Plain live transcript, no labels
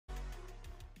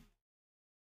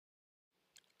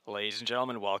Ladies and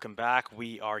gentlemen, welcome back.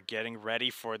 We are getting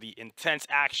ready for the intense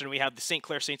action. We have the St.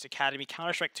 Clair Saints Academy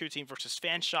Counter-Strike 2 team versus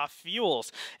Fanshawe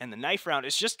Fuels, and the knife round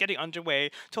is just getting underway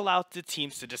to allow the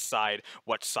teams to decide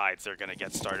what sides they're going to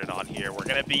get started on here. We're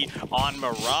going to be on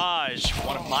Mirage,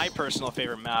 one of my personal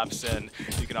favorite maps, and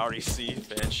you can already see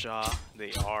Fanshawe,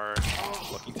 they are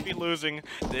looking to be losing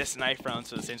this knife round,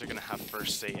 so the Saints are going to have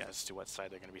first say as to what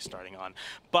side they're going to be starting on.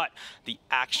 But the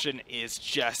action is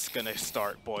just going to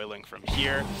start boiling from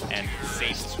here. And the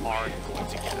Saints are going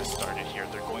to get us started here.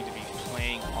 They're going to be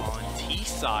playing on T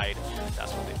side.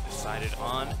 That's what they've decided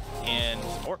on.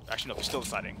 Or actually, no, they're still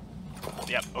deciding.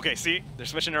 Yep. Okay. See, they're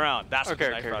switching around. That's what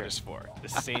the knife round is for. The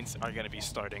Saints are going to be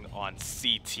starting on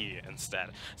CT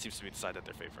instead. Seems to be the side that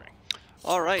they're favoring.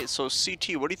 All right, so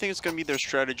CT, what do you think is going to be their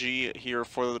strategy here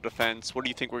for the defense? What do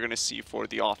you think we're going to see for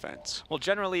the offense? Well,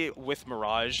 generally with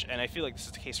Mirage, and I feel like this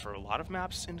is the case for a lot of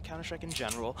maps in Counter-Strike in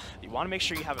general, you want to make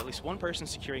sure you have at least one person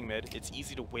securing mid. It's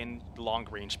easy to win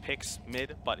long-range picks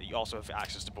mid, but you also have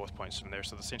access to both points from there,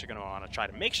 so the Saints are going to want to try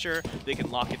to make sure they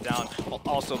can lock it down while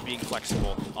also being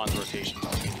flexible on the rotations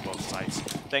between both sides.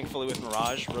 Thankfully with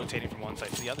Mirage, rotating from one side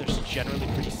to the other is generally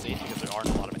pretty safe because there aren't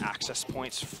a lot of access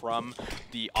points from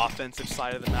the offensive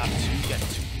side of the map to get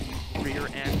to rear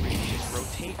and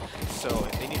rotate. So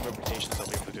if they need rotations, they'll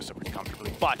be able to do so pretty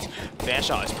comfortably. But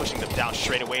Fanshawe is pushing them down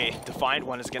straight away. Defined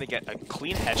One is going to get a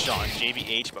clean headshot on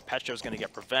JBH, but Petro is going to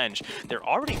get revenge. They're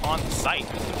already on the site.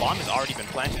 The bomb has already been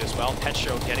planted as well.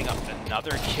 Petro getting up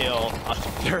another kill, a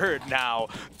third now.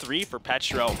 3 for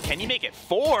Petro. Can he make it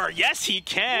 4? Yes, he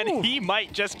can. Ooh. He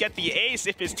might just get the ace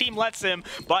if his team lets him,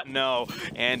 but no.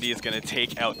 Andy is going to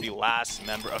take out the last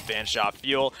member of Fanshawe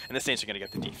Fuel, and the Saints are going to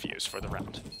get the defuse for the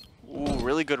round. Ooh,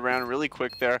 really good round, really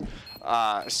quick there.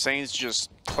 Saints just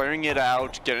clearing it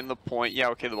out, getting the point. Yeah,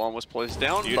 okay, the bomb was placed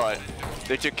down, but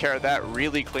they took care of that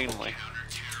really cleanly.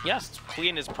 Yes,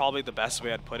 clean is probably the best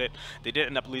way I'd put it. They did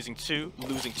end up losing two,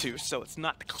 so it's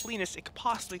not the cleanest it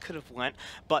possibly could have went.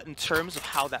 But in terms of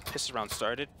how that pistol round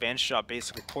started, Fanshawe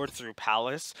basically poured through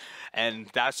Palace, and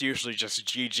that's usually just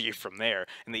GG from there.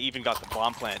 And they even got the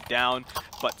bomb plant down,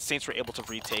 but Saints were able to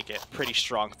retake it pretty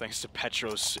strong thanks to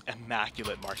Petro's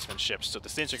immaculate marksmanship. So the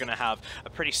Saints are going to have a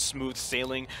pretty smooth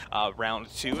sailing round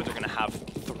 2. They're going to have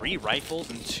 3 rifles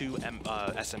and 2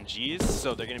 SMGs,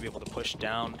 so they're going to be able to push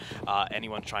down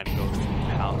anyone trying to go through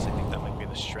the house. I think that might be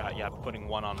the strat. Yeah, putting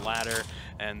one on ladder,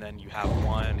 and then you have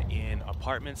one in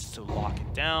apartments to lock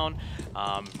it down.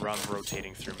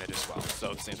 Rotating through mid as well.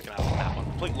 So the Saints are going to have that one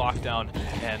complete lockdown,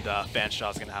 and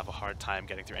Fanshawe is going to have a hard time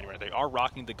getting through anywhere. They are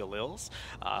rocking the Galils.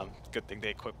 Good thing they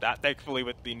equipped that. Thankfully,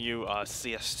 with the new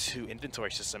CS2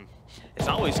 inventory system, it's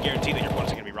not always guaranteed that your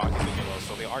opponents are going to be rocking the Galils,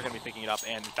 so they are going to be picking it up,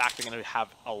 and in fact, they're going to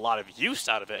have a lot of use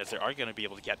out of it, as they are going to be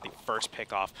able to get the first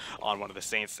pick off on one of the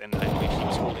Saints, and I believe he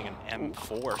was holding an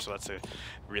M4, so that's a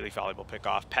really valuable pick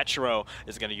off. Petro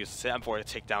is going to use the M4 to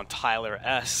take down Tyler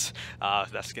S.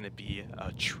 That's going to be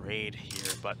a trade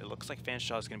here, but it looks like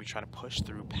Fanshawe is going to be trying to push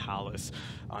through Palace.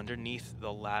 Underneath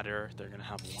the ladder, they're going to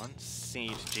have one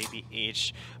Saint,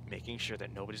 JBH, making sure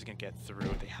that nobody's going to get through.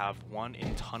 They have one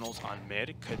in tunnels on mid.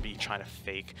 It could be trying to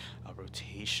fake a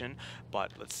rotation,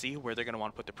 but let's see where they're going to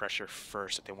want to put the pressure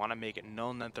first. If they want to make it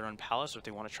known that they're on Palace, or if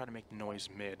they want to try to make noise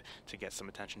mid to get some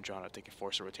attention drawn out, they can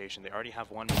force a rotation. They already have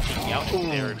one taking out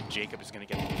there. Jacob is going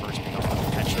to get the first pick off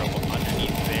of Petro, but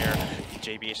underneath there,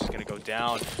 JBH is going to go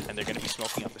down, and they're going to be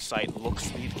smoking up the site. Looks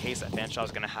to be the case that Fanshawe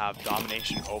is going to have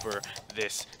domination over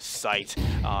this site.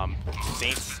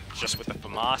 Saints, just with the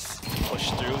FAMAS,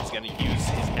 push through. He's going to use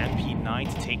his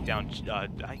MP9 to take down,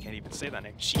 I can't even say that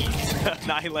name, jeez.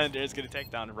 Nylander is going to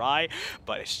take down Rye,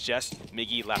 but it's just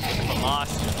Miggy left with the FAMAS.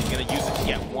 He's going to use it to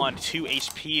get 2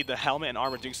 HP. The helmet and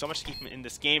armor doing so much to keep him in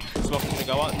this game. Smoke's going to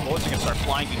go out, bullets are going to start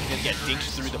flying. He's going to get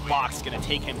dinked through the box, going to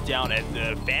take him down, and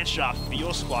the Fanshawe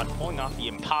Fuel Squad pulling off the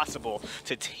impossible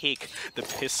to take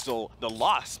the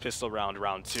lost pistol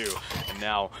round 2, and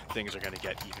now things are going to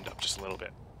get evened up just a little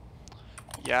bit.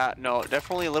 Yeah, no,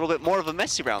 definitely a little bit more of a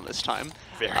messy round this time.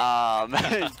 Very.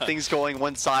 Things going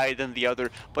one side and the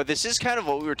other. But this is kind of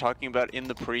what we were talking about in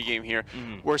the pregame here.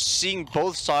 We're seeing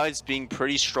both sides being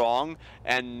pretty strong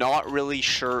and not really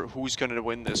sure who's going to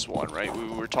win this one, right? We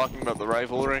were talking about the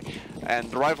rivalry, and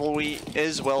the rivalry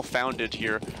is well founded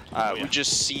here. We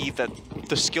just see that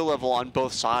the skill level on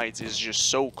both sides is just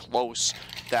so close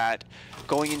that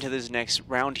going into this next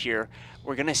round here,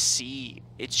 we're going to see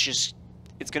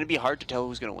it's going to be hard to tell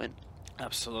who's going to win.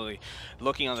 Absolutely.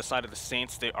 Looking on the side of the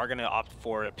Saints, they are going to opt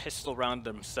for a pistol round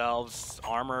themselves.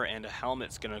 Armor and a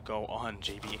helmet's going to go on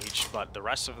JBH, but the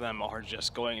rest of them are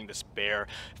just going in this bear.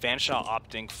 Fanshawe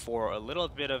opting for a little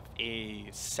bit of a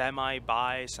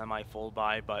semi-buy, semi-full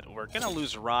buy, but we're going to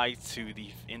lose Rai to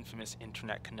the infamous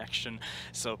internet connection,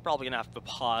 so probably going to have to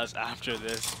pause after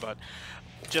this, but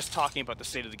just talking about the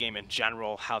state of the game in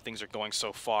general, how things are going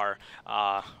so far,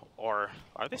 or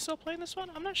are they still playing this one?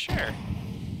 I'm not sure.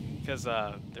 Because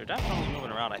they're definitely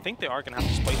moving around. I think they are going to have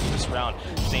to just play through this round.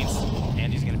 Saints,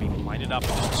 Andy's going to be minded up.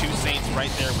 There's 2 Saints right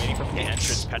there waiting for the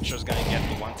entrance. Petro's going to get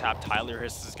the 1-tap. Tyler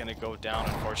Hiss is going to go down,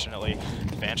 unfortunately.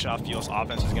 Fanshawe feels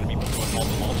offense is going to be doing multiple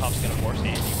Molotovs, going to force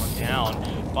Andy one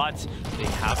down. But they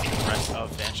have the rest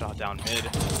of Fanshawe down mid.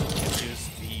 Can use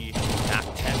the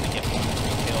MAC-10 to get one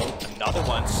kill. Another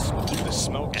one through the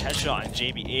smoke, a headshot, and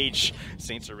JBH.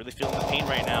 Saints are really feeling the pain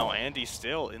right now. Andy's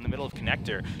still in the middle of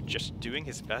connector, just doing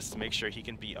his best to make sure he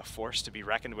can be a force to be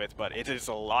reckoned with, but it is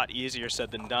a lot easier said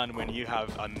than done when you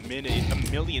have a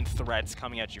million threats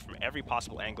coming at you from every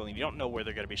possible angle, and you don't know where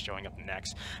they're going to be showing up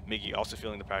next. Miggy also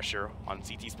feeling the pressure on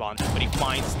CT spawn, but he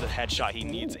finds the headshot he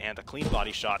needs and a clean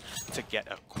body shot to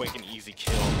get a quick and easy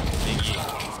kill.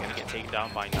 Miggy is going to get taken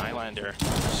down by Nylander.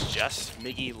 It's just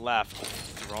Miggy left,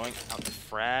 throwing out the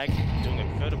frag, doing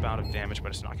a good amount of damage,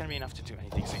 but it's not going to be enough to do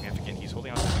anything significant. He's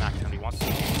holding on to the MAC-10. He wants to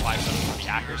 5-7 for the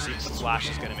accuracy, but the flash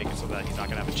is going to make it so that he's not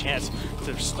going to have a chance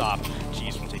to stop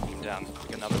G's from taking him down.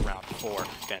 Another round for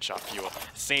Fanshawe Fuel.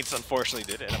 Saints,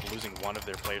 unfortunately, did end up losing one of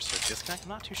their players to a disconnect. I'm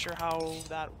not too sure how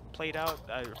that played out.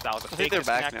 If that was a fake disconnect.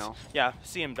 They're back now. Yeah,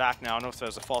 see him back now. I don't know if that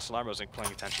was a false alarm. I wasn't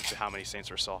paying attention to how many Saints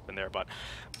were still up in there, but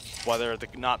whether or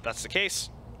not that's the case,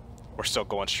 we're still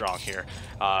going strong here.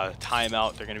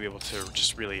 Timeout, they're going to be able to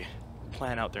just really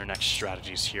plan out their next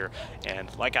strategies here. And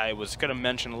like I was going to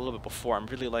mention a little bit before, I'm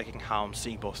really liking how I'm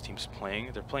seeing both teams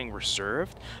playing. They're playing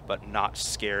reserved, but not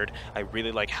scared. I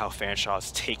really like how Fanshawe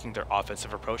is taking their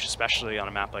offensive approach, especially on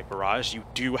a map like Barrage. You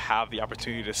do have the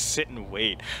opportunity to sit and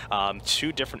wait.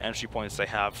 2 different entry points they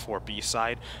have for B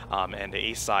side and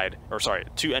the A side, or sorry,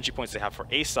 2 entry points they have for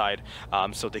A side,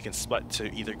 so they can split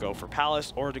to either go for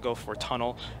Palace or to go for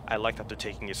Tunnel. I like that they're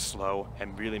taking it slow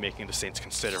and really making the Saints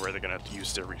consider where they're going to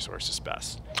use their resources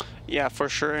best. Yeah, for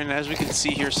sure. And as we can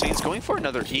see here, Saints going for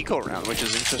another eco round, which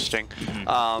is interesting,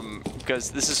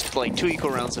 because this is like 2 eco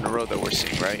rounds in a row that we're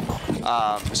seeing, right?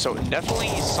 So definitely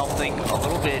something a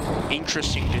little bit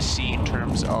interesting to see in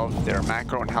terms of their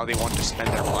macro and how they want to spend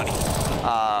their money.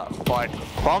 But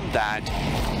from that,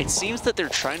 it seems that they're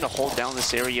trying to hold down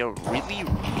this area really,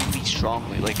 really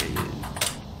strongly. Like,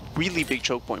 really big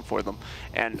choke point for them.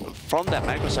 And from that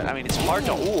macro side, I mean, it's hard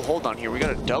to... Oh, hold on here. We got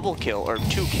a double kill, or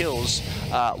 2 kills.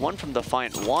 One from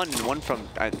Defiant, one from...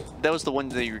 that was the one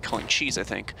that you were calling Cheese, I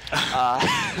think.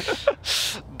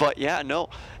 But yeah, no.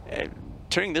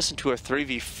 Turning this into a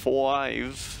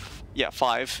 3v5... Yeah,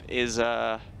 5 is...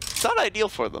 it's not ideal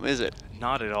for them, is it?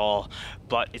 Not at all,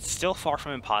 but it's still far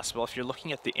from impossible. If you're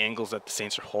looking at the angles that the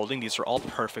Saints are holding, these are all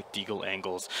perfect deagle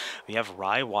angles. We have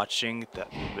Rai watching the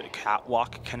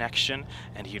catwalk connection,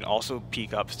 and he can also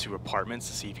peek up to apartments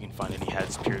to see if he can find any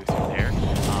heads peering through there.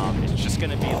 It's just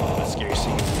going to be a little bit scary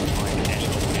seeing if he can find any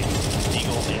openings.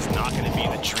 Deagle is not going to be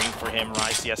the dream for him.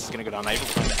 Rai CS is going to go down, not able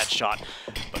to find the headshot,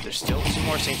 but there's still 2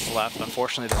 more Saints left.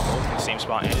 Unfortunately, they're both in the same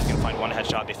spot, and he's going to find 1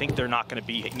 headshot. They think they're not going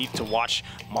to need to watch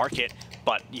Market,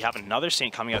 but you have another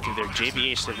Saint coming out through there.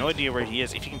 JBH, they have no idea where he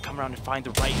is. If he can come around and find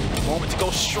the right moment to go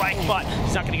strike, but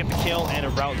he's not going to get the kill, and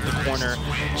around the corner,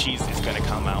 Cheese is going to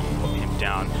come out and put him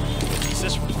down.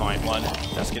 Assist from Defiant 1.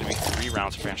 That's going to be 3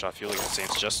 rounds for Fanshawe Fuel against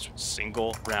Saints. Just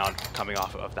single round coming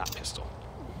off of that pistol.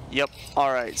 Yep.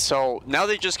 All right. So now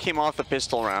they just came off the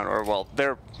pistol round, or well,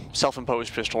 their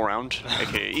self-imposed pistol round,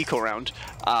 aka eco round.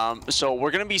 So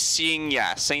we're gonna be seeing,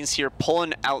 yeah, Saints here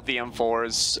pulling out the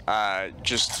M4s,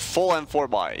 just full M4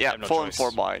 buy. Yeah, no full choice.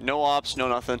 M4 buy. No ops, no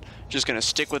nothing. Just gonna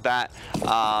stick with that.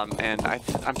 And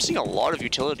I'm seeing a lot of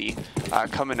utility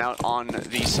coming out on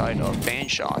the side of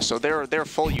Fanshawe. So they're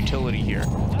full utility here.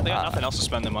 Yeah, they got nothing else to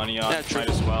spend the money on. Yeah, might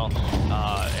as well.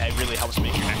 It really helps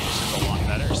make your exorcism a lot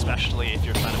better, especially if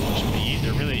you're trying to push B.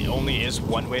 There really only is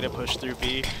one way to push through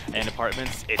B and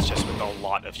apartments. It's just with a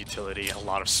lot of utility, a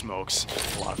lot of smokes,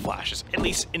 a lot of flashes, at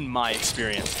least in my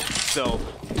experience. So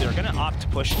they're going to opt to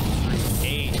push through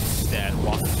A instead,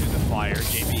 walking through the fire.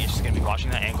 JBH is going to be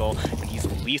watching that angle. and he's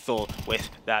lethal with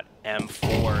that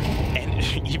M4.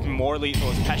 And even more lethal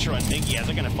is Petro and Miggy as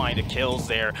they're going to find a kills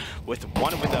there with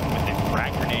one with a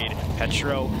frag grenade.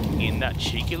 Petro in that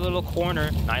cheeky little corner.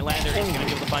 Nylander is going to be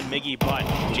able to find Miggy, but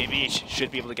JBH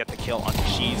should be able to get the kill on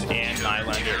Cheese and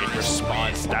Nylander in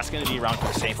response. That's going to be a round for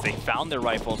the Saints. They found their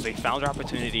rifles, they found their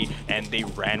opportunity, and they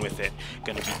ran with it.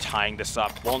 Going to be tying this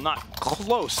up. Well, not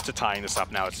close to tying this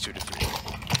up now. It's 2-3.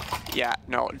 Yeah,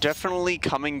 no, definitely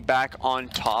coming back on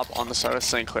top on the side of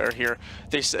St. Clair here.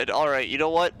 They said, all right, you know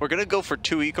what? We're going to go for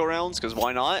 2 eco rounds, because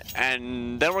why not?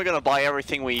 And then we're going to buy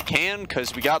everything we can,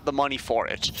 because we got the money for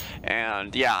it.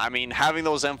 And yeah, I mean, having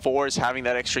those M4s, having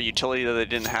that extra utility that they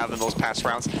didn't have in those past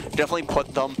rounds, definitely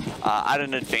put them at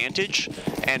an advantage.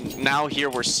 And now here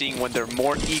we're seeing when they're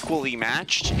more equally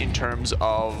matched in terms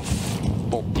of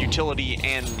utility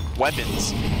and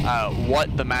weapons,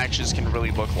 what the matches can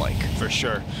really look like. For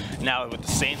sure. Now, with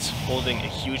the Saints holding a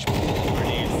huge pool of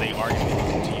grenades, they are going to be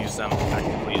able to use them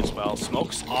effectively as well.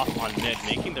 Smokes off on mid,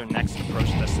 making their next approach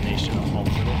destination a little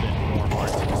bit more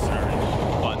hard to discern.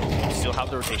 But we still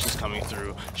have the rotations coming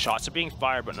through. Shots are being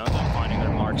fired, but none of them finding their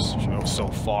marks so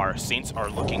far. Saints are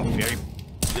looking very...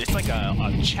 It's like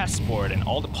a chessboard, and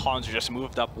all the pawns are just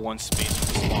moved up one space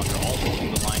from the spawn. They're all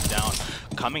holding the line down,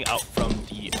 coming out from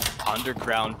the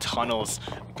underground tunnels.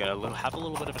 Gonna have a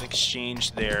little bit of an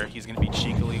exchange there. He's gonna be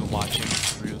cheekily watching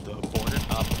through the boarded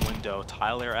up window.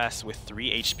 Tyler S with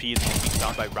 3 HP is gonna be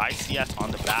found by Rise CS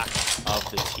on the back of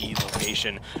the T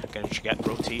location. Gonna get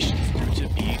rotations through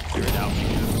to B, clear it out,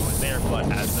 there,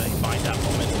 but as they find that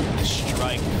moment, the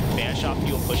strike, Fanshawe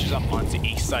Fuel pushes up onto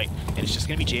A site, and it's just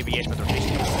going to be JBH with the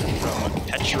rotation from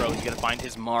Petro. He's going to find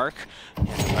his mark, and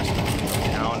the rest of them go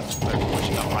down. They're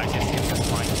pushing up Rise, he's going to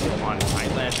find him on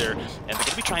Highlander, and they're going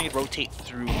to be trying to rotate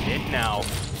through mid now,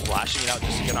 flashing it out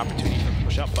just to get an opportunity for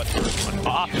push up, but there's an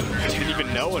op. I didn't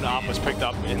even know an op was picked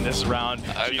up in this round.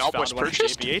 An op was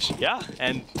purchased? JBH. Yeah,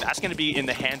 and that's going to be in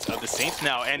the hands of the Saints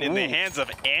now, and in the hands of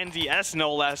Andy S,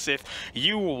 no less. If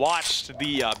you watched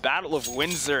the Battle of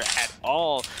Windsor at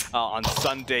all on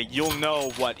Sunday, you'll know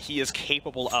what he is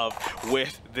capable of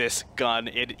with this gun.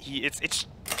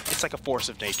 It's like a force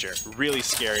of nature. Really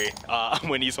scary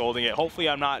when he's holding it. Hopefully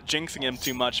I'm not jinxing him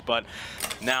too much, but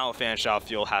now Fanshawe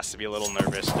Fuel has to be a little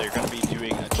nervous. They're going to be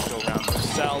doing a show round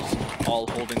themselves, all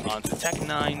holding onto Tech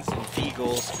 9s and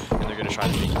Deagles, and they're going to try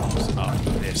to make use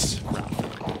of this round.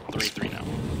 3-3 now.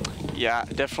 Yeah,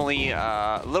 definitely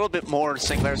a little bit more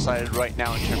St. Clair sided right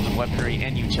now in terms of weaponry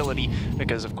and utility,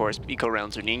 because of course eco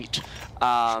rounds are neat.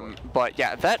 But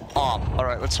yeah, that op. All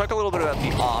right, let's talk a little bit about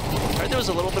the op. There was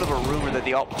a little bit of a rumor that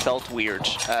the op felt weird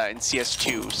in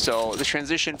CS2. So the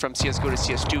transition from CS:GO to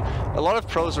CS2, a lot of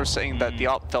pros were saying that the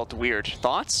op felt weird.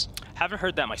 Thoughts? Haven't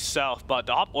heard that myself, but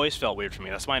the op always felt weird for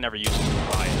me. That's why I never used it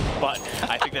to buy it. But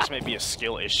I think this may be a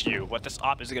skill issue. What this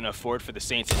op is going to afford for the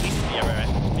Saints, at least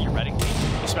theoretically,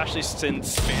 especially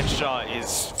since Fanshawe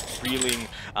is reeling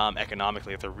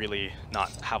economically, if they really not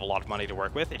have a lot of money to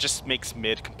work with, it just makes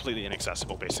mid completely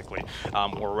inaccessible, basically,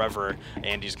 or wherever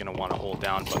Andy's going to want to hold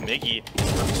down. But Miggy,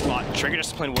 perfect spot. Trigger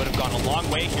discipline would have gone a long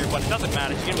way here, but it doesn't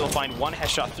matter. He's going to be able to find one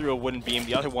headshot through a wooden beam,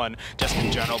 the other one just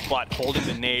in general, but holding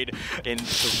the nade in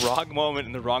the wrong moment,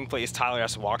 in the wrong place. Tyler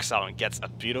S walks out and gets a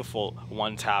beautiful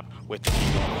one tap with the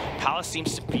eagle. Palace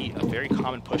seems to be a very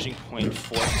common pushing point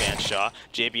for Fanshawe.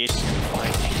 JBH is going to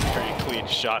find a very clean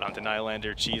shot onto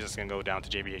Nylander. Cheese is going to go down to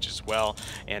JBH as well.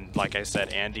 And like I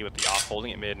said, Andy with the off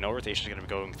holding it mid. No rotation is going to be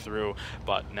going through,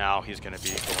 but now he's going to be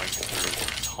going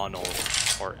through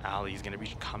tunnels or alley. He's going to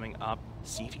be coming up,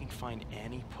 see if he can find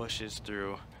any pushes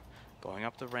through. Going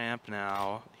up the ramp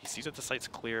now. He sees that the site's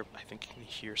clear. I think he can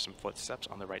hear some footsteps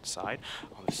on the right side.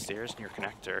 On the stairs near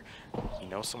connector. He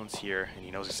knows someone's here, and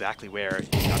he knows exactly where.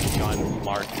 He's got his gun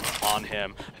marked on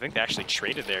him. I think they actually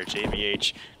traded there.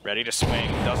 JBH ready to swing.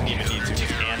 Doesn't even need to,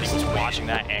 because Andy was watching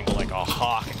that angle like a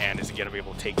hawk, and is going to be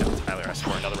able to take down Tyler S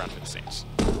for another round for the Saints.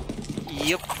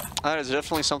 Yep, that is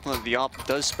definitely something that the op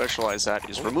does specialize at,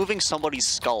 is removing somebody's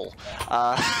skull.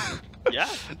 Yeah.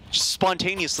 Just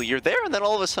spontaneously, you're there, and then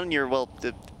all of a sudden you're, well,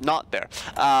 not there.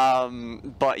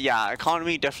 But yeah,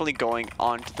 economy definitely going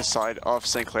onto the side of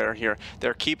St. Clair here.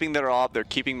 They're keeping their op, they're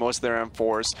keeping most of their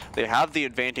M4s. They have the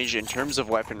advantage in terms of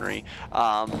weaponry.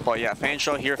 But yeah,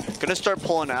 Fanshawe here, gonna start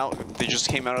pulling out. They just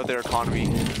came out of their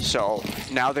economy. So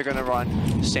now they're gonna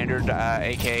run standard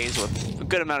AKs with a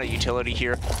good amount of utility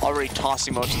here. Already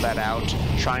tossing most of that out,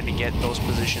 trying to get those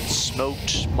positions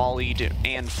smoked, mollied,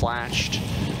 and flashed.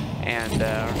 And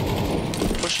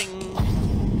pushing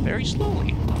very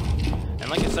slowly. And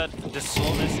like I said, this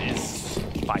slowness is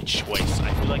by choice.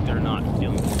 I feel like they're not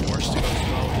feeling forced to go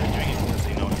slow. They're doing it because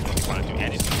they know what they want to do.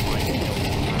 And he's going to find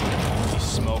it. He's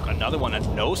smoke. Another one at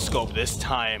no scope this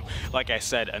time. Like I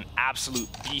said, an absolute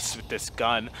beast with this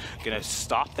gun. Gonna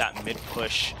stop that mid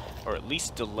push, or at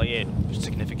least delay it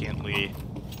significantly.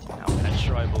 Now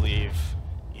Fanshawe, I believe,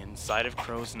 inside of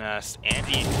Crow's Nest.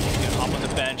 Andy is gonna hop on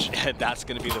the bench, and that's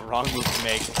gonna be the wrong move to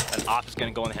make. An op is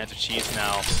gonna go in the hands of Cheese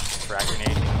now. Frag grenade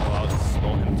can go out,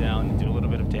 slow him down, do a little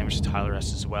bit of damage to Tyler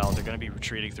S as well. They're gonna be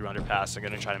retreating through underpass. They're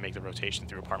gonna try to make the rotation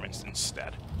through apartments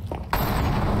instead.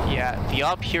 Yeah, the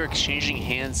op here exchanging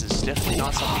hands is definitely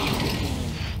not something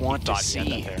you want to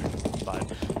see. There,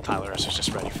 but Tyler S was just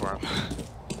ready for him.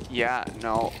 Yeah,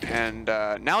 no, and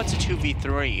now it's a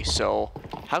 2v3, so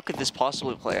how could this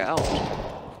possibly play out?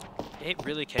 It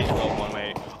really can go one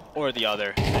way or the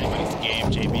other. Anybody's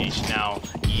game. JBH now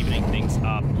evening things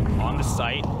up on the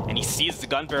site, and he sees the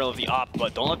gun barrel of the op,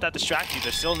 but don't let that distract you.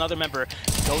 There's still another member.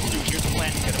 Go through. Here's the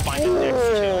plan. He's gonna find the next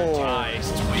kill.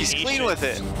 Nice. He's clean with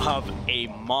it. Of a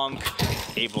monk,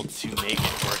 able to make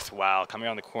it worthwhile. Coming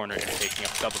around the corner and taking a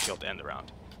double kill at the end of the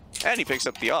round. And he picks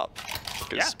up the op.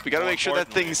 Yeah, we gotta make sure that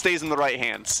thing stays in the right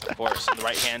hands. Of course, in the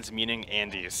right hands, meaning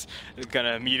Andy's.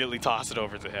 Gonna immediately toss it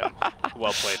over to him.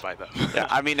 Well played by them. Yeah,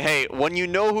 I mean, hey, when you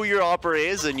know who your opera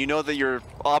is and you know that your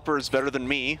opera is better than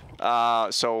me,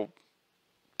 so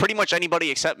pretty much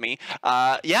anybody except me,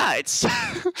 yeah, it's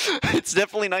it's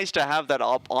definitely nice to have that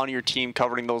op on your team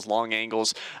covering those long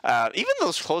angles, even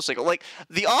those close angles. Like,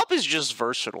 the op is just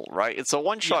versatile, right? It's a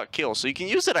one-shot kill, so you can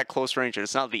use it at close range, and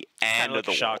it's not the end of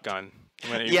the shotgun.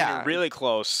 When you're really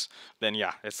close, then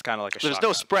yeah, it's kind of like a shotgun. There's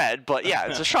no spread, but yeah,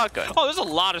 it's a shotgun. Oh, there's a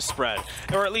lot of spread.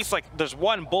 Or at least, like, there's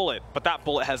one bullet, but that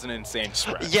bullet has an insane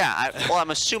spread. Yeah, well, I'm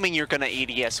assuming you're going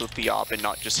to ADS with the op and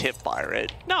not just hip fire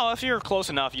it. No, if you're close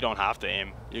enough, you don't have to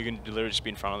aim. You can literally just be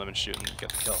in front of them and shoot and get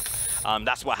the kill.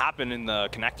 That's what happened in the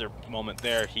connector moment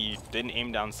there. He didn't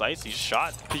aim down sights, he just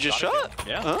shot. He just shot?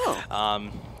 Yeah.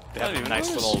 Oh. They have a nice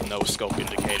little no-scope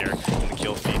indicator in the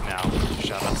kill feed now.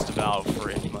 Shout outs to Valve for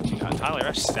implementing that. Tyler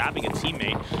S stabbing a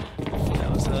teammate.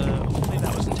 Hopefully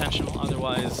that was intentional.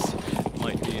 Otherwise,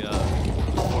 might be a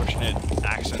unfortunate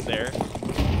accident there.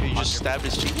 He just stabbed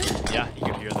his teammate? Yeah, you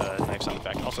can hear the knife sound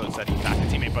effect. Also, it said he backed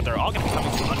the teammate, but they're all going to be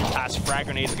coming through underpass. Frag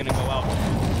grenades are going to go out.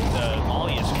 The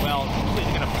Molly as well.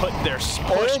 Completely going to put their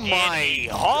push in a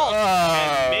halt.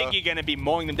 And Miggy going to be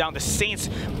mowing them down. The Saints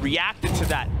reacted to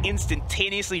that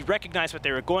instantaneously, recognized what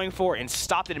they were going for, and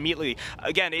stopped it immediately.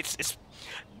 Again,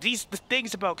 the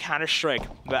things about Counter-Strike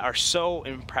that are so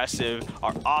impressive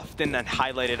are often and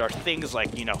highlighted are things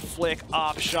like, you know, flick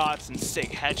op shots and sick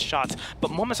headshots,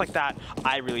 but moments like that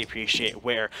I really appreciate,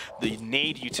 where the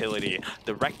nade utility,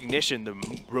 the recognition,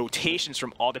 the rotations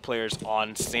from all the players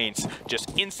on Saints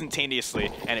just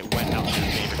instantaneously, and it went out in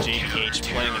favor. JBH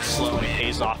playing it slow and it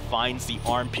pays off, finds the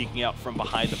arm peeking out from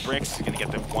behind the bricks. He's gonna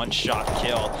get the one-shot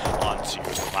kill onto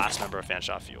the last member of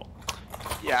Fanshawe Fuel.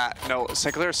 Yeah, no,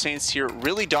 Clair Saints here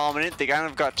really dominant. They kind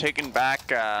of got taken back.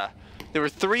 They were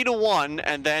 3-1,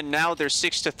 and then now they're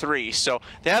 6-3. So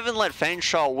they haven't let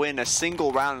Fanshawe win a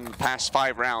single round in the past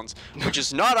 5 rounds, which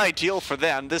is not ideal for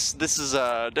them. This is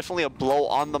definitely a blow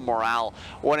on the morale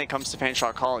when it comes to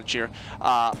Fanshawe College here.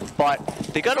 But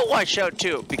they gotta watch out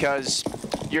too, because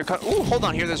you're. Ooh, hold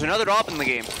on here. There's another op in the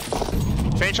game.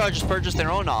 Fanshawe just purchased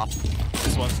their own op.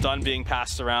 This one's done being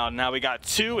passed around. Now we got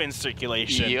 2 in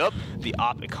circulation. Yep. The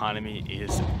op economy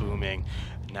is booming.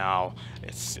 Now,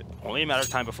 it's only a matter of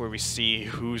time before we see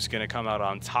who's going to come out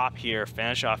on top here.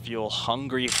 Fanshawe Fuel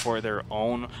hungry for their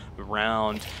own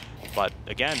round. But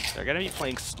again, they're going to be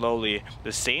playing slowly.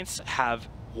 The Saints have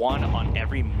 1 on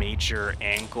every major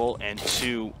angle and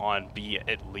 2 on B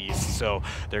at least, so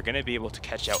they're going to be able to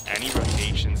catch out any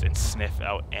rotations and sniff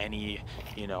out any,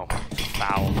 you know,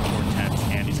 foul portents.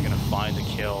 And he's going to find the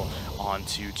kill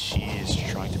onto Cheese,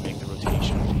 trying to make the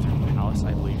rotation through Palace,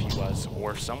 I believe he was,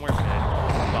 or somewhere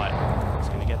mid, but he's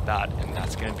going to get that, and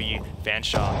that's going to be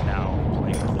Fanshawe now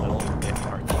playing a little bit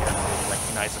more careful.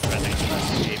 Recognize the threat next to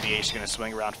us. JBH is going to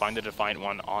swing around, find the Defiant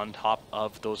one on top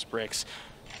of those bricks.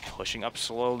 Pushing up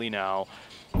slowly now.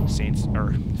 Saints, or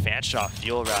Fanshawe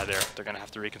Fuel rather, they're going to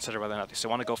have to reconsider whether or not they still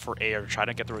want to go for A or try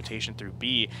to get the rotation through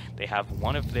B. They have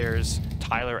one of theirs.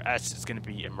 Tyler S is going to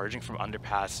be emerging from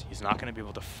underpass. He's not going to be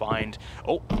able to find,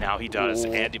 oh, now he does,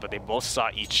 Andy, but they both saw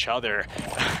each other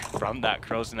from that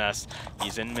crow's nest.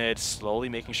 He's in mid, slowly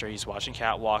making sure he's watching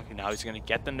catwalk, and now he's going to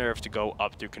get the nerve to go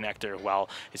up through connector while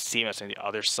his teammates on the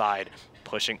other side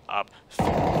pushing up through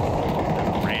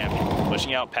the ramp.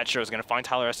 Pushing out, Petro is going to find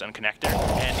Tyler S on connector,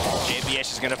 and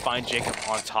JBH is going to find Jacob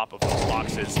on top of those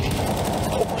boxes.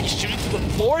 Oh, he's shooting through the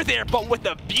floor there, but with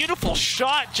a beautiful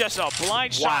shot, just a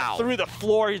blind shot through the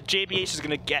floor. JBH is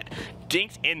going to get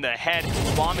dinked in the head.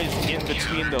 Bomb is in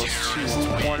between those two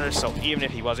corners, so even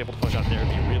if he was able to push out there, it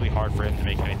would be really hard for him to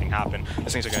make anything happen.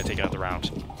 These things are going to take it out of the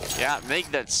round. Yeah,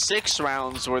 make that 6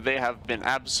 rounds where they have been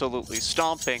absolutely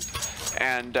stomping.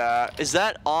 And is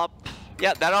that op?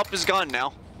 Yeah, that op is gone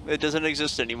now. It doesn't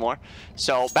exist anymore.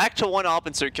 So back to 1 op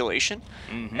in circulation.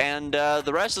 And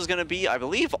the rest is going to be, I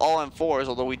believe, all M4s,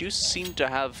 although we do seem to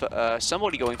have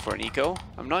somebody going for an eco.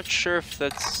 I'm not sure if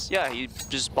that's... Yeah, he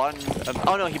just bought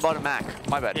oh no, he bought a Mac.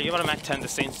 My bad. Yeah, he bought a Mac 10. The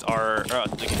Saints are...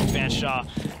 Fanshawe,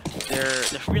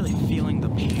 they're really feeling the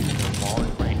pain of their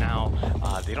wallet right now.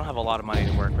 They don't have a lot of money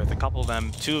to work with. A couple of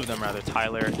them, 2 of them rather,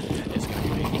 Tyler is going to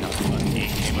be making up an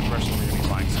 8K, but first we're going to be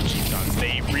buying some cheap guns.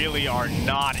 They really are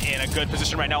not in a good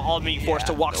position right now. All being forced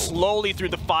to walk slowly through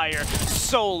the fire.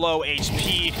 So low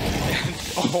HP.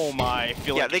 Oh my. I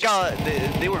feel like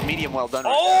they were medium well done.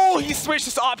 Oh, he switched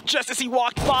this op just as he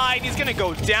walked by, and he's going to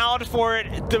go down for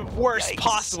it. The worst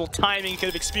possible timing he could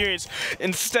have experienced.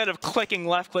 Instead of clicking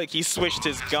left click, he switched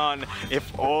his gun.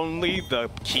 If only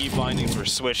the key bindings were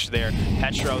switched there.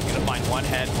 Petro is going to find one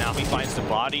head. Now he finds the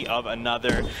body of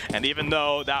another. And even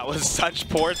though that was such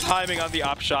poor timing on the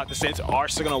op shot, the Saints are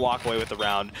still going to walk away with the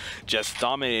round, just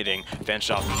dominating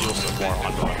Fanshawe so far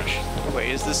on Varnish. Wait,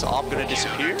 is this op going to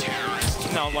disappear?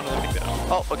 No, one of them picked it up.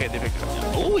 Oh, okay, they picked it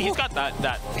up. Oh, he's got that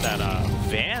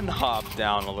van hop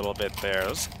down a little bit there.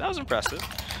 That was impressive.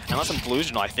 Unless I'm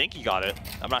delusional, I think he got it.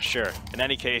 I'm not sure. In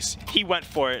any case, he went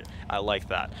for it. I like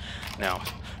that. Now,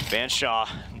 Fanshawe,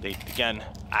 they again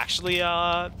actually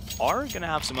are gonna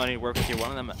have some money to work with here. One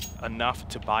of them enough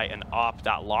to buy an op.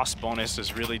 That loss bonus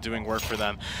is really doing work for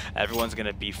them. Everyone's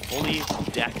gonna be fully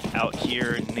decked out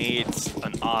here. Nades,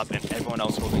 an op, and everyone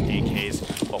else holding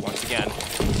AKs. But once again,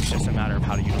 it's just a matter of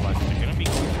how to utilize it. They're gonna be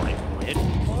going for a mid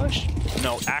push.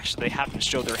 No, actually, they haven't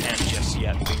showed their hand just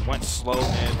yet. They went slow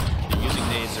mid. They're using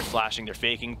nades, they're flashing, they're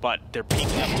faking, but they're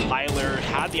peeking up. Tyler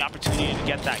had the opportunity to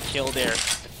get that kill there.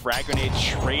 Frag grenade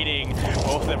trading.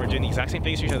 Both of them are doing the exact same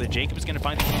things to each other. Jacob is going to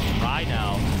find the try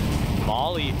now.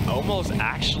 Molly almost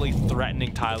actually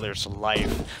threatening Tyler's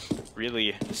life.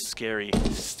 Really scary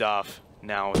stuff.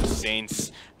 Now the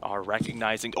Saints are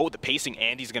recognizing, oh, the pacing.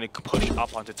 Andy's going to push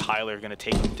up onto Tyler, going to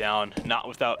take him down.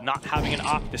 Not having an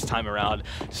op this time around.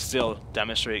 Still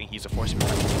demonstrating he's a force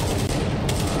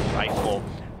rifle.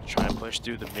 Trying to push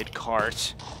through the mid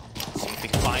cart. See if they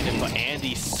can find him, but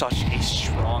Andy's such a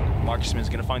strong marksman. Is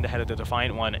going to find the head of the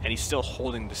Defiant one, and he's still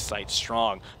holding the sight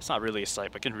strong. It's not really a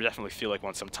sight, but can definitely feel like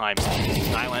one sometimes.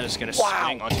 Nyland is going to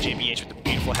swing onto JBH with the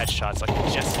beautiful headshots,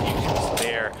 like just he was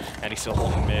there, and he's still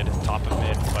holding mid, top of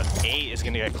mid. But A is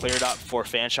going to get cleared up for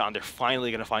Fanshawe, and they're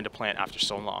finally going to find a plant after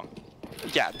so long.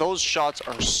 Yeah, those shots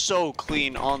are so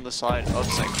clean on the side of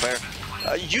St. Clair.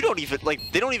 You don't even,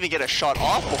 they don't even get a shot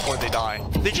off before they die.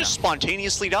 They just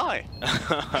spontaneously die.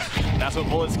 That's what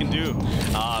bullets can do.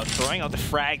 Throwing out the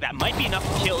frag, that might be enough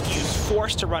to kill. He was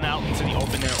forced to run out into the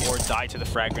open there or die to the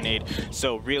frag grenade.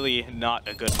 So really not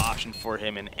a good option for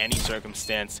him in any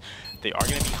circumstance. They are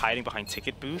going to be hiding behind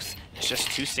ticket booth. It's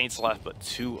just 2 Saints left, but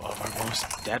 2 of our most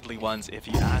deadly ones, if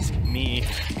you ask me.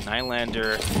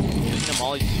 Nylander using the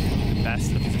molly to the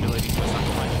best of his ability. So it's not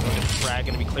going to find the frag.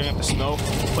 Going to be clearing up the smoke,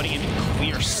 putting it in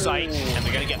clear sight, and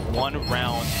they're going to get 1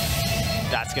 round.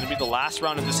 That's going to be the last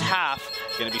round of this half.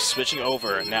 Going to be switching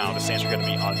over. Now the Saints are going to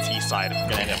be on T side. We're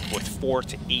going to end up with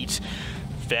 4-8.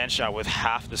 Fanshawe with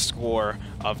half the score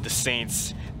of the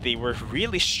Saints. They were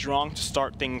really strong to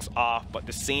start things off, but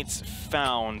the Saints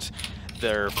found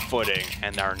their footing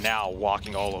and are now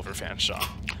walking all over Fanshawe.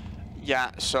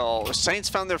 Yeah, so Saints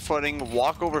found their footing,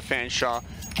 walk over Fanshawe,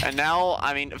 and now,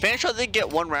 I mean, Fanshawe did get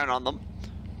 1 round on them.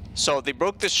 So they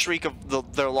broke the streak of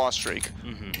their loss streak,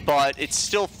 but it's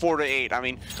still 4-8. I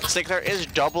mean, St. Clair is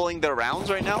doubling their rounds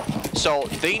right now, so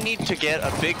they need to get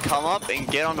a big come up and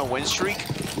get on a win streak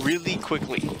really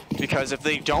quickly, because if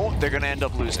they don't, they're going to end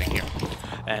up losing here.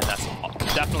 And that's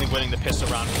definitely winning the pistol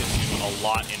round gives you a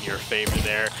lot in your favor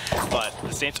there. But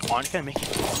the Saints aren't going to make it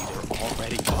easy. They're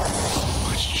already in so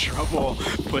much trouble.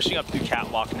 Pushing up through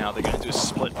Catwalk now. They're going to do a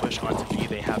split push onto B.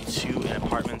 They have 2 in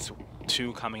apartments,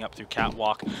 2 coming up through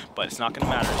Catwalk. But it's not going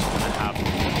to matter. It's going to have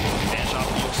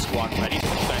Fanshawe Field Squad ready to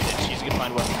defend it. She's going to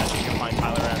find Weapon Petro. She's going to find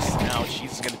Tyler S. Now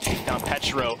she's going to take down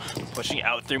Petro. Pushing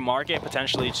out through Market,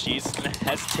 potentially. She's going to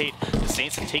hesitate. The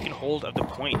Saints have taken hold of the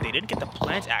point. They didn't get the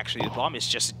plant, actually. The bomb is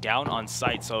just down on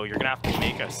site, so you're going to have to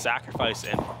make a sacrifice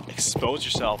and expose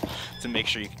yourself to make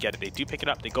sure you can get it. They do pick it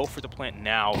up. They go for the plant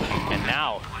now, and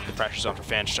now the pressure's on for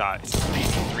Fanshawe. It's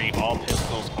 3-3, all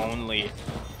pistols only,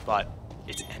 but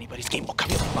it's anybody's game. Oh,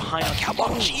 coming up behind on Cowboy.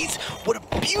 Jeez, what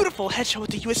a beautiful headshot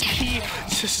with the USP.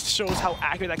 Just shows how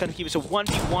accurate that gun can keep it. So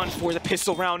 1v1 for the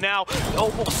pistol round now.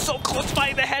 Oh, so close to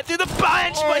finding the head through the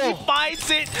bunch, but he finds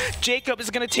it. Jacob is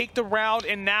going to take the round,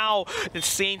 and now the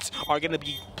Saints are going to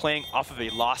be playing off of a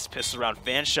lost pistol round.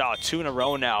 Fanshawe, 2 in a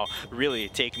row now, really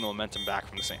taking the momentum back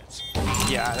from the Saints.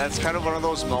 Yeah, that's kind of one of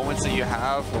those moments that you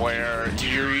have where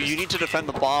you need to defend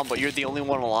the bomb, but you're the only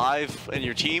one alive in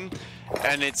your team.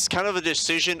 And it's kind of a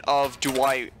decision of, do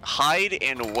I hide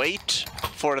and wait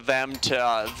for them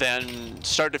to then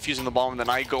start defusing the bomb and then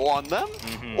I go on them?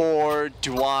 Or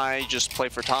do I just play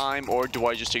for time, or do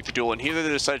I just take the duel? And here they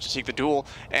decided to take the duel,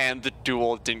 and the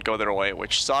duel didn't go their way,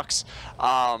 which sucks.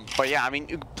 But yeah, I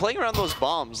mean, playing around those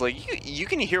bombs, like, you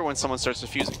can hear when someone starts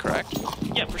defusing, correct?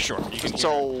 Yeah, for sure. You can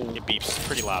so hear it beeps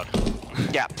pretty loud.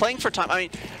 Yeah, playing for time. I mean,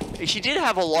 he did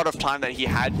have a lot of time that he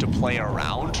had to play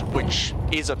around, which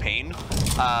is a pain.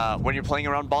 When you're playing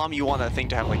around bomb, you want that thing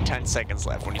to have like 10 seconds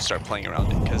left when you start playing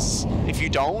around it, because if you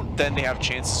don't, then they have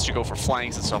chances to go for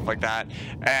flanks and stuff like that,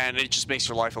 and it just makes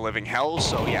your life a living hell.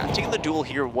 So yeah, taking the duel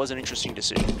here was an interesting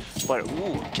decision. But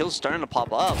ooh, kills starting to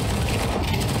pop up.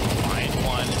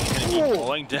 One is going to be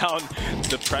pulling down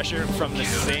the pressure from the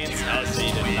Saints as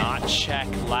they did not check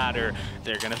ladder.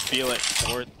 They're going to feel it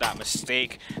for that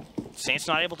mistake. Saints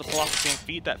not able to pull off the same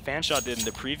feat that Fanshawe did in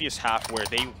the previous half, where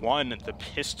they won the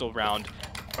pistol round,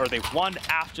 or they won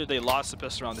after they lost the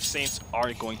pistol round. The Saints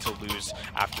are going to lose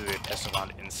after the pistol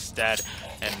round instead,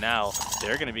 and now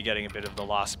they're going to be getting a bit of the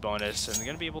loss bonus, and they're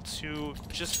going to be able to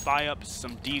just buy up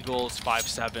some Deagles,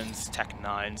 5.7s, Tech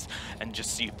 9s, and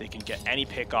just see if they can get any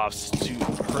pickoffs to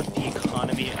hurt the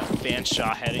economy of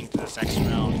Fanshawe heading to this next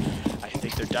round. I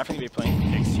think they're definitely going to be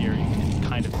playing picks here. You can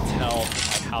kind of tell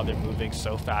like how they're moving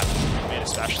so fast in the mid,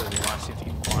 especially they want to see if they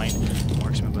can find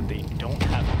marksmen, but they don't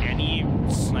have any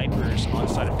snipers on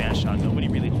the side of Fanshawe. Nobody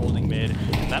really holding mid,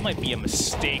 and that might be a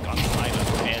mistake on the side of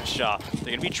Fanshawe.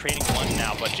 They're going to be trading one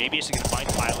now, but JBH is going to find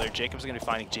Tyler. Jacob's going to be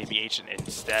finding JBH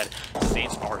instead. The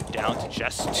Saints are down to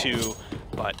just 2,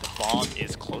 but the bomb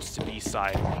is close to B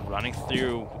side, running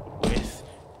through with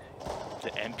the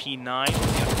MP9.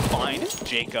 Gonna find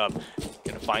Jacob.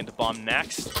 Gonna find the bomb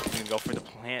next. He's gonna go for the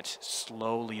plant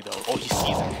slowly though. Oh, he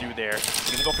sees him through there. He's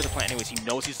gonna go for the plant anyways. He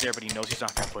knows he's there, but he knows he's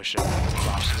not gonna push it.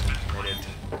 Josh is gonna be committed.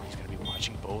 He's gonna be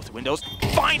watching both windows.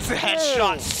 Finds the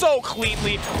headshot so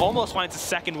cleanly. Almost finds the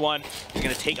second one. He's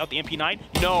gonna take out the MP9.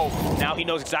 No. Now he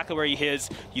knows exactly where he is.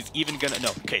 He's even gonna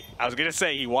okay. I was gonna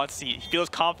say he feels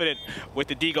confident with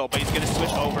the Deagle, but he's gonna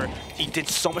switch over. He did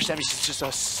so much damage. He's just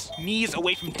a sneeze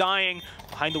away from dying.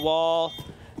 Behind the wall.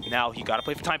 Now he gotta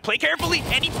play for time. Play carefully,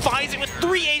 and he finds it with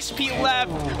 3 HP left.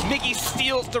 Miggy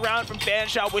steals the round from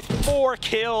Fanshawe with 4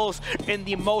 kills in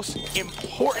the most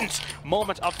important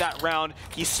moment of that round.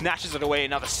 He snatches it away,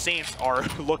 and now the Saints are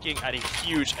looking at a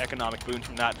huge economic boon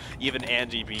from that. Even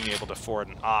Andy being able to afford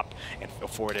an op and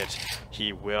afford it,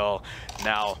 he will.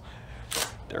 Now,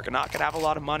 they're not going to have a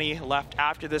lot of money left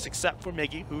after this, except for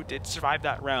Miggy, who did survive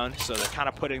that round. So they're kind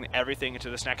of putting everything into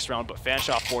this next round, but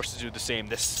Fanshawe forced to do the same.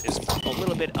 This is a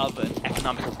little bit of an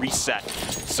economic reset.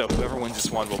 So whoever wins this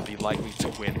one will be likely to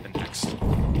win the next.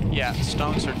 Yeah,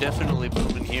 Stonks are definitely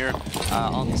moving here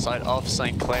on the side of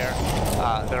St. Clair.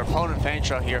 Their opponent,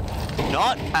 Fanshawe here,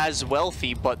 not as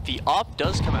wealthy, but the op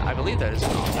does come out. I believe that is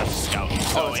an op. That's a scout.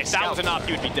 So if that was an op,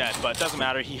 he would be dead, but it doesn't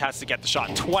matter. He has to get the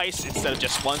shot twice instead of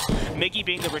just once. Miggy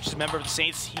being the richest member of the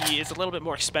Saints, he is a little bit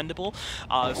more expendable.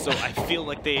 So I feel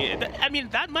like I mean,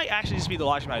 that might actually just be the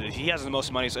logic behind it. He has the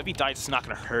most money, so if he dies, it's not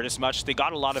going to hurt as much. They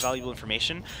got a lot of valuable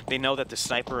information. They know that the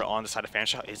sniper on the side of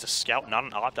Fanshawe is a scout, not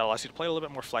an op. That allows you to play a little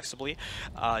bit more flexibly.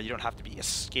 You don't have to be as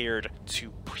scared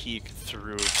to peek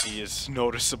through these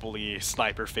noticeably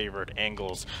sniper-favored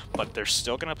angles, but they're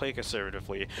still going to play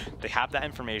conservatively. They have that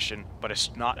information, but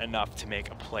it's not enough to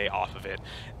make a play off of it.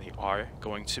 They are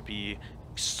going to be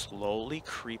slowly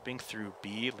creeping through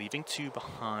B, leaving 2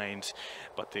 behind,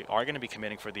 but they are going to be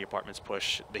committing for the apartments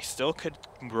push. They still could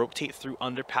rotate through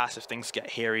underpass if things get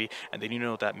hairy, and they do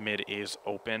know that mid is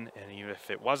open, and even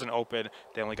if it wasn't open,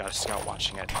 they only got a scout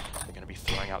watching it. They're going to be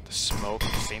throwing out the smoke. The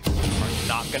Saints are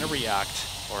not going to react,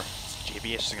 or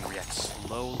JBH is going to react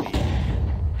slowly.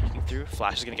 Through.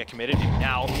 Flash is going to get committed, and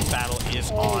now the battle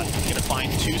is on. He's going to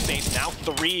find 2 Saints, now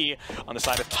 3 on the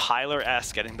side of Tyler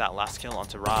S, getting that last kill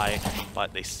onto Rye,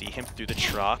 but they see him through the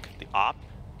truck. The op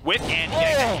with and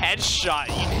getting a headshot.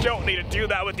 You don't need to do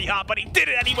that with the op, but he did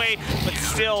it anyway. But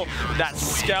still, that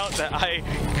scout that I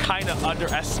kind of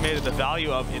underestimated the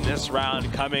value of in this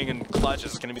round. Coming in clutch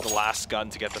is going to be the last gun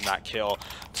to get them that kill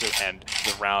to end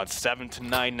the round.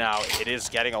 7-9 now. It is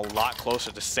getting a lot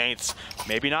closer to Saints.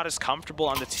 Maybe not as comfortable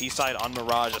on the T side on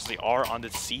Mirage as they are on the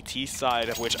CT side,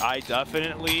 of which I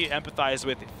definitely empathize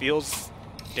with. It feels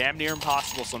damn near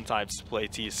impossible sometimes to play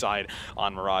T side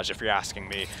on Mirage, if you're asking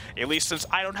me. At least since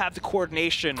I don't have the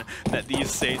coordination that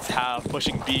these Saints have,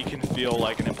 pushing B can feel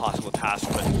like an impossible task,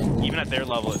 but even at their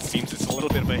level, it seems it's a little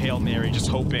bit of a Hail Mary, just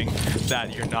hoping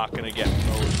that you're not going to get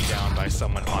mowed down by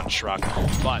someone on truck.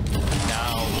 But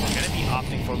now they're going to be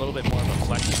opting for a little bit more of a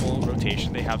flexible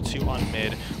rotation. They have 2 on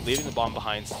mid, leaving the bomb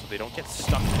behind so they don't get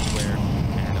stuck anywhere,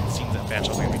 and it seems that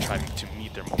Fanshawe's going to be trying to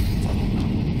meet their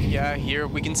momentum. Yeah, here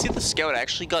we can see the scout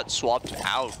actually got swapped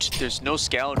out. There's no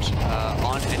scout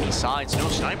on any sides, no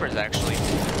snipers actually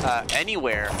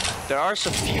anywhere. There are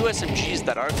some few SMGs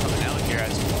that are coming out here.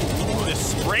 Ooh, the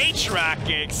spray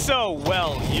tracking, so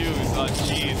well used. Oh,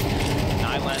 jeez.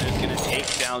 Nylander is going to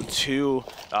take down 2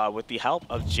 with the help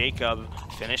of Jacob,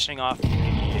 finishing off.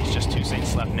 It's just 2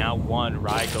 Saints left now. 1,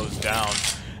 Rye goes down.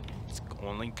 It's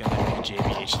only going to be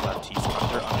JBH left. He's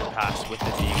under underpass with the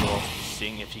Deagle,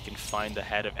 seeing if he can find the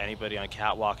head of anybody on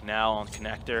catwalk now on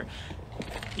connector.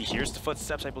 He hears the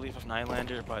footsteps, I believe, of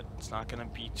Nylander, but it's not going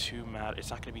to be too it's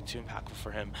not going to be too impactful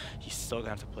for him. He's still going to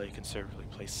have to play conservatively,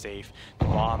 play safe. The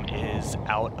bomb is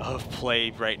out of play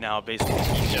right now. Basically,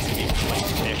 he just needs to play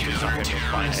safe. He's not going to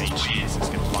find any cheese. He's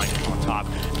going to find it on top.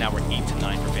 Now we're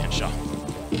 8-9 for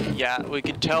Fanshawe. Yeah, we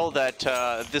could tell that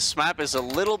this map is a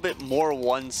little bit more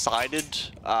one-sided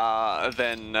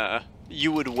than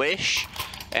you would wish.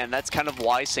 And that's kind of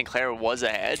why St. Clair was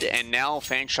ahead, and now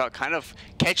Fanshawe kind of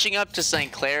catching up to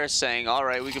St. Clair, saying, all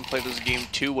right, we can play this game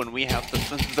too when we have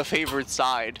the favored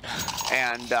side.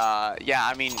 And yeah,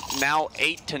 I mean, now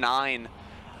 8-9.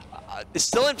 It's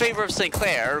still in favor of St.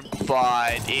 Clair,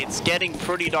 but it's getting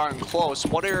pretty darn close.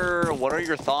 What are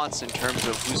your thoughts in terms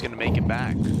of who's going to make it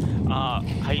back?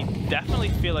 I definitely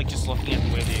feel like, just looking at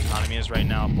the way the economy is right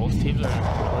now, both teams are in a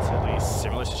relatively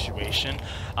similar situation.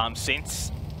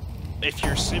 Saints, if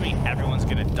you're assuming everyone's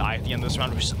going to die at the end of this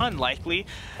round, which is unlikely,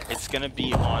 it's going to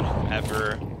be on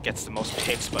whoever gets the most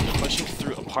picks, but they're pushing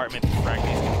through apartment.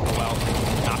 Fragment is going to go out.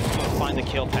 Not going to find the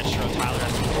kill. Petro, Tyler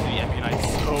has to do the MP9,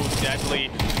 so deadly.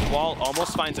 Wall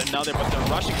almost finds another, but they're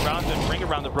rushing around the ring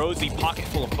around the Rosie, pocket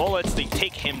full of bullets. They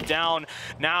take him down.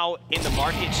 Now in the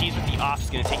market, Cheese with the off is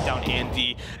going to take down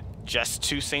Andy. Just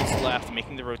 2 Saints left,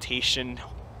 making the rotation,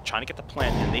 trying to get the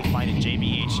plant, and they find it.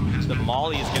 JBH. The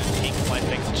Molly is going to take his life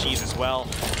thanks to Cheese as well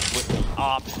with the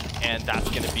op, and that's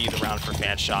going to be the round for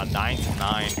Fanshawe.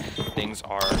 9-9. Things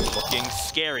are looking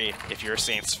scary if you're a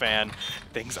Saints fan.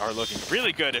 Things are looking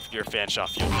really good if you're a Fanshawe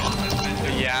fan.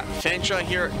 Yeah, Fanshawe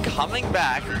here coming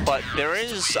back, but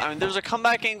there's a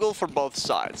comeback angle for both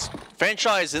sides.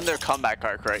 Fanshawe is in their comeback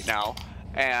arc right now.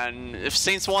 And if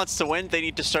Saints wants to win, they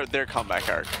need to start their comeback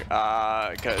arc.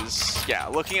 Because, yeah,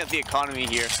 looking at the economy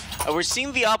here, we're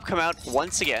seeing the op come out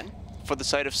once again for the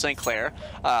side of St. Clair.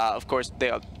 Of course,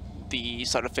 the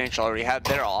side of Fanshawe already had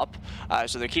their op,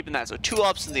 so they're keeping that. So 2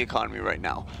 ops in the economy right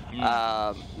now.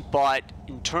 But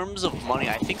in terms of money,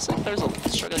 I think St. Clair's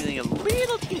struggling a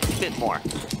little bit more.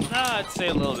 I'd say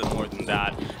a little bit more than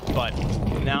that, but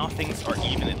now things are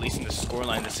even, at least in the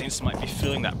scoreline. The Saints might be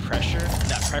feeling that pressure.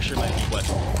 That pressure might be what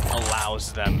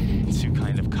allows them to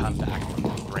kind of come back from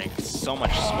the brink. So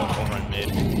much smoke over on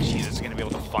mid. Jesus is going to be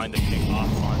able to find the pick off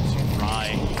onto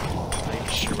Rye. Not even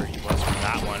sure where he was from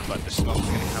that one, but the smoke is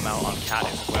going to come out on Cat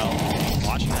as well.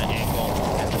 Watching that angle,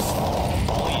 and the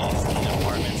volley is in the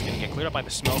apartment. It's going to get cleared up by the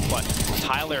smoke, but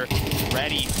Tyler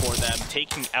ready for them,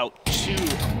 taking out 2,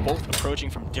 both approaching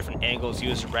from different angles. He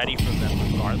was ready for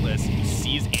them regardless. He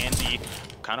sees Andy,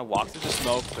 kind of walks through the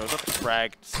smoke, throws up the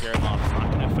frag, scare him off. It's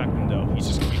not going to affect him though. He's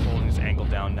just going to be holding his angle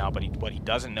down now, but what he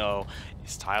doesn't know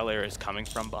is Tyler is coming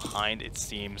from behind, it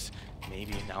seems.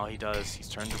 Maybe now he does. He's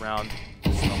turned around.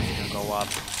 The smoke is going to go up.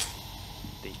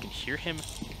 They can hear him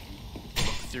look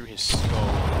through his scope,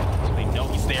 so they know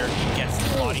he's there. He gets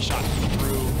the body shot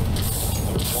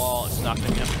through the wall. It's not going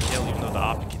to be enough to kill, even though the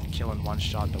op can kill in 1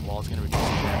 shot. The wall is going to reduce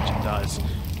the damage it does.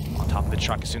 On top of the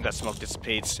truck, as soon as that smoke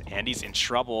dissipates, Andy's in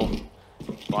trouble,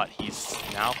 but he's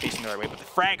now facing the right way. But the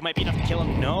frag might be enough to kill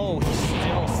him. No, he's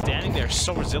still standing there,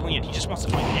 so resilient. He just wants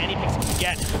to find any picks he can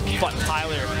get. But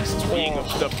Tyler, being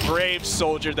the brave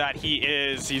soldier that he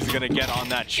is, he's going to get on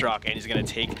that truck, and he's going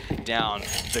to take down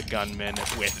the gunman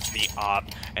with the op.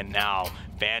 And now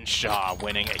Fanshawe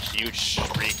winning a huge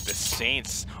streak. The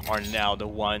Saints are now the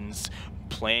ones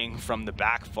playing from the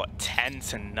back foot,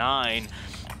 10-9.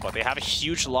 But they have a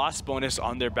huge loss bonus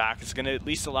on their back. It's going to at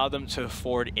least allow them to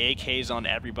afford AKs on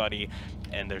everybody.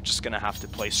 and they're just going to have to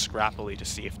play scrappily to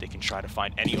see if they can try to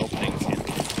find any openings in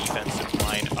the defensive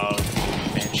line of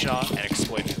Fanshawe and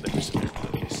exploit the their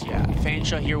abilities. Yeah,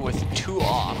 Fanshawe here with 2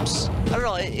 ops. I don't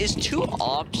know, is 2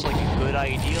 ops like a good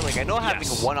idea? Like, I know having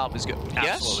 1 op is good.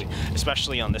 Absolutely. Yes?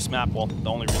 Especially on this map. Well, the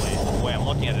only really way I'm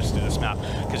looking at it is through this map,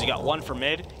 because you got 1 for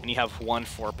mid and you have 1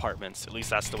 for apartments. At least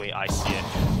that's the way I see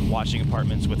it. Watching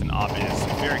apartments with an op is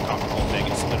a very comfortable thing.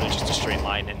 It's literally just a straight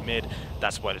line in mid.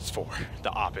 That's what it's for.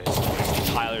 The op is.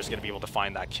 Tyler's going to be able to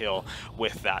find that kill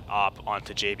with that op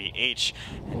onto JBH.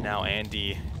 And now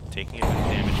Andy taking a bit of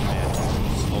damage, man.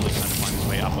 Slowly trying to find his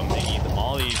way up on Miggy. The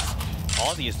mollies,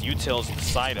 all these utils on the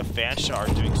side of Fanshawe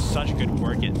are doing such good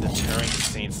work at deterring the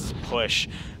Saints' push.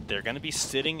 They're going to be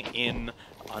sitting in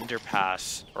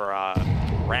underpass, or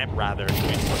ramp rather,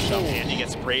 doing push up. Andy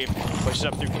gets brave, pushes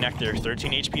up through connector.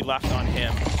 13 HP left on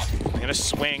him. They're gonna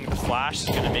swing. The flash is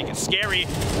gonna make it scary.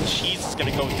 Cheese is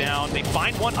gonna go down. They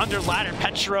find one under ladder.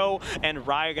 Petro and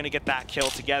Rye are gonna get that kill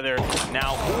together.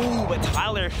 Now, ooh, but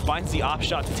Tyler finds the op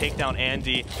shot to take down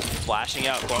Andy. Flashing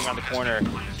out, going around the corner.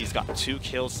 He's got 2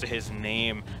 kills to his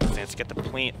name. Saints get the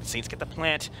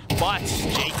plant, but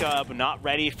Jacob not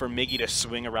ready for Miggy to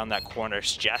swing around that corner.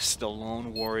 It's just the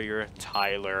lone warrior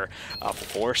Tyler, a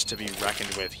force to be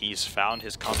reckoned with. He's found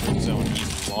his comfort zone.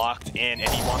 He's locked in, and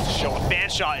he wants to show what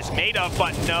Fanshawe is made of,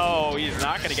 but no, he's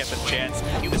not going to get the chance.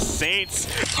 The Saints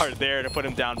are there to put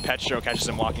him down. Petro catches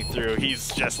him walking through.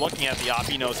 He's just looking at the op.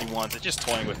 He knows he wants it, just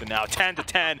toying with it now.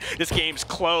 10-10. This game's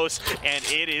close, and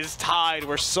it is tied.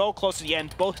 We're so close to the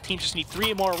end. Both teams just need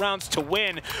 3 more rounds to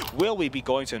win. Will we be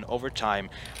going to an overtime?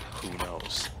 Who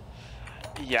knows?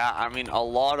 Yeah, I mean, a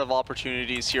lot of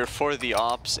opportunities here for the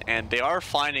ops, and they are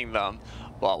finding them.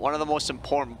 But one of the most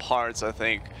important parts, I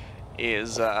think,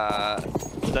 is that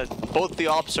both the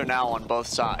ops are now on both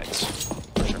sides.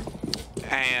 For sure.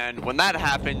 And when that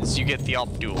happens, you get the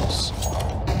op duels.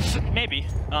 Maybe.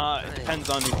 It depends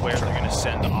on where they're going to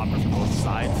send the opera from both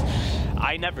sides.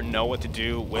 I never know what to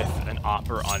do with an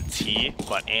opera on T,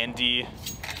 but Andy,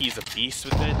 he's a beast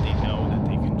with it. They know that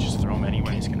they can just throw him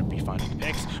anyway. He's going to be finding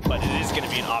picks, but it is going to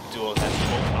be an op duel that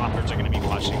both operas are going to be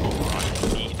watching over on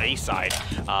the A side.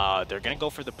 They're going to go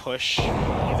for the push.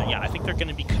 Yeah, I think they're going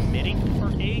to be committing for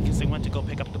A because they went to go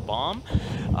pick up the bomb.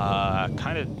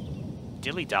 Kind of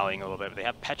dilly-dallying a little bit. They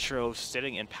have Petro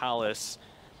sitting in Palace,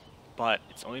 but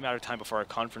it's only a matter of time before a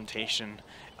confrontation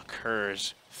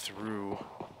occurs through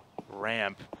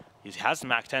ramp. He has the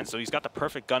Mac 10, so he's got the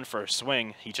perfect gun for a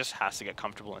swing. He just has to get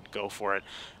comfortable and go for it.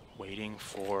 Waiting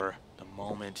for the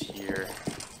moment here.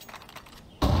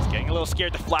 He's getting a little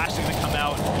scared. The flash is going to come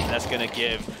out, and that's going to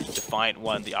give Defiant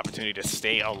One the opportunity to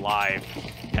stay alive.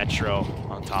 Petro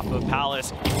on top of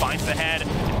Palace. He finds the head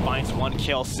and finds 1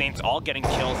 kill. Saints all getting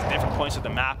kills at different points of the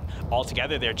map. All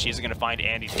together there, Cheese is going to find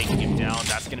Andy taking him down.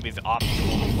 That's going to be the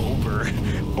optimal over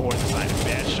for the side of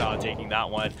Fanshawe taking that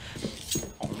one.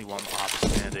 Only 1 op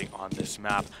standing on this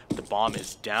map. The bomb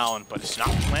is down, but it's not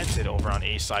planted over on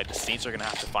A side. The Saints are going to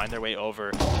have to find their way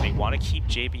over. They want to keep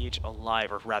JBH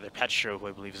alive, or rather Petro, who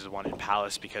I believe is the one in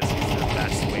Palace, because he's the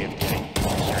best way of getting it.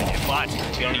 But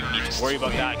they don't even need to worry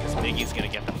about that, because Miggy's going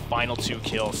to get the final 2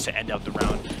 kills to end up the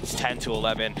round. It's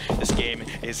 10-11. This game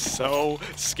is so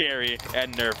scary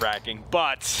and nerve-wracking,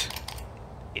 but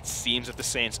it seems that the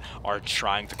Saints are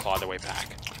trying to claw their way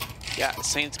back. Yeah,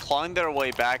 Saints clawing their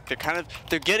way back.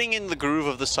 They're getting in the groove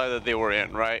of the side that they were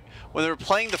in, right? When they were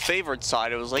playing the favored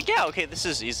side, it was like, yeah, okay, this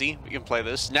is easy. We can play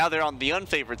this. Now they're on the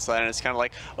unfavored side, and it's kind of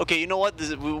like, okay, you know what?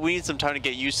 We need some time to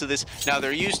get used to this. Now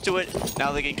they're used to it.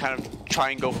 Now they can kind of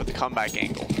try and go for the comeback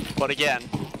angle. But again,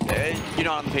 you're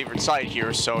not on the favored side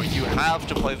here, so you have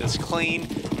to play this clean,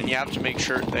 and you have to make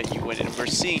sure that you win it. And we're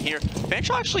seeing here,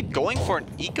 Fanshawe actually going for an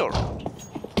eco round.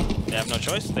 They have no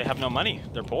choice. They have no money.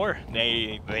 They're poor.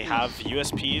 They have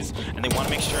USPs, and they want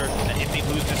to make sure that if they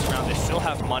lose this round, they still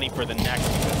have money for the next,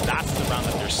 because that's the round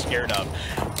that they're scared of.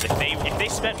 If they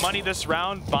spent money this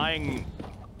round buying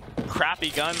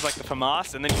crappy guns like the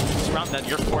FAMAS, and then you lose this round, then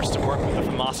you're forced to work with the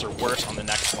FAMAS or worse on the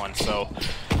next one. So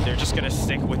they're just going to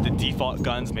stick with the default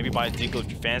guns, maybe buy a deagle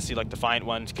if you fancy, like Defiant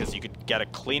One, because you could get a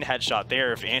clean headshot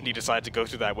there if Andy decided to go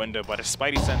through that window, but his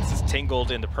spidey senses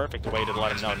tingled in the perfect way to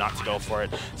let him know not to go for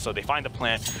it. So they find the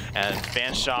plant, and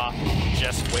Fanshawe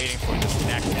just waiting for this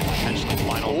next and potentially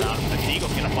final round. The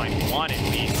deagle's going to find 1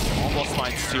 at least, almost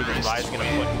finds 2, but Rye's going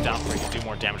to put him down for him to do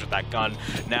more damage with that gun.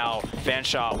 Now,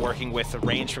 Fanshawe working with a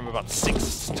range from about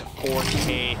 $6 to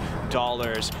 $4K.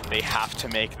 They have to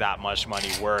make that much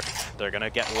money work. They're going to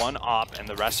get 1 op, and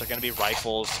the rest are going to be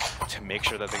rifles to make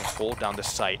sure that they can hold down the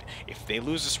site. If they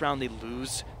lose this round, they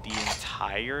lose the entire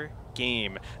entire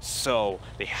game, so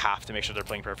they have to make sure they're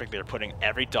playing perfect. They're putting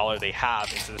every dollar they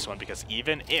have into this one, because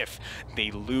even if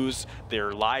they lose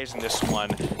their lives in this one,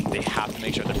 they have to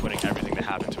make sure they're putting everything they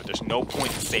have into it. There's no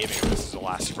point in saving if this is the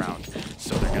last round,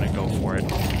 so they're gonna go for it.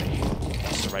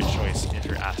 That's the right choice if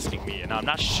you're asking me. And I'm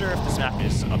not sure if this map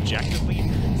is objectively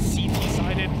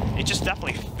CT-sided. It just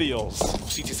definitely feels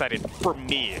CT-sided for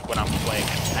me when I'm playing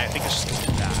it. I think it's just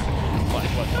bad. But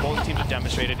what both teams have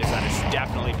demonstrated is that it's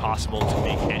definitely possible to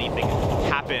make anything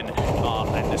happen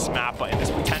in this map. But in this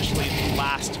potentially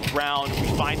last round, we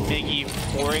find Miggy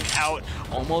pouring out,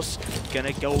 almost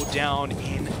gonna go down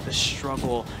in the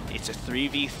struggle. It's a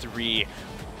 3v3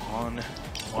 on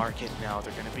market now.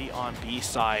 They're gonna be on B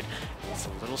side. It's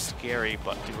a little scary,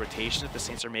 but the rotation that the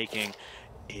Saints are making,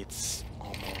 it's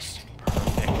almost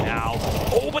perfect now.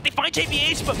 Oh, but they find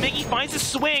JBH, but Miggy finds a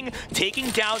swing, taking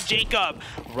down Jacob.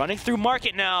 Running through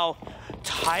market now.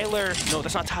 Tyler, no,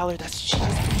 that's not Tyler, that's Cheese.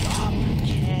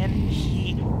 Can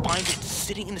he find it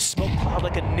sitting in the smoke cloud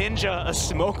like a ninja, a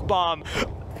smoke bomb?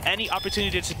 Any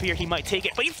opportunity to disappear, he might take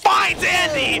it, but he finds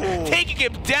Andy, taking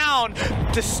him down,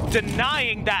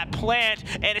 denying that plant,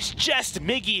 and it's just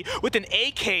Miggy with an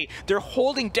AK. They're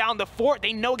holding down the fort.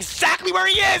 They know exactly where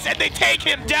he is, and they take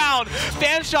him down.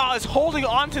 Fanshawe is holding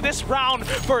on to this round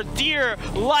for dear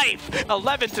life.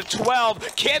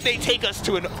 11-12. Can they take us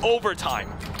to an overtime?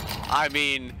 I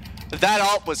mean, that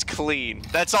ult was clean.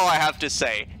 That's all I have to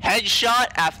say.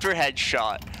 Headshot after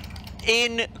headshot.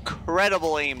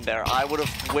 Incredible aim there. I would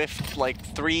have whiffed like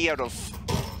 3 out of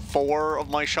 4 of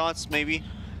my shots, maybe.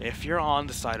 If you're on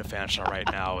the side of Fanshawe right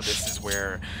now, this is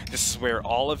where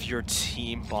all of your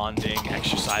team bonding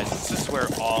exercises, this is where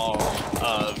all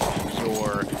of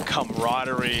your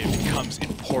camaraderie becomes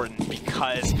important,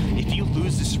 because if you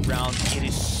lose this round, it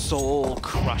is soul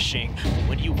crushing.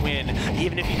 When you win,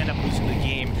 even if you end up losing the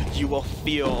game, you will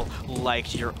feel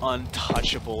like you're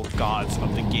untouchable gods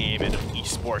of the game and of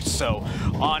esports. So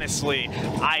honestly,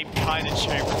 I'm kind of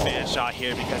cheering for Fanshawe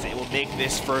here, because it will make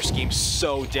this first game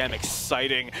so damn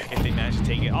exciting if they manage to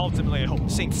take it. Ultimately, I hope the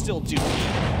Saints still do win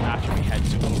after we head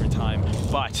to overtime,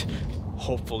 but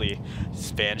hopefully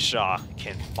Fanshawe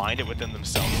can find it within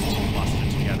themselves to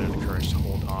muster together the courage to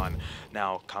hold on.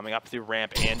 Now, coming up the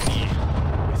ramp, Andy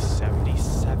with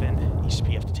 77.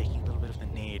 ECPI after taking a little bit of the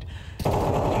nade. If you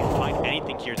can find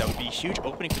anything here, that would be a huge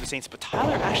opening for the Saints, but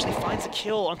Tyler actually finds a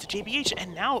kill onto JBH,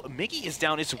 and now Miggy is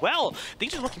down as well.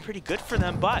 Things are looking pretty good for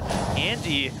them, but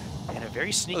Andy in a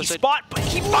very sneaky spot, but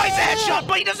he finds a headshot,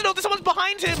 but he doesn't know that someone's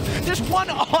behind him. There's one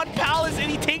on Palace, and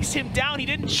he takes him down. He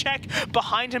didn't check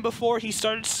behind him before he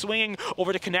started swinging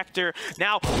over the connector.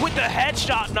 Now, with the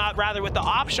headshot, not rather with the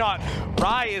op shot,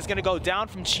 Rye is going to go down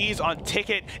from Cheese on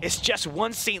ticket. It's just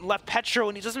one Saint left, Petro,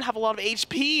 and he doesn't have a lot of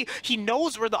HP. He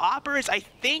knows where the opper is. I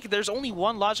think there's only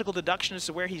one logical deduction as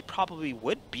to where he probably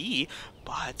would be,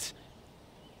 but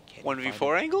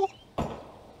 1v4 angle?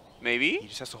 Maybe? He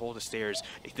just has to hold the stairs.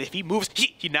 If he moves,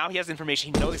 now he has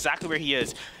information. He knows exactly where he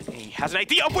is. And he has an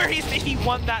idea of where he is. If he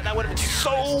won that, that would have been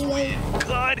so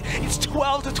good. It's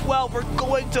 12-12. We're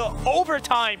going to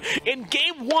overtime in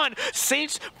game 1.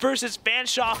 Saints versus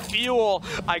Fanshawe Fuel.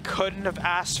 I couldn't have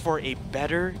asked for a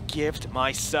better gift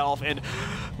myself. And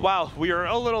wow, we are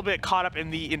a little bit caught up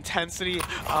in the intensity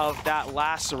of that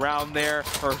last round there,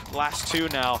 or last 2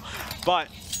 now. But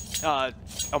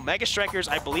Omega Strikers,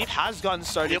 I believe, has gotten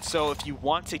started, so if you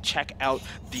want to check out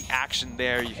the action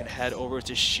there, you can head over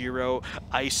to Shiro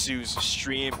Isu's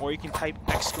stream, or you can type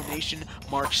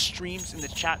 !streams in the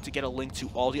chat to get a link to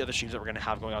all the other streams that we're going to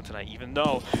have going on tonight. Even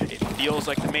though it feels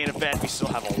like the main event, we still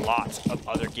have a lot of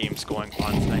other games going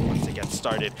on tonight once they get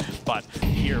started, but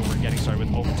here we're getting started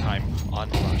with overtime on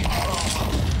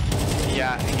Clash.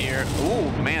 Yeah, here.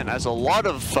 Ooh, man, as a lot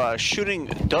of shooting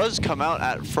does come out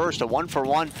at first, a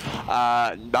 1-for-1,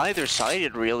 neither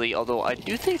sided really, although I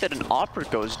do think that an opera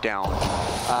goes down.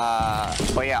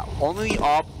 But yeah, only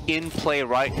op in play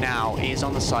right now is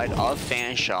on the side of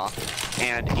Fanshawe,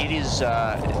 and it is,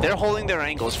 they're holding their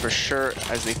angles for sure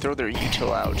as they throw their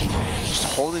util out. Just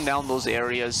holding down those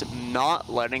areas, not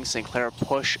letting Sinclair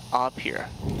push up here.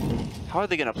 How are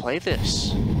they going to play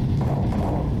this?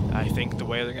 I think the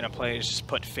way they're going to play is just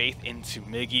put faith into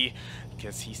Miggy,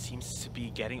 because he seems to be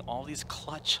getting all these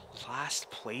clutch last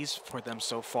plays for them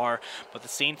so far. But the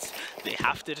Saints, they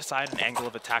have to decide an angle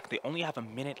of attack. They only have a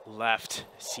minute left.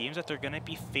 Seems that they're going to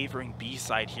be favoring B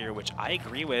side here, which I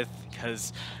agree with,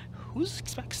 because who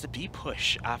expects the B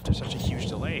push after such a huge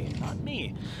delay? Not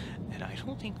me. And I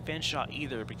don't think Fanshawe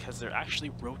either, because they're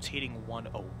actually rotating one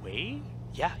away.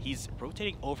 Yeah, he's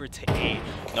rotating over to A.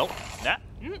 Nope,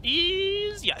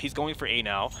 he's going for A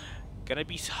now. gonna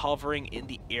be hovering in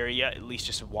the area, at least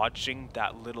just watching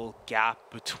that little gap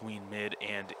between mid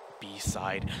and B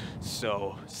side.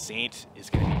 So Saint is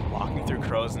going to be walking through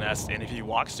Crow's Nest, and if he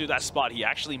walks through that spot, he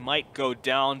actually might go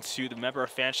down to the member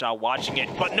of Fanshawe watching it.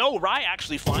 But no, Rye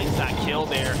actually finds that kill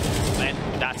there, and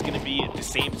that's going to be at the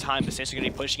same time the Saints are going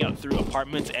to be pushing out through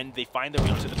apartments, and they find their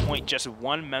way to the point. Just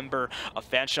one member of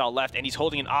Fanshawe left, and he's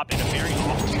holding an op in a very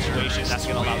awful situation. That's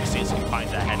going to allow the Saints to find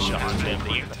that headshot on him.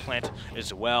 They get the plant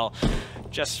as well,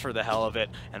 just for the hell of it,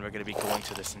 and we're going to be going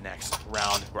to this next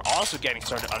round. We're also getting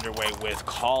started underway with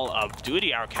Call of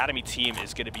Duty. Our Academy team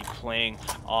is going to be playing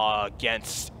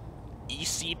against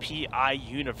ECPI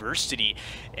University,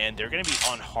 and they're going to be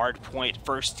on hard point.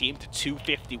 First team to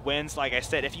 250 wins. Like I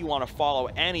said, if you want to follow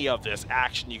any of this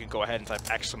action, you can go ahead and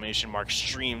type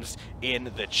 !streams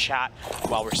in the chat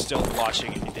while we're still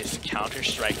watching this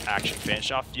Counter-Strike action.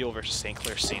 Fanshawe Fuel versus St.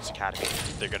 Clair Saints Academy.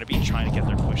 They're going to be trying to get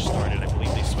their push started. I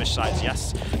believe they switch sides.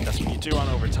 Yes, that's what you do on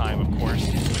overtime, of course.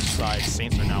 Switch sides.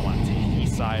 Saints are now on T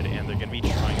side, and they're going to be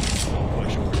trying to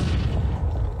push over.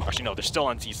 Actually, no, they're still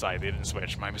on T side. They didn't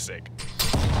switch. My mistake.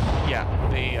 Yeah,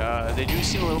 they do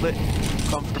seem a little bit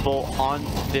comfortable on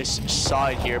this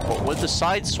side here, but with the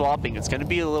side swapping, it's going to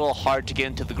be a little hard to get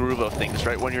into the groove of things,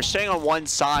 right? When you're staying on one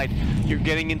side, you're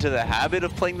getting into the habit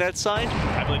of playing that side.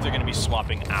 I believe they're going to be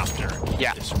swapping after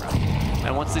this round.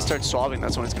 And once they start swapping,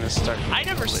 that's when it's going to start. I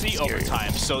never see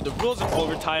overtime, so the rules of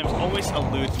overtime always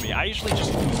elude me. I usually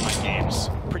just lose my games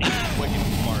pretty quick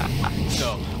and smart.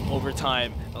 So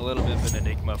overtime, a little bit of an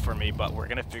enigma for me, but we're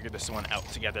gonna figure this one out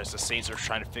together as the Saints are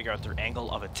trying to figure out their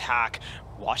angle of attack.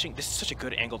 Watching, this is such a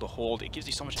good angle to hold. It gives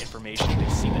you so much information. They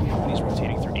see that nobody's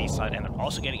rotating through A side, and they're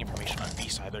also getting information on B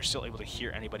side. They're still able to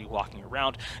hear anybody walking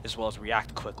around, as well as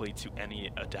react quickly to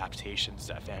any adaptations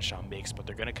that Fanshawe makes. But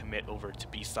they're gonna commit over to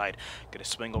B side, gonna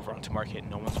swing over onto Market.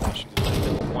 No one's watching.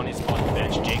 One is on the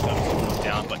bench. Jacobs goes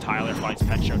down, but Tyler finds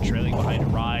Petro trailing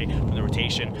behind Rye from the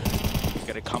rotation. He's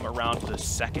gonna come around the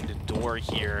second door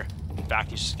here. In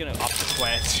fact, he's just gonna up the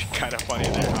plant. Kind of funny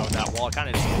there how that wall kind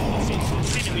of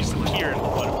seemingly disappeared.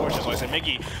 But of course, as I said,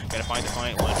 Miggy gonna find the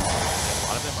client one. A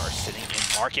lot of them are sitting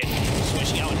in Market,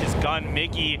 switching out his gun.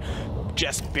 Miggy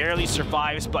just barely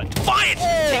survives, but Defiant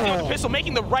taking out the pistol,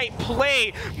 making the right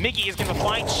play. Miggy is gonna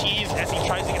find Cheese as he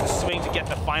tries to get the swing to get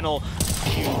the final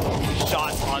few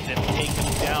shots on him, take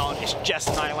him down. It's just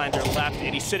Nylander left,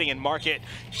 and he's sitting in Market.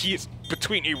 He's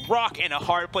between a rock and a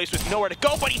hard place with nowhere to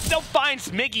go, but he still finds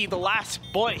Miggy, the last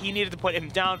bullet he needed to put him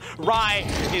down. Rye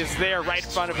is there right in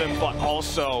front of him, but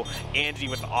also Andy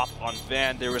with the off on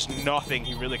Van. There was nothing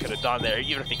he really could have done there.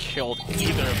 Even if he killed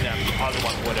either of them, the other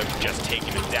one would have just taken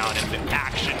him down, and the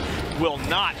action will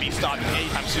not be stopped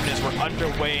anytime soon as we're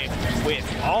underway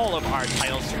with all of our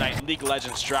titles tonight. League of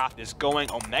Legends draft is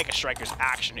going, Omega Strikers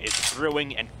action is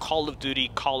brewing, and Call of Duty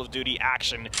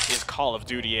action is Call of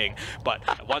Dutying.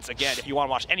 But once again, if you want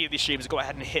to watch any of these streams, go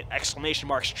ahead and hit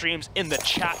 !streams in the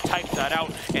chat, type that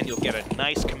out, and you'll get a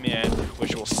nice command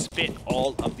which will spit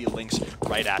all of the links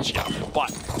right at you. But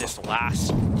this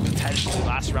potentially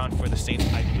last round for the Saints,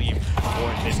 I believe,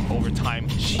 for this overtime,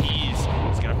 Cheese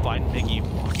is going to find Miggy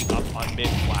walking up on mid.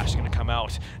 Flash is going to come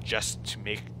out just to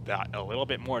make that a little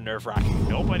bit more nerve-wracking.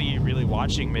 Nobody really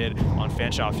watching mid on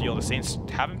Fanshawe Field. The Saints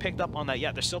haven't picked up on that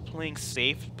yet. They're still playing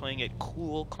safe, playing it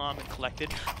cool, calm, and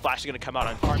collected. Flash is going to come out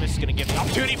on Farmus. Is going to give the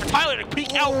opportunity for Tyler to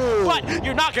peek out, but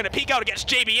you're not going to peek out against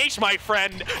JBH, my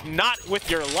friend. Not with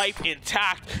your life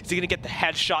intact. Is he going to get the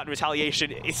headshot in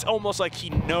retaliation? It's almost like he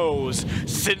knows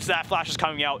since that Flash is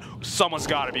coming out, someone's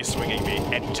got to be swinging me,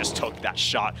 and he just took that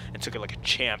shot and took it like a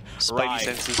champ. Spidey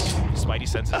senses. Spidey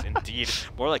senses, indeed.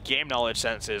 More like game knowledge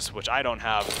senses, which I don't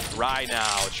have right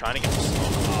now. Trying to get the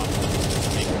smoke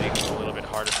off. Make things a little bit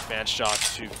harder for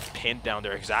Fanshawe to pin down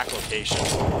their exact location.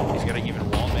 He's going to even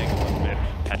wall make a little bit.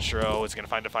 Petro is going to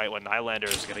find a fight when Nylander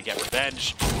is going to get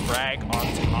revenge. Frag on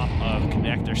top of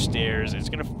connector stairs. It's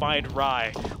going to find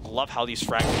Rye. Love how these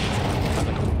frag have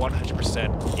like a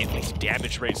 100% at least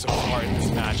damage rate so far in this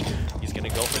match. He's going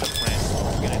to go for the plant.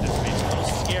 He's going to just make it a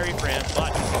little scary for him,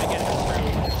 but he's going to get it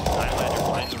through.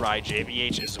 Nylander finds Rye.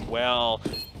 JBH as well.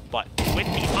 But with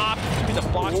the op, with the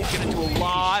box, he's going to do a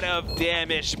lot of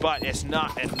damage, but it's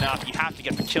not enough. You have to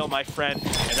get the kill, my friend,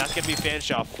 and that's going to be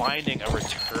Fanshawe finding a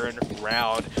return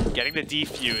round, getting the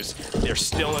defuse. They're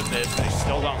still in this, they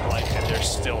still don't like it, they're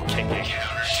still kicking,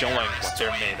 showing what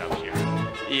they're made of here.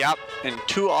 Yep, and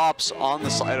 2 ops on the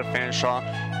side of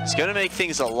Fanshawe. It's going to make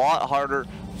things a lot harder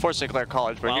for St. Clair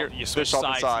College, but well, here, you switch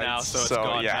sides now, so it's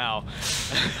gone yeah.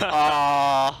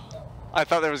 now. I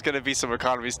thought there was going to be some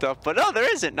economy stuff, but no, there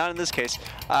isn't. Not in this case.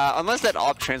 Unless that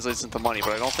op translates into money,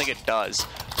 but I don't think it does.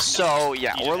 So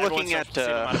yeah, we're looking at the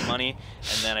same amount of money,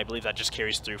 and then I believe that just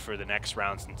carries through for the next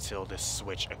rounds until this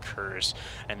switch occurs.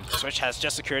 And the switch has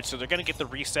just occurred, so they're going to get the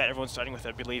reset. Everyone's starting with,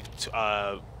 I believe,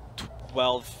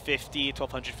 1250,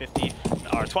 1250,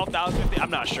 or 12,050.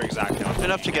 I'm not sure exactly.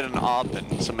 Enough to get an op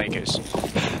and some makers.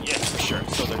 Yeah, for sure.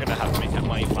 So they're going to have to make that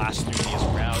money last through these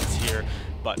rounds here.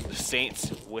 But the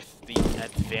Saints, with the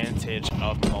advantage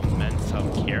of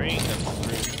momentum, carrying them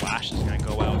through. Flash is going to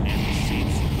go out, and the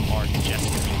Saints are just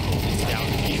going to be holding down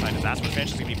the behind, and that's where Fanshawe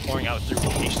is going to be pouring out through.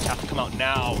 Rotations have to come out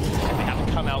now. They have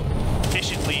to come out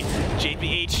efficiently.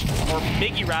 JBH, or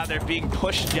Miggy rather, being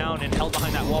pushed down and held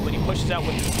behind that wall, but he pushes out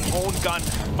with his own gun,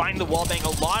 finding the wall bang. A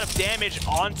lot of damage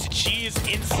onto Cheese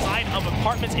inside of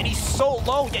apartments, and he's so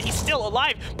low, yet he's still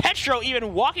alive. Petro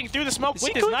even walking through the smoke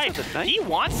with his knife. He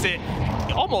wants it.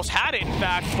 He almost had it, in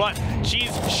fact, but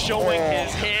Cheese showing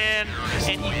his hand,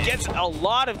 and he gets a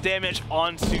lot of damage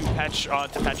onto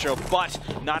Petro, but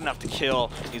not enough to kill.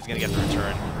 He's going to get the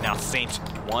return. Now Saints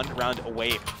 1 round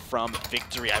away from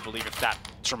victory, I believe, if that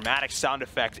dramatic sound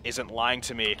effect isn't lying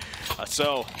to me.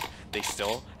 So they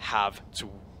still have to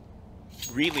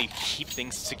really keep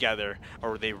things together,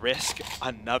 or they risk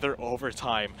another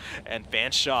overtime. And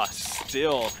Fanshawe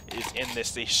still is in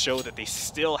this. They show that they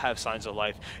still have signs of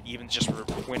life, even just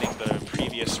winning the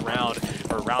previous round,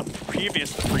 or round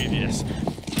previous to previous.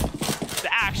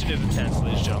 The action is intense,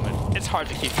 ladies and gentlemen. It's hard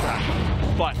to keep track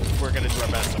of, but we're going to do our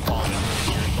best to follow it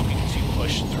here. Looking to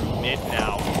push through mid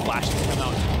now. Flash has come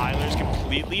out. Tyler's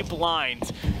completely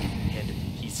blind, and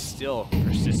he's still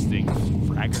persisting.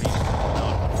 Frag grenades coming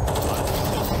out.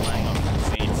 Still flying up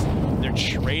the Saints. They're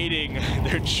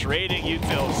trading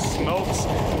util. Smokes.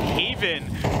 Haven.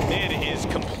 Mid is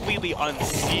completely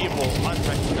unseeable,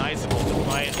 unrecognizable.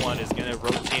 Defiant One is going to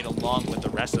rotate along with the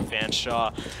rest of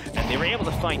Fanshawe, and they were able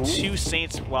to find 2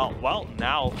 Saints. Well,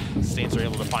 now Saints are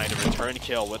able to find a return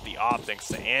kill with the op, thanks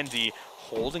to Andy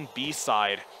holding B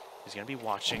side. He's going to be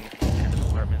watching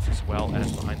apartments as well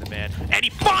as behind the man, and he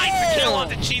finds the kill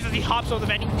onto Cheese as he hops over the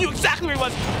van. He knew exactly where he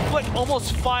was. Flick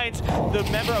almost finds the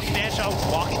member of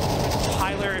Fanshawe walking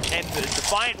Tyler, and the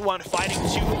Defiant One fighting 2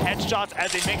 headshots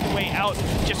as they make their way out.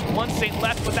 Just 1 Saint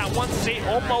left, but that 1 Saint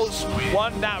almost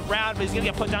won that round, but he's gonna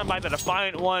get put down by the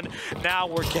Defiant One. Now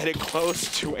we're getting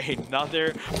close to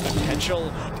another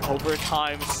potential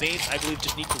overtime. Saints, I believe,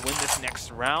 just need to win this next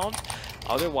round.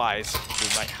 Otherwise, we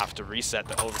might have to reset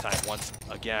the overtime once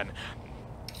again.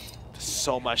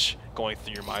 So much going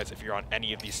through your minds if you're on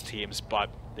any of these teams, but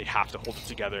they have to hold it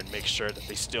together and make sure that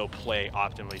they still play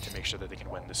optimally to make sure that they can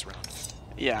win this round.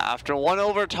 Yeah, after 1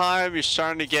 overtime, you're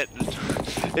starting to get,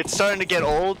 it's starting to get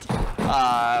old.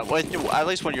 At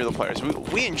least when you're the players,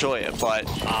 we enjoy it, but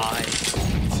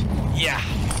yeah.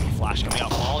 Flash coming out,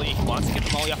 Molly. He wants to get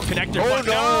the Molly off the connector, but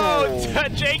no!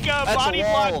 Jacob body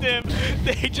blocked him.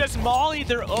 They just Molly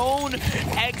their own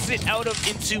exit out of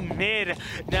into mid.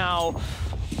 Now,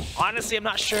 honestly, I'm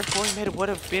not sure if going mid would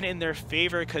have been in their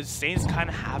favor because Saints kind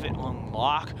of have it on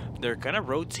lock. They're going to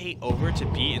rotate over to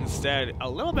B instead. A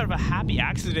little bit of a happy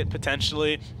accident,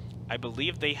 potentially. I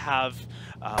believe they have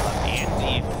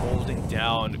Andy holding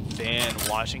down Van,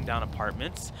 watching down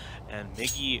apartments, and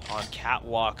Miggy on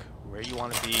catwalk. Where you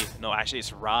want to be? No, actually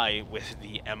it's Rai with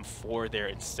the M4 there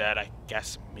instead. I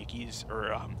guess Miggy's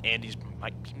or Andy's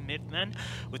might be mid then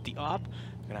with the op.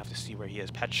 We're gonna have to see where he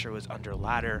is. Petro is under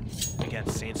ladder. Again,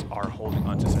 Saints are holding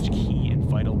on to such key and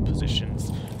vital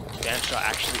positions. Fanshawe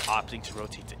actually opting to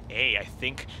rotate to A. I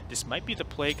think this might be the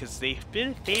play because they've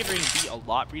been favoring B a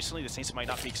lot recently. The Saints might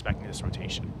not be expecting this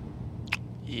rotation.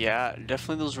 Yeah,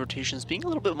 definitely those rotations being a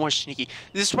little bit more sneaky.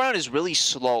 This round is really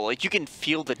slow. Like, you can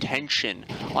feel the tension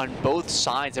on both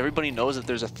sides. Everybody knows that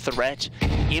there's a threat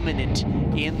imminent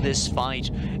in this fight,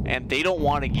 and they don't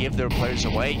want to give their players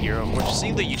away here. We're just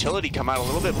seeing the utility come out a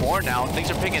little bit more now. Things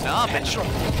are picking up.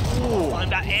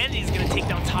 And that Andy's going to take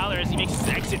down Tyler as he makes his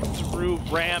exit through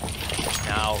ramp.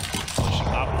 Now, pushing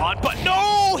up on, but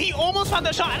no! He almost found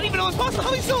that shot. I didn't even know it was possible.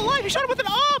 How he's still alive? He shot him with an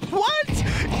op! What?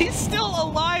 He's still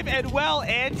alive and well.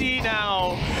 Andy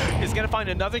now is going to find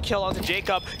another kill onto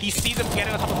Jacob. He sees him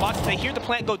getting on top of the box. They hear the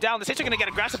plant go down. The Saints are going to get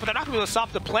aggressive, but they're not going to be able to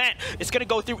stop the plant. It's going to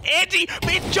go through Andy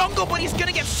in jungle, but he's going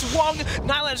to get swung.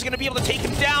 Nylander is going to be able to take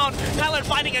him down. Nylander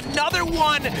finding another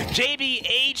one.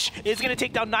 JBH is going to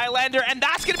take down Nylander, and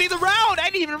that's going to be the round. I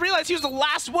didn't even realize he was the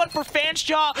last one for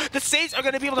Fanshawe. The Saints are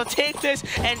going to be able to take this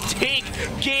and take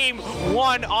game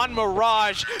 1 on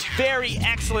Mirage. Very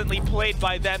excellently played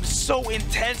by them. So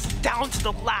intense down to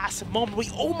the last moment. We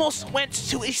almost went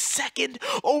to a second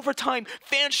overtime.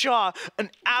 Fanshawe,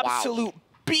 an absolute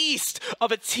beast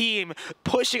of a team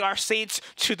pushing our Saints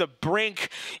to the brink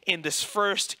in this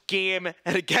first game.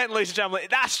 And again, ladies and gentlemen,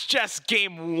 that's just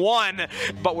game 1.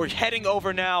 But we're heading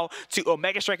over now to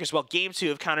Omega Strikers while game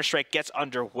 2 of Counter-Strike gets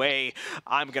underway.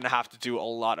 I'm going to have to do a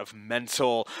lot of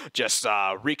mental just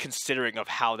reconsidering of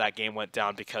how that game went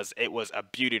down, because it was a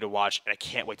beauty to watch. And I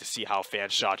can't wait to see how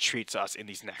Fanshawe treats us in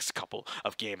these next couple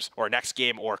of games, or next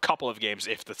game, or a couple of games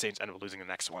if the Saints end up losing the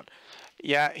next one.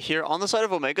 Yeah, here on the side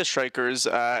of Omega Strikers,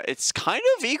 it's kind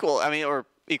of equal. I mean, or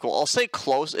equal. I'll say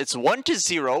close. It's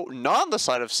 1-0, not on the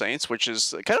side of Saints, which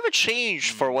is kind of a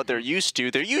change for what they're used to.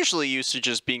 They're usually used to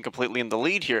just being completely in the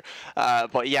lead here.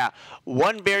 But yeah,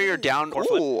 one barrier down.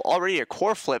 Ooh, already a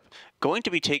core flip going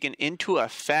to be taken into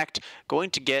effect. Going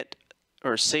to get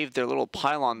or save their little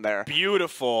pylon there.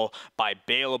 Beautiful by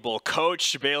Bailable.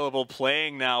 Coach Bailable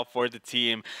playing now for the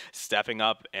team, stepping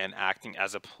up and acting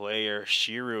as a player.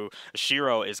 Shiro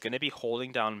is going to be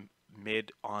holding down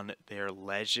mid on their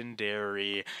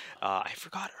legendary, I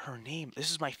forgot her name. This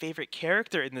is my favorite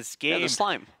character in this game. Yeah, the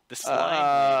slime. The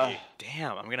slime.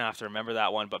 Damn, I'm going to have to remember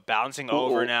that one. But bouncing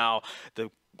over now. The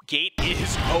gate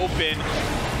is open.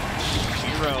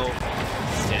 Shiro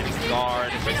standing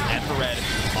guard with Everett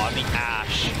on the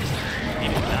Ash.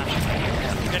 Maybe the Ash.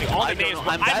 I'm getting all the names,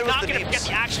 but I'm not going to forget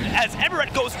the action as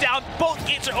Everett goes down. Both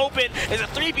gates are open. It's a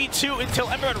 3v2 until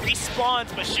Everett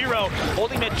respawns, but Shiro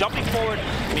holding mid, jumping forward.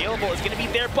 Bailable is going to be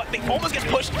there, but they almost get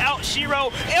pushed out.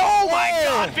 Shiro, oh my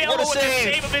god, Bailable with the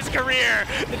save of his career.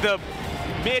 The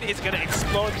mid is going to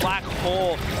explode black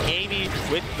hole. Amy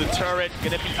with the turret,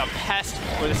 going to be a pest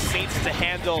for the Saints to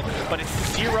handle, but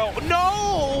it's 0.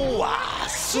 No! Ah,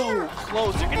 so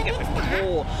close. They're going to get the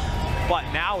goal, but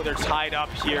now they're tied up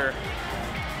here.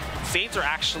 Saints are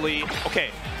actually,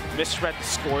 okay, misread the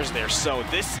scores there. So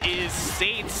this is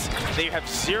Saints. They have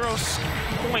 0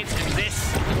 points in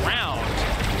this round,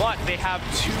 but they have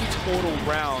 2 total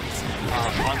rounds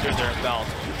under their belt.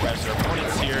 Whereas their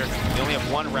opponents here, they only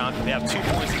have 1 round, but they have 2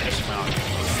 points in this round.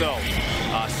 So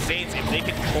Saints, if they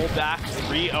can pull back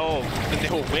 3-0, then they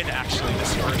will win actually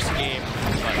this first game.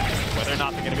 But whether or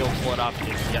not they're going to be able to pull it off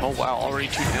is yet. Oh wow, already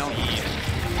 2 down.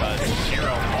 Because Shiro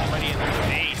already in the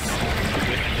base.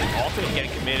 And also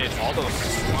getting committed, all those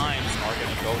slimes are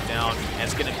going to go down, and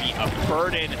it's going to be a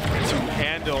burden to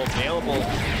handle. Bailable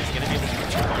is going to be able to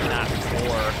return that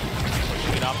core.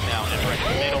 Pushing it up now, and we're in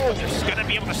the middle, but they're going to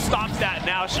be able to stop that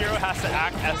now. Shiro has to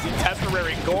act as the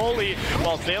temporary goalie,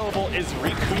 while Bailable is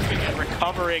recouping and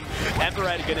recovering.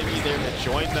 Everett going to be there to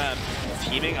join them.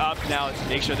 Teaming up now to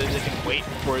make sure that they can wait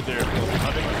for their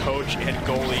beloved coach and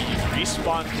goalie.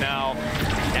 Respawn now.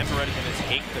 Everett is going to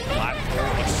take the black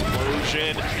hole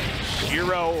explosion.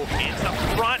 Shiro in the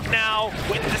front now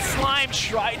with the slime.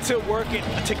 Tried to work it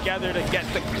together to get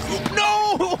the...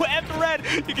 No! Everett!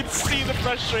 You can see the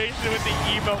frustration with the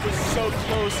emote. Was so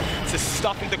close to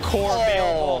stuffing the core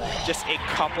available. Just a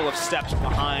couple of steps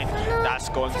behind. That's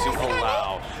going to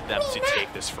allow them to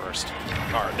take this first,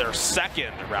 or their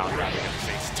second round, rather.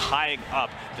 It's tying up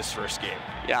this first game.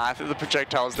 Yeah, I think the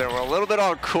projectiles there were a little bit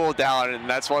on cooldown, and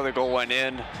that's why the goal went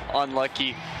in.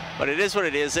 Unlucky. But it is what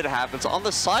it is. It happens. On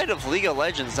the side of League of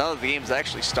Legends, now that the game's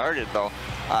actually started, though,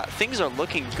 things are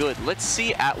looking good. Let's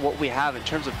see at what we have in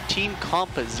terms of team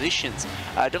compositions.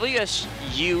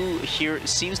 WSU here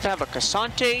seems to have a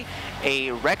Cassante, a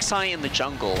Rek'Sai in the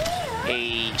jungle,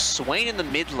 a Swain in the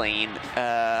mid lane.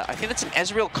 I think that's an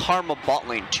Ezreal Karma bot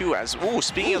lane too. As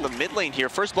speaking of the mid lane here,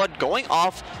 First Blood going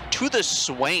off to the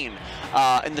Swain.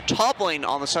 In the top lane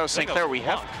on the side of St. Clair, we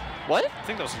have... What? I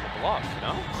think that was LeBlanc,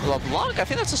 no? LeBlanc? I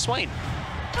think that's a Swain.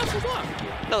 That's LeBlanc.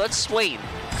 No, that's Swain.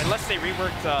 Unless they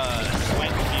reworked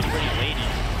Swain to be a pretty lady.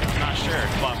 I'm not sure,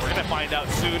 but we're going to find out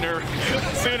sooner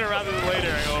rather than later,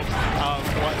 I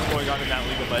hope, what's going on in that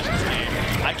League of Legends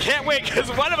game. I can't wait, because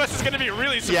one of us is going to be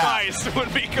really surprised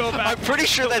when we go back. I'm pretty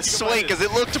sure that's Swain, because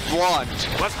it looked blonde.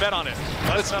 Let's bet on it.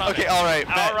 Let's bet on it. All right.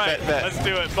 Bet. Let's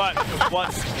do it. But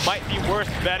what might be worth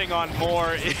betting on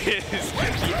more is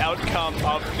the outcome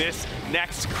of this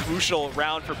next crucial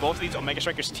round for both of these Omega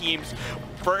Strikers teams.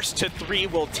 1st to 3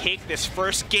 will take this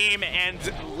first game, and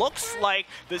looks like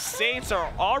the Saints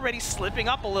are already slipping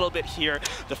up a little bit here.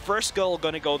 The first goal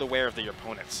going to go the way of their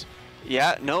opponents.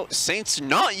 Yeah, no, Saints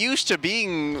not used to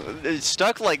being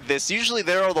stuck like this. Usually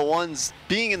they are the ones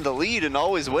being in the lead and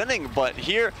always winning, but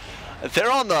here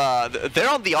they're on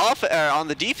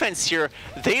the defense here.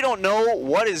 They don't know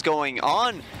what is going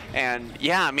on, and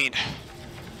yeah, I mean,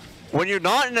 when you're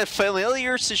not in a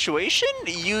familiar situation,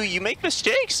 you make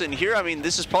mistakes, and here, I mean,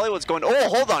 this is probably what's going on. Oh,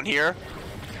 hold on here.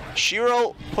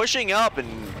 Shiro pushing up and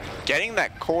getting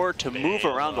that core to move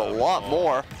around a lot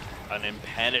more. an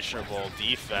impenetrable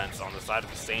defense on the side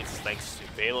of the Saints thanks to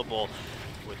Available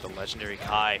with the legendary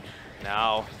Kai.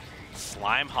 Now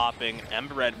slime hopping,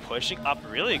 Embered pushing up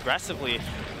really aggressively.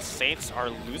 The Saints are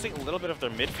losing a little bit of their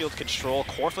midfield control.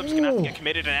 Coreflip's gonna have to get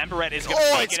committed, and Embered is gonna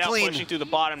take it out, pushing through the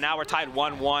bottom. Now we're tied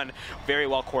 1-1. Very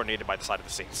well coordinated by the side of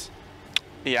the Saints.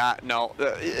 Yeah, no,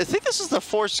 I think this is the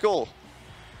fourth goal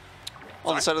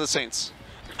on the side of the Saints.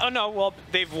 Oh no, well,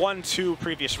 they've won 2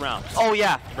 previous rounds. Oh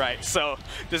yeah. Right, so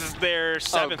this is their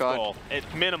 7th goal at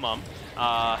minimum.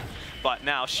 But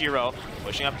now Shiro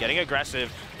pushing up, getting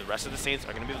aggressive. The rest of the Saints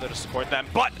are going to be able to support them.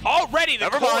 But already the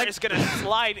core is going to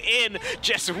slide in,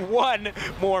 just 1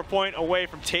 more point away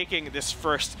from taking this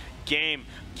first game.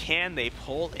 Can they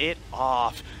pull it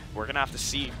off? We're going to have to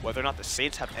see whether or not the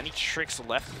Saints have any tricks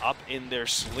left up in their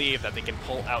sleeve that they can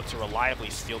pull out to reliably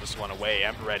steal this one away.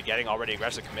 Embered getting already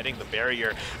aggressive, committing the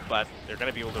barrier, but they're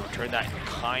going to be able to return that in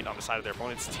kind on the side of their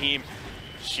opponent's team.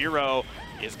 Shiro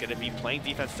is going to be playing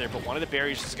defense there, but one of the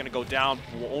barriers is going to go down.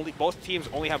 Both teams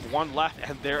only have 1 left,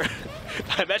 and they're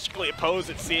diametrically opposed,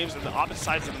 it seems, on the opposite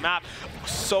sides of the map.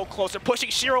 So close. They're pushing.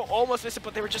 Shiro almost missed it,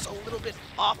 but they were just a little bit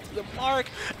off the mark.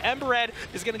 Embered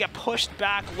is going to get pushed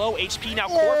back. Low HP now.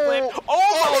 Coreflip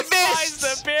almost finds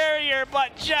the barrier,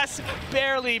 but just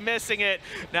barely missing it.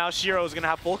 Now Shiro is going to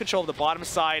have full control of the bottom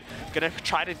side. Going to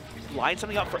try to line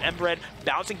something up for Embered,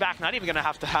 bouncing back, not even going to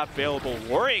have Available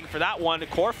worrying for that one.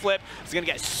 Coreflip is going to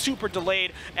get super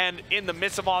delayed, and in the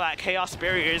midst of all that chaos,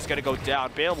 barrier is going to go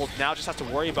down. Available now just has to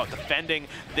worry about defending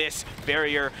this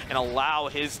barrier and allow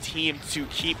his team to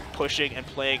keep pushing and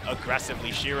playing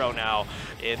aggressively. Shiro now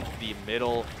in the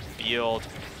middle field,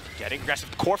 getting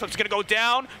aggressive. Coreflip's going to go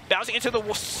down, bouncing into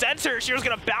the center. Shiro's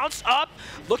going to bounce up,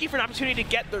 looking for an opportunity to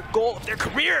get their goal of their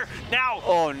career. Now,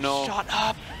 oh no, shot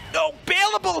up. No,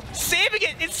 Available saving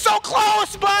it. It's so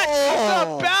close, but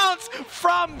the bounce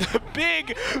from the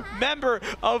big member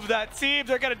of that team.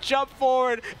 They're going to jump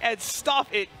forward and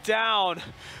stuff it down.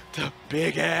 The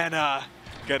Big Anna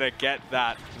gonna get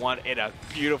that one in a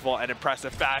beautiful and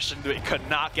impressive fashion. We could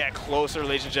not get closer,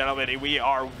 ladies and gentlemen. We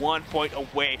are 1 point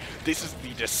away. This is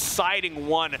the deciding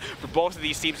one for both of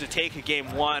these teams to take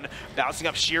game 1. Bouncing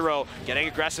up Shiro, getting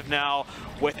aggressive now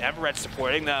with Embered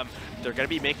supporting them. They're going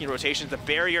to be making rotations. The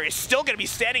barrier is still going to be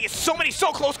standing. It's so many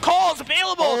so close calls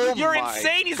Available. Oh, you're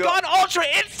insane. He's gone Ultra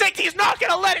Instinct. He's not going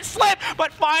to let it slip.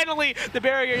 But finally, the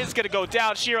barrier is going to go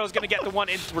down. Shiro's going to get the one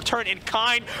in return in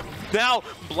kind. Now,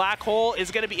 Black Hole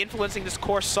is going to be influencing this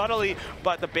course subtly,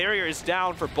 but the barrier is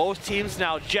down for both teams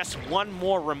now. Just 1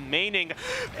 more remaining.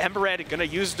 Embered going to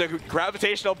use the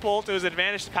gravitational pull to his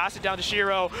advantage to pass it down to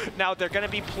Shiro. Now, they're going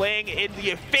to be playing in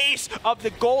the face of the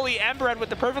goalie. Embered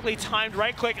with the perfectly timed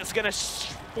right click is going to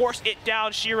force it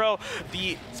down. Shiro,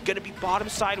 it's going to be bottom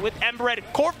side with Embered.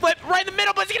 Coreflip right in the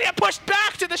middle, but he's going to get pushed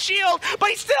back to the shield. But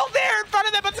he's still there in front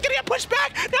of them, but he's going to get pushed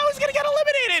back. Now he's going to get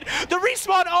eliminated. The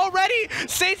respawn already.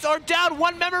 Saints are down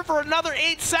 1 member for another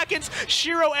 8 seconds.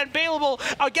 Shiro and Available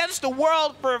against the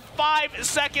world for 5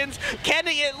 seconds. Can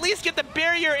they at least get the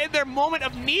barrier in their moment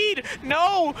of need?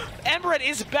 No. Embered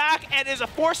is back and is a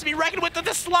force to be reckoned with.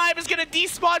 The slime is going to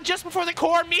despawn just before the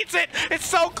core meets it. It's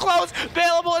so close.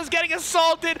 Available is getting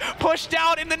assaulted, pushed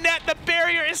down in the net. The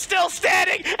barrier is still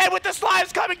standing, and with the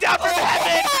slimes coming down from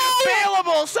heaven,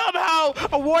 Available somehow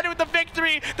awarded with the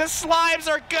victory. The slimes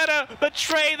are gonna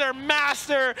betray their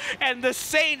master, and the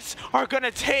Saints are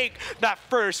gonna take that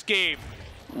first game.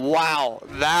 Wow,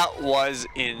 that was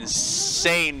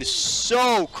insane.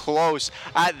 So close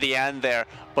at the end there,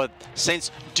 but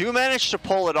Saints do manage to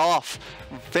pull it off.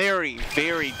 Very,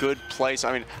 very good place.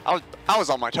 I mean, I was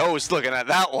on my toes looking at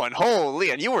that one.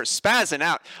 Holy, and you were spazzing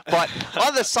out. But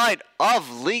on the side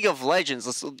of League of Legends,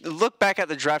 let's look back at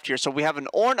the draft here. So we have an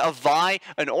Ornn, a Vi,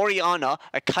 an Orianna,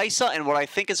 a Kaisa, and what I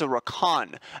think is a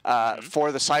Rakan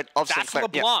for the side of That's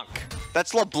LeBlanc. Yeah.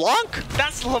 That's LeBlanc?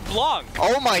 That's LeBlanc.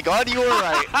 Oh my god, you were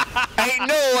right. Ain't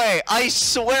no way. I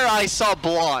swear I saw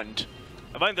blonde.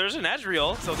 I mean, there's an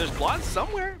Ezreal, so there's blonde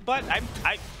somewhere, but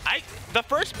the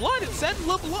first blood, it said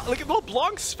LeBlanc. Like,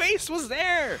 LeBlanc's face was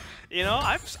there. You know,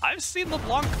 I've seen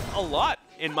LeBlanc a lot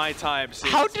in my time.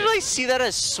 How did I see that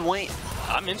as Swain?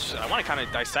 I'm interested. I want to kind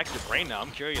of dissect your brain now.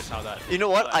 I'm curious how that. You know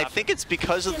what? I think it's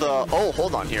because of the. Oh,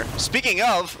 hold on here. Speaking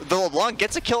of, the LeBlanc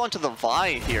gets a kill onto the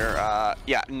Vi here.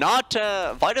 Yeah, not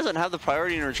Vi doesn't have the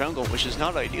priority in her jungle, which is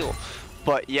not ideal.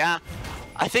 But yeah,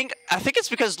 I think it's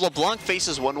because LeBlanc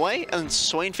faces one way and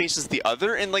Swain faces the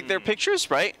other in like their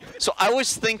pictures, right? So I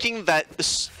was thinking that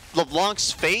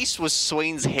LeBlanc's face was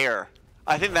Swain's hair.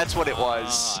 I think that's what it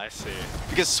was. I see.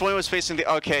 Because Swain was facing the.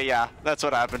 Okay, yeah, that's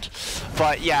what happened.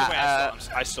 But yeah,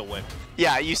 I still win.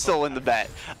 yeah, you still win the bet.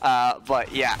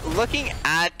 But yeah, looking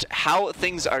at how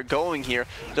things are going here,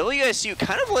 WSU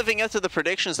kind of living up to the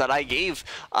predictions that I gave.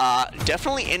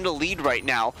 Definitely in the lead right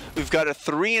now. We've got a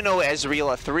 3-0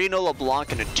 Ezreal, a 3-0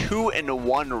 LeBlanc, and a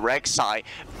 2-1 Rek'Sai,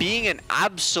 being an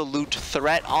absolute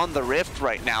threat on the Rift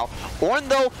right now. Ornn,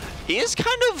 though, is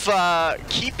kind of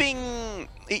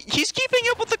he's keeping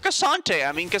up with the Cassante.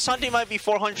 I mean, Cassante might be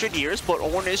 400 years, but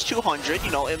Ornn is 200.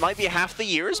 You know, it might be half the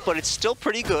years, but it's still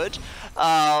pretty good.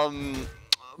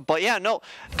 But yeah, no,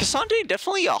 Cassante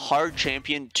definitely a hard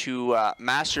champion to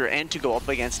master and to go up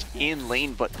against in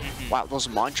lane. But wow, those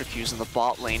mantra Qs in the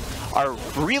bot lane are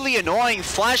really annoying.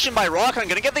 Flashing by Rokhan,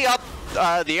 gonna get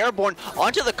the airborne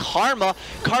onto the Karma.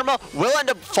 Karma will end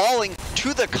up falling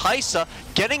to the Kai'Sa,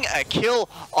 getting a kill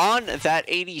on that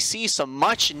ADC. Some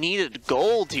much needed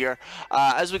gold here.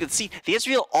 As we can see, the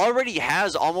Ezreal already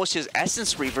has almost his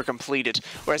Essence Reaver completed,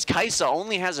 whereas Kai'Sa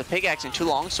only has a pickaxe and 2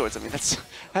 longswords. I mean,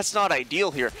 that's not ideal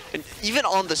here. And even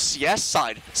on the CS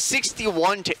side,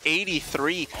 61 to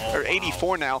 83 or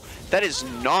 84 now. That is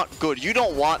not good. You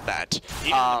don't want that.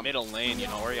 Even in the middle lane, you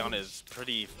know, Orianna is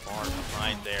pretty far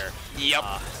behind there. Yep.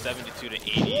 72 to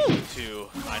 82.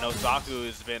 I know Zaku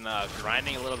has been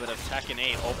grinding a little bit of Tekken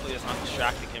 8. Hopefully it's not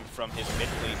distracting him from his mid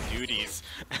lane duties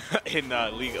in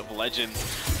League of Legends.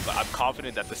 But I'm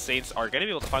confident that the Saints are going to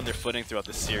be able to find their footing throughout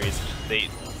the series.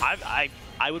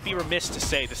 I would be remiss to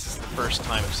say this is the first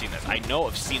time I've seen this. I know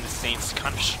I've seen the Saints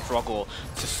kind of struggle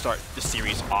to start the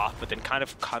series off, but then kind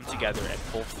of come together and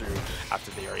pull through after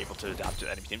they are able to adapt to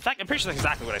the enemy team. In fact, I'm pretty sure that's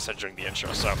exactly what I said during the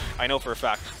intro, so I know for a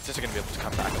fact Saints are going to be able to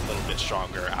come back a little bit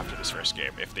stronger after this first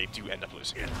game if they do end up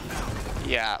losing it.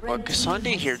 Yeah, but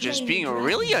Cassante here just being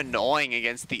really annoying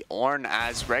against the Ornn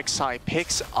as Rek'Sai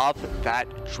picks up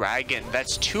that dragon.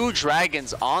 That's 2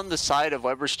 dragons on the side of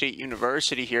Weber State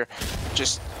University here.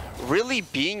 Just really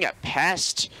being a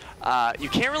pest. You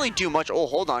can't really do much. Oh,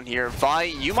 hold on here. Vi,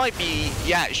 you might be,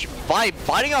 yeah, Vi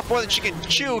biting off more than she can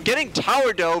chew, getting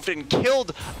tower doved and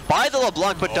killed by the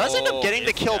LeBlanc, but does end up getting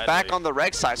the kill back on the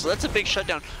Rek'Sai. So that's a big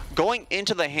shutdown going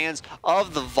into the hands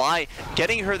of the Vi,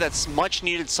 getting her that much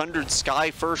needed Sundered Sky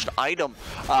first item,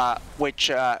 which,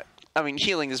 I mean,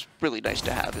 healing is really nice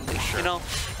to have in this, you know?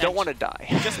 Don't want to die.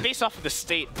 Just based off of the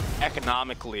state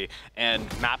economically and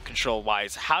map control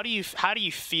wise, how do you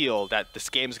feel that this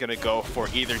game is going to go for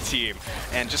either team?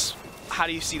 And just how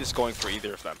do you see this going for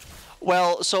either of them?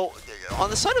 Well, so on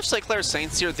the side of Clair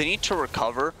Saints here, they need to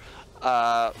recover.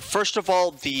 First of all,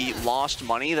 the lost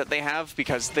money that they have,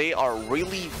 because they are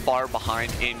really far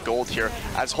behind in gold here.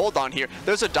 As hold on here,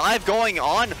 there's a dive going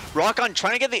on. Rokhan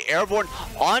trying to get the airborne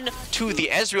onto the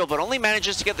Ezreal, but only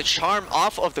manages to get the charm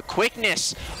off of the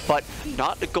quickness, but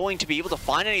not going to be able to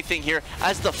find anything here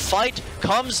as the fight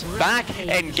comes back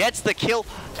and gets the kill.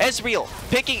 Ezreal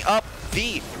picking up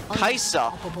the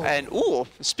Kai'Sa, and ooh,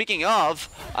 speaking of,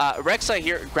 Rek'Sai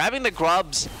here grabbing the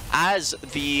grubs as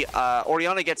the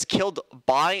Orianna gets killed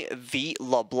by the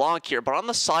LeBlanc here. But on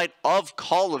the side of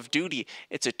Call of Duty,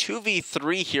 it's a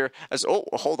 2v3 here as, oh,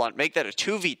 hold on, make that a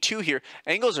 2v2 here.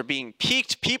 Angles are being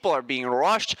peaked, people are being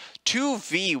rushed,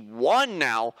 2v1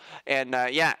 now, and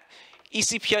yeah,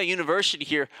 ECPI University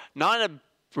here, not a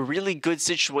really good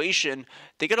situation.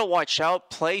 They gotta watch out,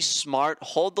 play smart,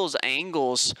 hold those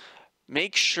angles,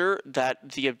 make sure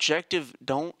that the objective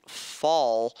don't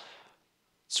fall.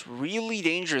 It's really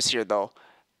dangerous here, though.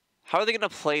 How are they going to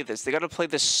play this? They got to play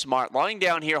this smart. Lying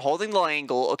down here, holding the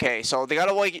angle. Okay, so they got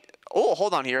to wait. Oh,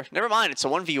 hold on here. Never mind. It's a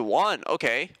 1v1.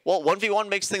 Okay. Well, 1v1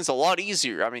 makes things a lot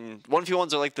easier. I mean,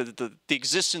 1v1s are like the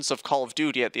existence of Call of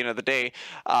Duty at the end of the day.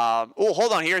 Oh,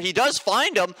 hold on here. He does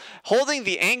find him. Holding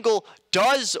the angle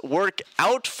does work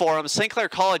out for him. St. Clair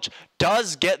College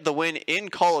does get the win in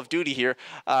Call of Duty here.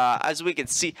 As we can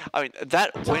see, I mean,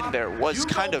 that win there was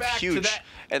kind of huge.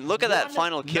 And look at that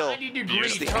final kill.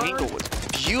 The angle was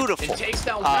beautiful. It takes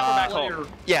down one player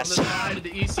yes. on the side of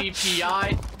the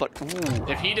ECPI. But ooh.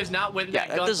 If he does not win that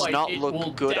that does not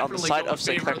look good on the side of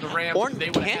St. Clair.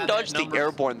 Ornn can dodge the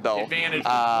airborne though,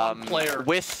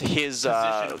 with his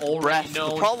breath.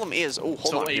 The problem is, oh,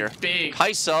 hold on here.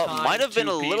 Kai'Sa might have been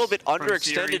a little bit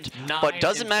underextended, but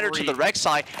doesn't matter to the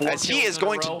Rek'Sai, as he is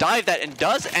going to dive that and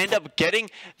does end up getting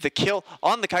the kill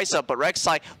on the Kai'Sa, but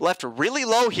Rek'Sai left really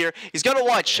low here. He's got to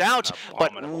watch out,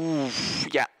 but ooh,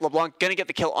 yeah, LeBlanc gonna get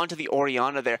the kill onto the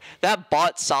Orianna there. That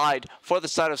bot side for the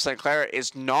side of St. Clair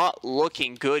is not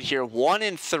looking good here.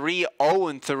 1-3,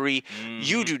 0-3.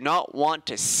 You do not want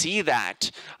to see that.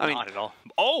 I mean, not at all.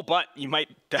 Oh, but you might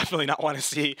definitely not want to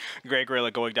see Grey Gorilla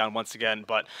going down once again.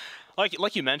 But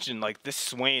like you mentioned, like this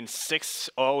Swain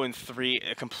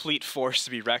 6-0-3, a complete force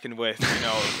to be reckoned with. You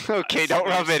know, okay, don't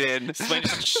rub it in. Swain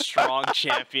is such a strong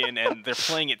champion, and they're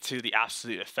playing it to the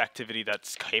absolute effectivity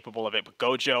that's capable of it. But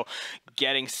Gojo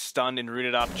getting stunned and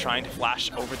rooted up, trying to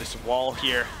flash over this wall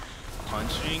here,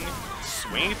 punching,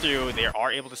 swing through. They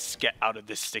are able to get out of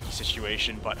this sticky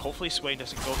situation, but hopefully Swain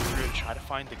doesn't go through and try to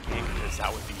find the gank, because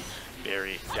that would be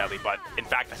very deadly. But in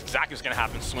fact, that's exactly what's going to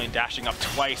happen. Swain dashing up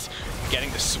twice,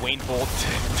 getting the Swain Bolt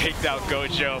to take down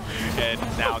Gojo, and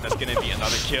now that's going to be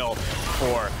another kill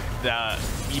for the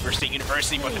Weber State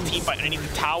University. But the team fight underneath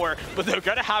the tower, but they're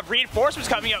going to have reinforcements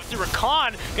coming out through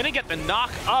Rakan. Going to get the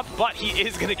knock up, but he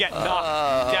is going to get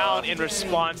knocked down in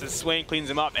response as Swain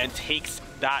cleans him up and takes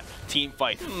that team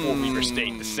fight for Weber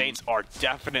State. The Saints are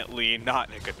definitely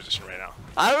not in a good position right now.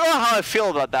 I don't know how I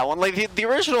feel about that one. Like, the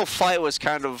original fight was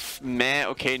kind of meh,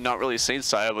 okay, not really Saints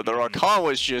side, but the Rakan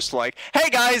was just like, hey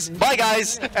guys, bye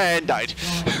guys, and died.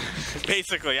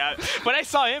 Basically, yeah. When I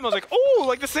saw him, I was like, oh,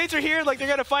 like the Saints are here, like they're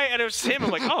gonna fight, and it was him. I'm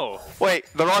like, oh. Wait,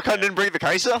 the Rakan didn't bring the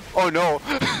Kaisa? Oh no.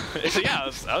 Yeah, I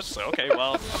was just like, okay,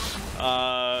 well,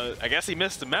 I guess he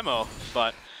missed the memo,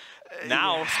 but.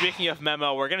 Now, speaking of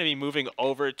memo, we're going to be moving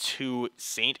over to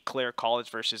St. Clair College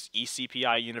versus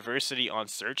ECPI University on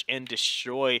Search and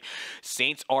Destroy.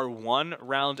 Saints are 1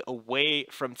 round away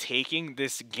from taking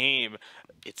this game.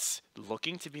 It's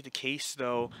looking to be the case,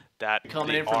 though, that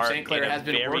coming in from St. Clair has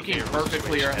been working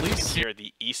perfectly, or at least here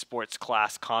the esports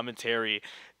class commentary.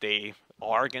 They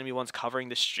are going to be ones covering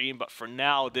the stream, but for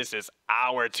now, this is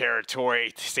our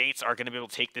territory. The Saints are going to be able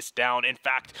to take this down. In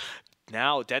fact,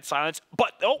 now, dead silence,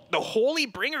 but oh, the Holy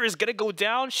Bringer is going to go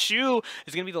down. Shu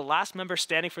is going to be the last member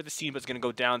standing for the team, but it's going to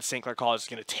go down. St. Clair College is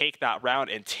going to take that round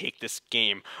and take this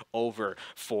game over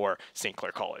for St.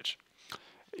 Clair College.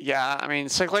 Yeah, I mean,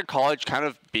 St. Clair College kind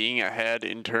of being ahead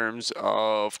in terms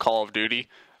of Call of Duty.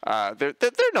 They're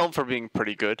known for being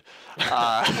pretty good.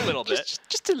 A little bit.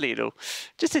 Just a little.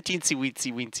 Just a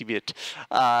teensy-weensy bit.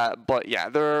 But yeah,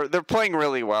 they're playing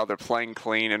really well. They're playing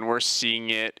clean, and we're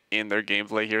seeing it in their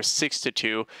gameplay here.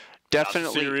 6-2.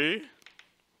 Definitely.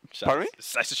 Pardon me?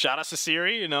 Shout out to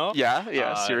Siri, you know?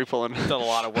 Yeah, Siri pulling. Done a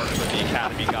lot of work with the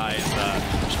Academy guys.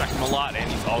 Respect him a lot,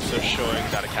 and he's also showing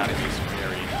that Academy is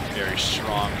very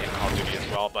strong in Call of Duty as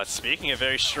well. But speaking of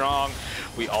very strong,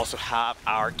 we also have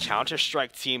our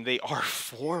Counter-Strike team. They are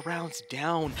 4 rounds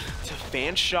down to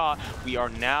Fanshawe. We are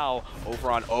now over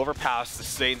on Overpass. The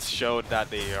Saints showed that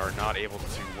they are not able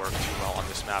to work too well on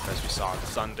this map, as we saw on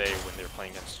Sunday when they were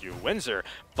playing against Windsor.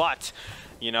 But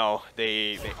you know,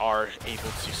 they are able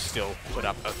to still put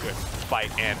up a good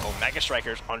fight, and Omega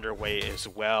Strikers underway as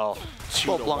well.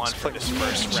 2-1 for this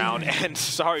first round, and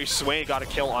sorry, Swain got a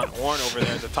kill on Ornn over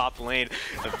there at the top lane.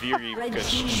 A very good,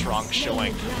 strong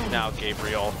showing. Now,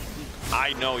 Gabriel,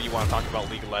 I know you want to talk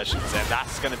about League of Legends, and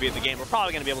that's going to be the game we're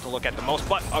probably going to be able to look at the most.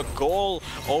 But a goal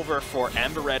over for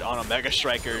Ember Red on Omega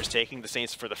Strikers, taking the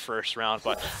Saints for the first round.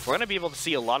 But we're going to be able to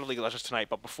see a lot of League of Legends tonight.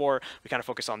 But before we kind of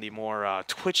focus on the more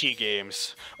twitchy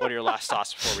games, what are your last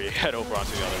thoughts before we head over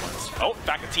onto the other ones? Oh, in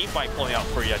fact, the team fight pulling out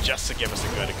for you just to give us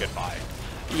a goodbye.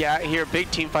 Yeah, here,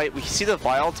 big team fight. We see the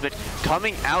Vi ultimate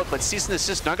coming out, but Cease and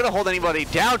Desist not going to hold anybody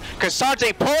down.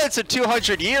 Cassante pulling some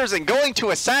 200 years and going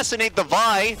to assassinate the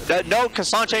Vi. No,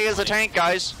 Cassante is a tank,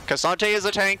 guys. Cassante is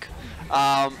a tank.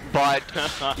 But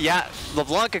yeah,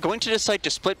 LeBlanc going to decide to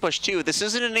split push too. This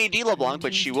isn't an AD LeBlanc,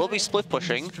 but she will be split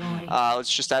pushing.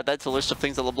 Let's just add that to the list of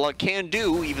things that LeBlanc can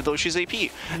do, even though she's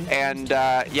AP. And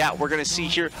yeah, we're going to see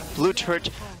here, blue turret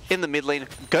in the mid lane.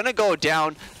 Gonna go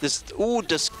down. This, ooh,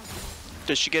 does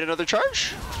she get another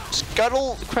charge?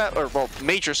 Scuttle Crab, or well,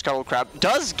 Major Scuttle Crab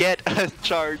does get a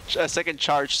second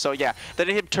charge. So yeah, the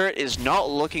inhib turret is not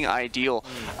looking ideal.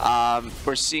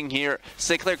 We're seeing here,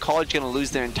 St. Clair College going to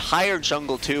lose their entire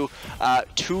jungle too,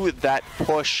 to that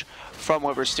push from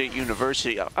Weber State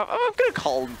University. I'm going to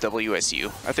call them WSU.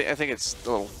 I think it's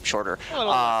a little shorter. A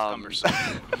little cumbersome.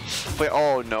 But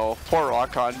oh no, poor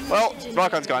Rakan. Well,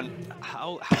 Rakan's gone.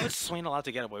 How is Swain allowed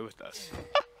to get away with this?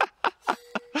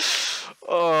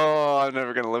 Oh, I'm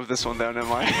never going to live this one down,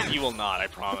 am I? You will not, I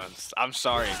promise. I'm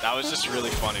sorry. That was just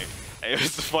really funny. It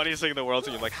was the funniest thing in the world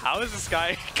to me. Like, how is this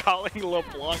guy calling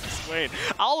LeBlanc Swain?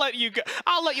 I'll let you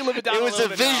live it down. It was a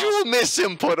visual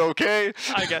misinput, okay?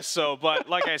 I guess so. But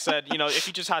like I said, you know, if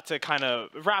you just had to kind of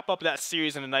wrap up that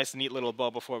series in a nice, neat little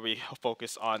bow before we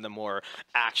focus on the more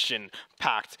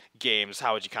action-packed games,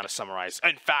 how would you kind of summarize?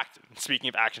 In fact, speaking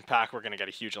of action-packed, we're going to get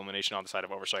a huge elimination on the side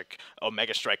of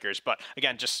Omega Strikers. But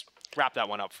again, just wrap that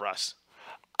one up for us.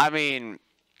 I mean,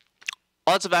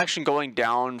 lots of action going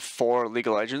down for League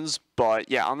of Legends,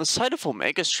 but yeah, on the side of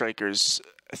Omega Strikers,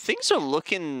 things are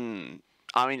looking,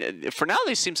 I mean, for now,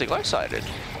 they seems like left-sided.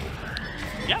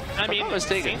 Yeah, I mean, the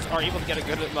Saints are able to get a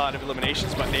good amount of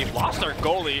eliminations, but they've lost their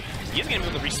goalie. He's going to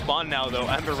be able to respawn now, though.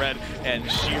 Ember Red and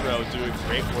Shiro doing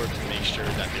great work to make sure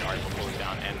that they are able to pull it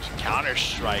down and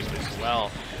counter-strike as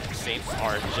well. Saints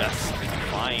are just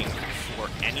vying for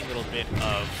any little bit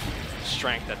of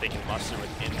strength that they can muster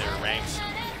within their ranks.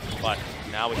 But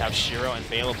now we have Shiro and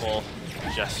Available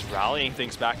just rallying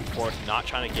things back and forth, not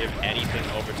trying to give anything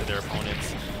over to their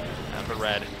opponents. Ember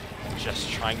Red just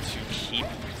trying to keep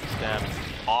them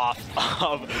off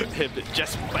of him.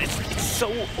 Just, it's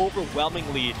so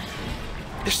overwhelmingly,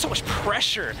 there's so much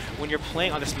pressure when you're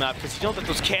playing on this map because you know that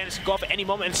those cannons can go off at any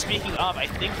moment. And speaking of, I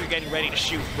think they're getting ready to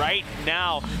shoot right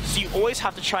now. So you always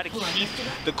have to try to keep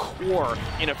the core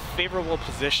in a favorable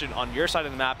position on your side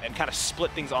of the map and kind of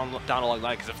split things on down along the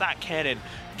line, because if that cannon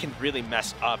can really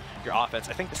mess up your offense.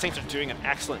 I think the Saints are doing an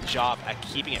excellent job at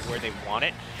keeping it where they want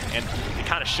it, and it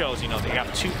kind of shows, you know, they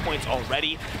have 2 points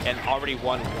already and already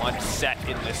won 1 set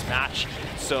in this match.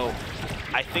 So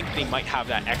I think they might have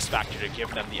that X factor to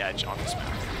give them the edge on this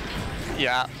map.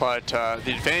 Yeah, but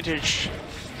the advantage,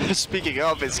 speaking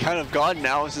of, is kind of gone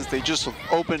now since they just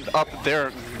opened up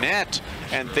their net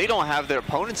and they don't have their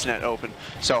opponent's net open.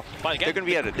 So again, they're going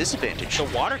to be at a disadvantage. The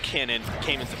water cannon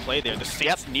came into play there. The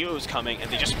Saints knew it was coming and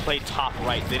they just played top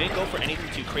right. They didn't go for anything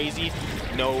too crazy,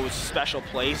 no special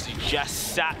plays. They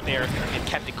just sat there and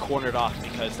kept it cornered off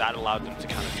because that allowed them to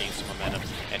kind of gain some momentum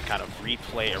and kind of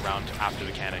replay around after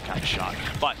the cannon kind of shot.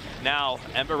 But now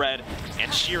Ember Red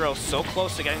and Shiro so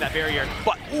close to getting that barrier,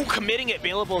 but committing it.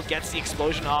 Available gets the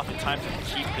explosion off in time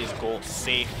to keep his goal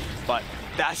safe. But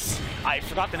that's, I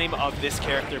forgot the name of this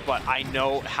character, but I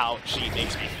know how she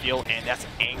makes me feel, and that's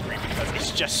angry because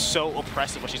it's just so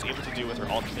oppressive what she's able to do with her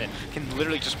ultimate. Can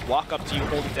literally just walk up to you,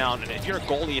 hold it down, and if you're a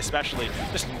goalie especially,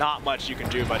 there's not much you can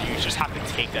do, but you just have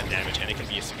to take that damage, and it can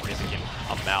be a significant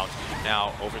amount.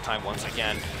 Now, overtime once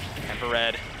again, Ember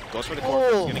Red goes for the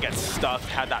corner, he's gonna get stuck,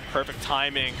 had that perfect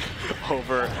timing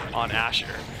over on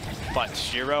Asher. But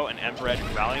Shiro and Ember Red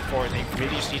rallying forward. They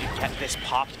really just need to get this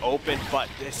popped open, but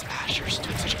this Asher's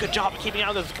doing such a good job of keeping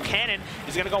out of the cannon.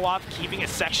 He's gonna go off, keeping it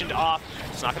sectioned off.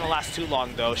 It's not gonna last too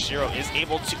long though. Shiro is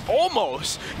able to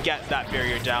almost get that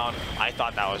barrier down. I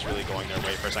thought that was really going their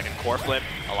way for a second. Core flip,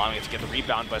 allowing it to get the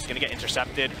rebound, but it's gonna get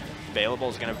intercepted. Available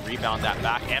is going to rebound that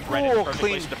back. Ember Red in the perfect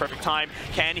place at the perfect time.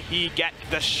 Can he get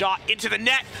the shot into the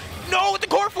net? No, the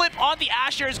core flip on the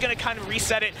Asher is going to kind of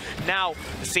reset it. Now,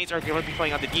 the Saints are going to be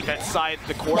playing on the defense side.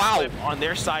 The core flip on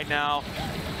their side now.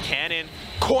 Cannon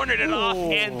cornered it off,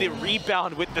 and the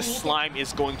rebound with the slime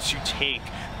is going to take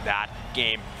that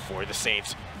game for the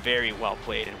Saints. Very well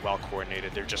played and well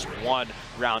coordinated. They're just 1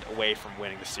 round away from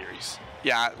winning the series.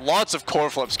 Yeah, lots of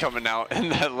core flips coming out in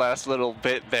that last little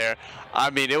bit there. I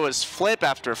mean, it was flip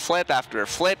after flip after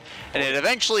flip, and it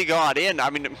eventually got in. I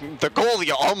mean, the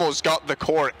goalie almost got the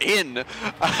core in,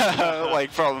 like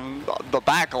from the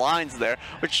back lines there,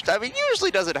 which, I mean,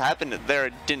 usually doesn't happen there.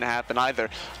 It didn't happen either,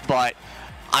 but,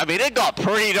 I mean, it got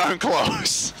pretty darn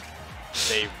close.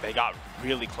 They got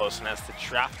really close, and as the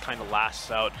draft kind of lasts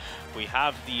out, we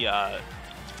have the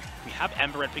we have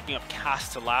Ember Red picking up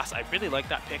Cast to last. I really like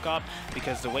that pickup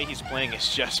because the way he's playing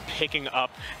is just picking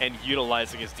up and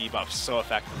utilizing his debuff so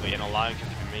effectively and allowing him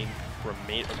to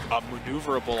remain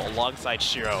maneuverable alongside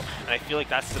Shiro. And I feel like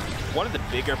that's one of the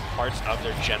bigger parts of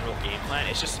their general game plan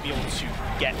is just to be able to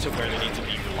get to where they need to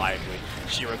be reliably.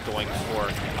 Shiro going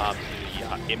for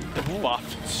the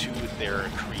buff to their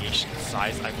creation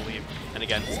size, I believe. And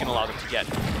again, it's going to allow them to get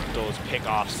those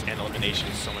pickoffs and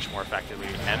eliminations so much more effectively.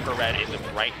 Ember Red in the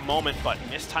right moment, but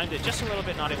mistimed it just a little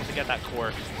bit, not able to get that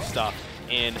core stuff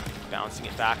in. Bouncing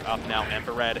it back up now.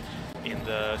 Ember Red in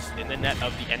the net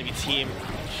of the enemy team,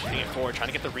 shooting it forward, trying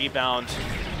to get the rebound,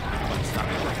 but it's not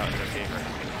going to work out in their favor.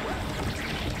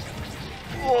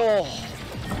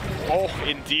 Oh,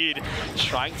 indeed.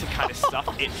 Trying to kind of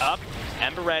stuff it up.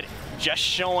 Ember Red just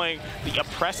showing the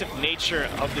oppressive nature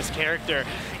of this character.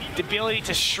 The ability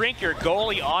to shrink your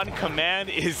goalie on command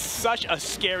is such a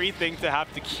scary thing to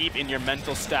have to keep in your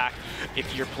mental stack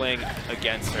if you're playing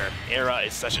against her. Era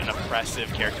is such an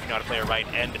oppressive character if you know how to play her right,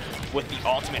 and with the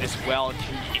ultimate as well,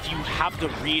 if you have the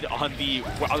read on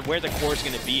where the core is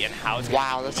going to be and how it's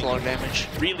going to that's a lot of damage.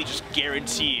 Really just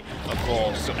guarantee a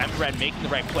goal. So Ember Red making the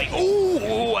right play.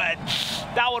 Ooh,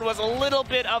 that one was a little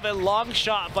bit of a long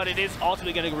shot, but it is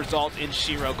ultimately going to result in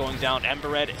Shiro going down. Ember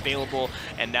Red available,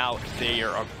 and now they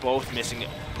are both missing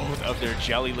both of their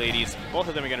jelly ladies. Both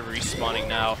of them are going to be respawning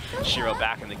now. Shiro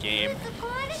back in the game.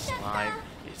 Slime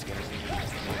is going to be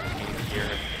in here.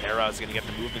 Era is going to get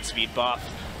the movement speed buff.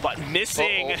 but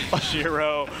missing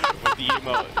Shiro with the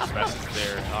emote expresses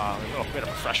there. A little bit of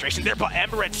a frustration there, but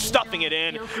Emirates stuffing it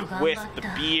in with the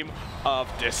beam of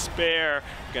despair.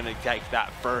 Gonna take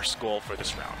that first goal for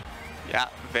this round. Yeah,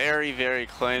 very, very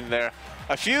clean there.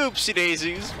 A few oopsie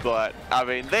daisies, but I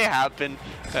mean, they happen.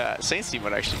 Saints team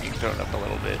would actually be thrown up a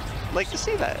little bit. Like to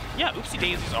see that. Yeah, oopsie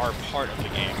daisies are part of the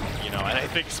game, you know, and I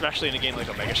think especially in a game like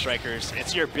Omega Strikers,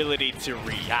 it's your ability to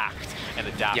react and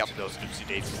adapt to those oopsie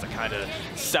daisies that kind of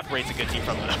separates a good team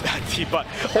from a bad team. But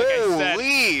like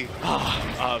holy!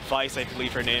 I said, Vice, I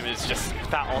believe her name is, just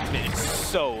that ultimate is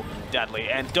so deadly.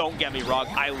 And don't get me wrong,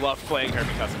 I love playing her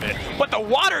because of it. But the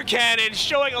water cannon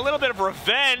showing a little bit of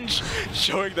revenge,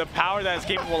 showing the power that it's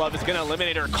capable of, is going to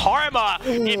eliminate her karma,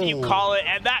 if you call it.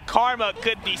 And that karma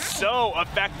could be so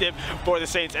effective for the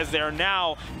Saints, as they are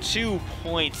now 2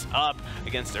 points up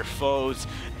against their foes,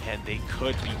 and they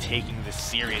could be taking this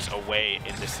series away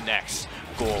in this next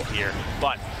goal here.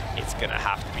 But it's going to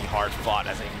have to be hard fought,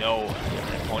 as I know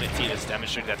the opponent team has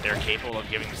demonstrated that they're capable of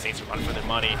giving the Saints a run for their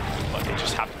money, but they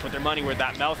just have to put their money where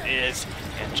that mouth is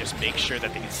and just make sure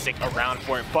that they can stick around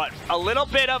for it. But a little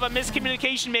bit of a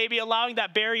miscommunication, maybe allowing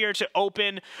that barrier to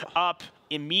open up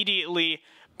immediately,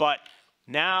 but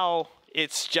now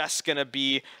it's just going to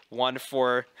be one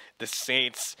for the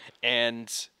Saints. And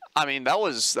I mean, that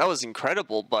was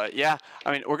incredible, but yeah,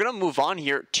 I mean, we're gonna move on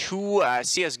here to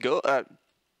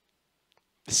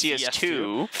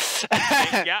CS2.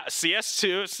 Yeah,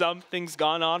 CS2. Something's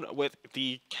gone on with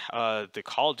the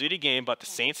Call of Duty game, but the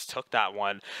Saints took that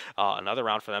one. Another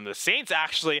round for them. The Saints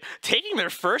actually taking their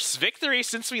first victory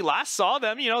since we last saw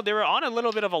them. You know, they were on a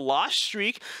little bit of a loss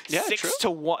streak. Yeah,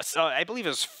 6-1. I believe it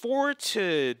was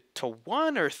 4-1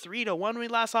 or 3-1 when we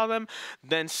last saw them.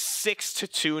 Then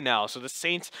 6-2 now. So the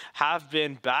Saints have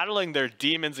been battling their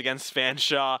demons against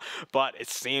Fanshawe, but it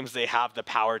seems they have the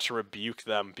power to rebuke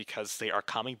them because they are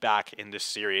coming back in this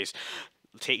series.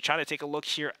 Trying to take a look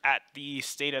here at the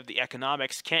state of the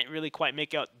economics. Can't really quite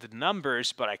make out the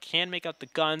numbers, but I can make out the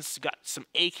guns. Got some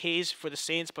AKs for the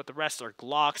Saints, but the rest are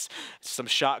Glocks, some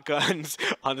shotguns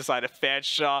on the side of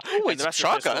Fanshawe. Oh, it's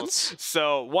shotguns.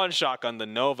 So one shotgun, the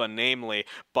Nova, namely,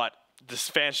 but this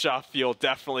Fanshawe field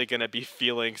definitely going to be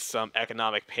feeling some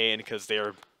economic pain because they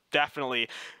are definitely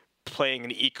playing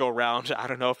an eco round. I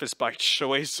don't know if it's by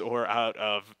choice or out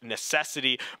of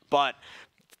necessity, but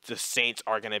the Saints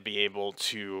are going to be able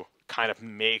to kind of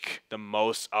make the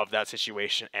most of that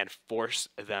situation and force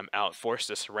them out, force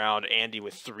this round. Andy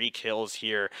with 3 kills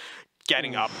here,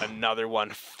 getting up another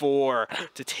one, 4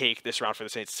 to take this round for the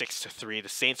Saints, 6-3. The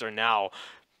Saints are now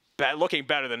looking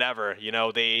better than ever. You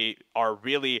know, they are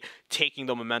really taking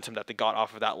the momentum that they got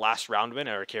off of that last round win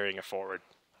and are carrying it forward.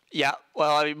 Yeah,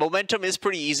 well, I mean, momentum is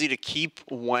pretty easy to keep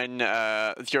when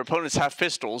your opponents have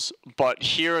pistols, but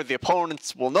here the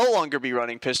opponents will no longer be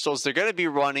running pistols. They're going to be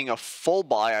running a full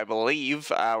buy, I believe.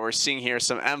 We're seeing here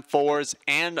some M4s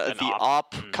and the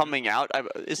op coming out.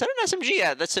 Is that an SMG?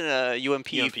 Yeah, that's in a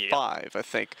UMP5, I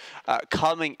think,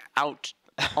 coming out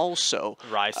also.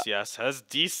 Rice, yes, has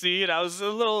DC, and I was a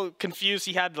little confused.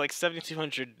 He had like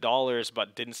 $7,200,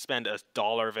 but didn't spend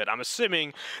 $1 of it. I'm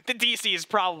assuming the DC is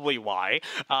probably why.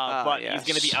 But he's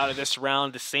going to be out of this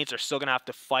round. The Saints are still going to have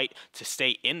to fight to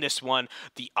stay in this one.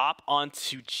 The op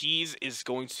onto G's is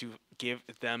going to give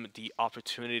them the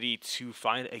opportunity to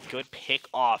find a good pick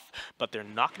off, but they're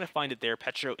not going to find it there.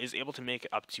 Petro is able to make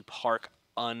it up to Park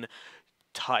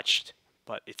untouched,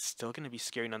 but it's still going to be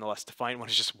scary nonetheless. Defiant One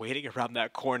is just waiting around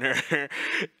that corner.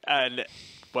 And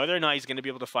whether or not he's going to be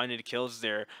able to find any kills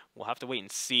there, we'll have to wait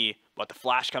and see. But the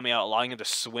flash coming out, allowing him to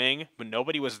swing, but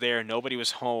nobody was there, nobody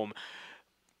was home.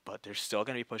 But they're still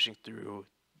going to be pushing through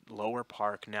Lower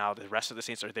Park now. The rest of the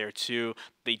Saints are there too.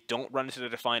 They don't run into the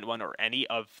Defiant One or any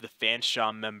of the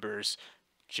Fanshawe members.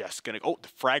 Just going to... Oh, the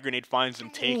frag grenade finds them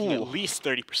taking at least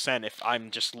 30% if I'm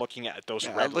just looking at those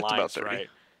red lines, right?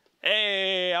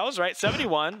 Hey, I was right.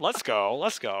 71. Let's go.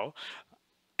 Let's go.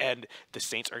 And the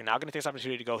Saints are now going to take this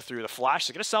opportunity to go through. The flash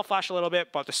is going to self-flash a little bit,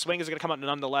 but the swing is going to come out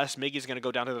nonetheless. Miggy's going to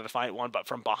go down to the Defiant One, but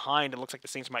from behind, it looks like the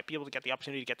Saints might be able to get the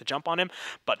opportunity to get the jump on him.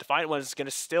 But Defiant One is going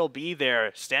to still be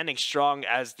there, standing strong,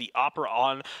 as the Opera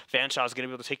on Fanshawe is going to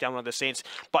be able to take down one of the Saints.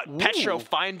 But Petro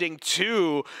finding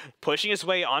 2, pushing his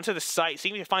way onto the site,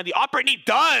 seeing if he can find the Opera, and he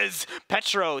does!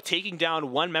 Petro taking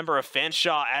down one member of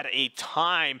Fanshawe at a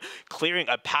time, clearing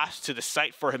a path to the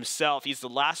site for himself. He's the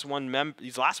last one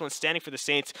standing for the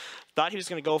Saints. Thought he was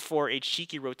going to go for a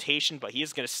cheeky rotation, but he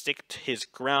is going to stick to his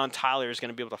ground. Tyler is going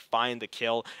to be able to find the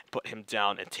kill, put him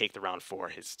down, and take the round for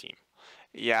his team.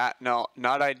 Yeah, no,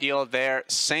 not ideal there.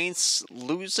 Saints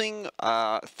losing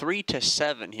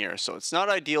 3-7 here, so it's not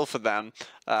ideal for them.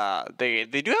 They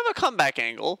do have a comeback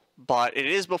angle, but it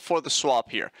is before the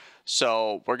swap here.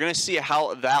 So we're going to see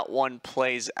how that one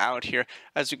plays out here.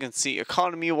 As you can see,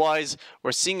 economy-wise,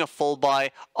 we're seeing a full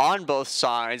buy on both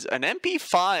sides. An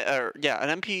MP5,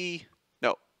 an MP,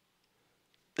 no.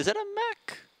 Is that a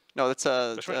Mac? No, that's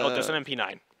a... that's an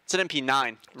MP9. It's an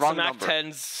MP9. Wrong Mac number.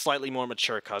 10's slightly more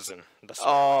mature cousin.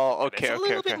 Oh, okay, it's a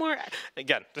little bit more.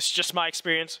 Again, this is just my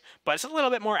experience, but it's a little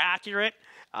bit more accurate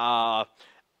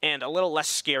and a little less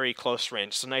scary close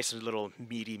range. So nice little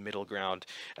meaty middle ground.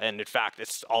 And in fact,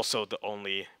 it's also the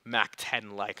only Mac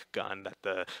 10-like gun that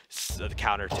the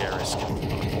counter terrorists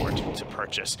can afford to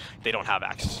purchase. They don't have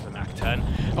access to the Mac 10,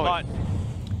 but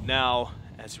now,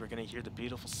 as we're going to hear the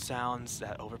beautiful sounds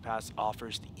that Overpass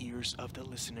offers the ears of the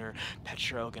listener,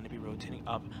 Petro going to be rotating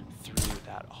up through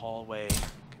that hallway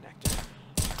connector.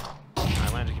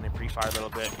 Islander going to pre-fire a little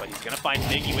bit, but he's going to find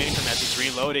Miggy waiting for him as he's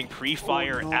reloading.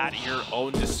 Pre-fire at your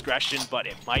own discretion, but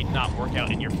it might not work out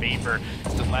in your favor.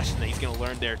 It's the lesson that he's going to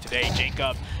learn there today.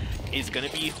 Jacob is going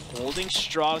to be holding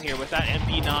strong here with that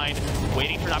MP9,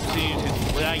 waiting for an opportunity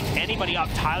to light anybody up.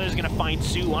 Tyler's going to find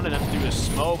two, one of them through the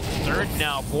smoke. Third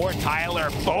now for Tyler,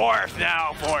 fourth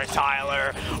now for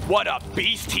Tyler. What a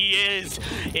beast he is.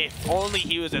 If only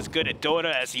he was as good at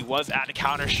Dota as he was at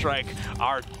Counter-Strike,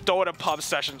 our Dota pub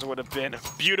sessions would have been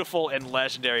beautiful and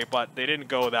legendary, but they didn't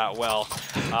go that well.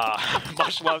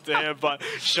 Much love to him, but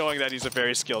showing that he's a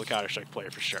very skilled Counter-Strike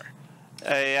player for sure.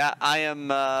 Yeah, I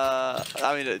am. I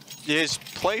mean, his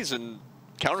plays in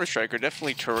Counter-Strike are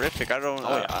definitely terrific. I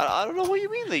don't know what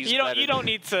you mean. You don't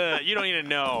need to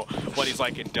know what he's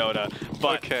like in Dota,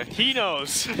 but he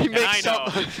knows.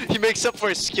 He makes up for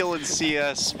his skill in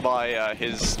CS by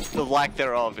the lack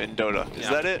thereof in Dota. Is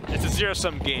that it? It's a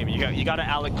zero-sum game. You got to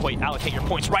allocate your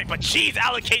points right. But Cheese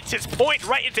allocates his point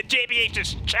right into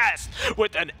JBH's chest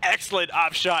with an excellent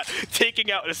op shot,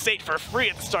 taking out a Saint for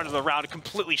free at the start of the round,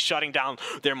 completely shutting down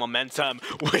their momentum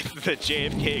with the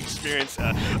JFK experience.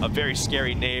 A very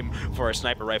scary name for a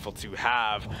sniper rifle to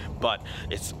have, but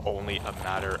it's only a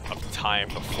matter of time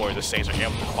before the Saints are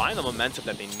able to find the momentum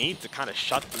that they need to kind of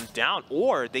shut them down,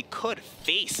 or they could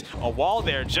face a wall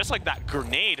there, just like that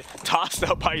grenade tossed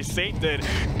out by Saint did.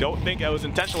 Don't think it was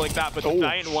intentional like that, but the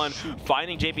Giant one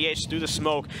finding JBH through the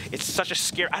smoke. It's such a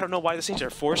scare. I don't know why the Saints are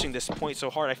forcing this point so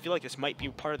hard. I feel like this might be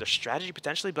part of their strategy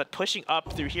potentially, but pushing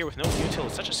up through here with no util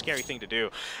is such a scary thing to do,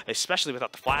 especially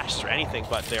without the flashes or anything,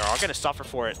 but they are going to suffer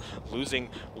for it, losing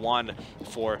one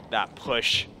for that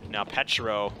push. Now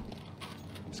Petro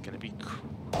is going to be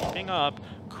creeping up,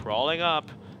 crawling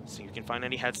up, see if you can find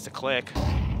any heads to click.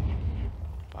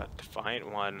 But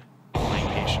Defiant one playing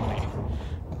patiently.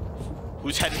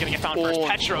 Whose head is going to get found first?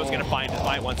 Petro is going to find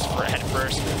Defiant one's head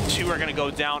first. Two are going to go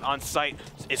down on site.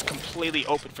 It's completely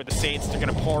open for the Saints. They're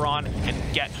going to pour on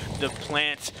and get the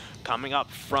plant. Coming up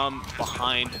from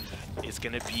behind is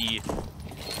going to be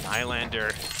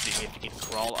Nylander, seeing if he can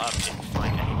crawl up and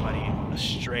find anybody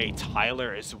astray.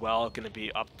 Tyler as well, going to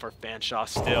be up for Fanshawe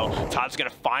still. Todd's going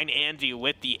to find Andy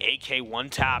with the AK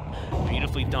one-tap.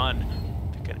 Beautifully done.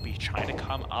 They're going to be trying to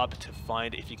come up to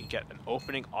find if you can get an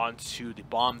opening onto the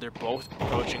bomb. They're both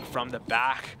approaching from the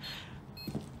back.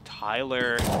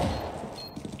 Tyler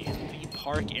in the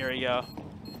park area.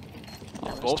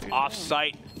 They're both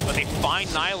off-site, but they find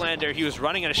Nylander. He was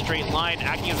running in a straight line,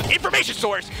 acting as an information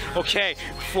source,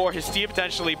 for his team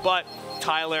potentially, but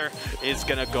Tyler is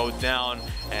going to go down,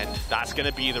 and that's going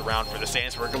to be the round for the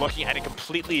Saints. We're looking at a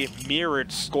completely mirrored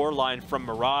scoreline from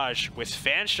Mirage, with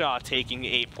Fanshawe taking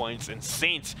 8 points and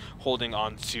Saints holding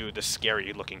on to the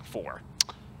scary-looking 4.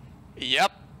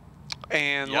 Yep.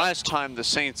 And last time the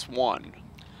Saints won.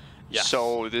 Yes.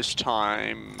 So this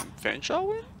time, Fanshawe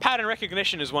win? Pattern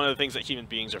recognition is one of the things that human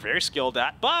beings are very skilled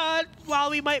at, but while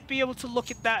we might be able to look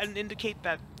at that and indicate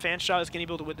that Fanshawe is going to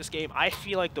be able to win this game, I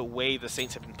feel like the way the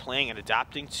Saints have been playing and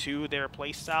adapting to their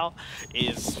playstyle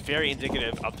is very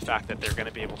indicative of the fact that they're going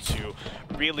to be able to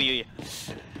really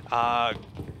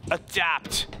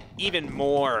adapt even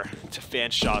more to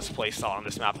Fanshawe's playstyle on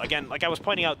this map. Again, like I was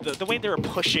pointing out, the way they were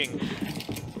pushing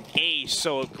A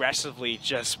so aggressively,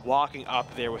 just walking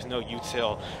up there with no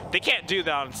util. They can't do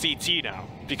that on CT now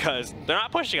because they're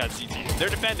not pushing on CT, they're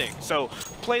defending. So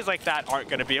plays like that aren't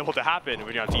going to be able to happen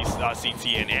when you're on CT,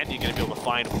 and Andy's going to be able to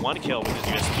find one kill with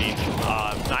his USP.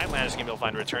 Nylander's going to be able to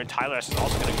find a return. Tyler is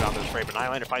also going to go down to the spray, but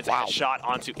Nylander finds a shot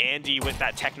onto Andy with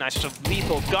that Tech 9, such a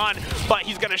lethal gun, but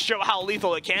he's going to show how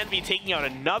lethal it can be, taking out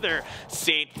another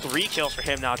Saint. 3 kills for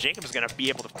him now. Jacob is going to be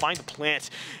able to find the plant,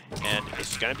 and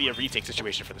it's going to be a retake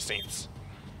situation for the Saints.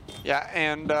 Yeah,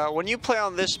 and when you play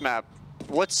on this map,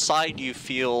 what side do you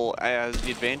feel as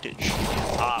the advantage?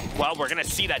 Well, we're going to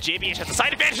see that JBH has the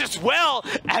side advantage as well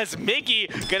as Mickey.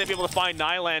 Going to be able to find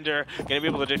Nylander, going to be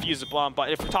able to defuse the bomb.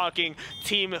 But if we're talking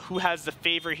team who has the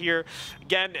favor here,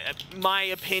 again, my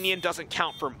opinion doesn't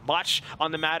count for much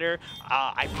on the matter.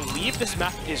 I believe this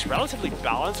map is relatively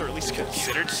balanced, or at least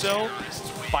considered so,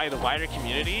 by the wider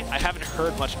community. I haven't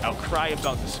heard much outcry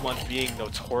about this one being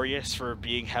notorious for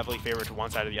being heavily favored to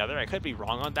one side or the other. I could be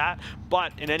wrong on that,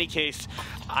 but in any case,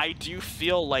 I do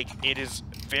feel like it is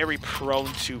very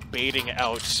prone to baiting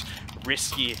out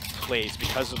risky plays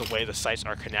because of the way the sites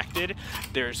are connected.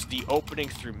 There's the opening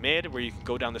through mid where you can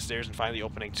go down the stairs and find the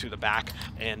opening to the back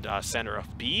and center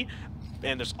of B.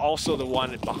 And there's also the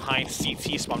one behind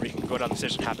CT spawn where you can go down the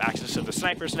stairs and have access to the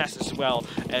sniper's nest as well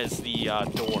as the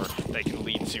door that can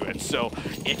lead to it. So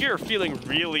if you're feeling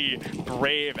really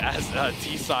brave as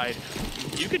T side,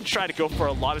 you can try to go for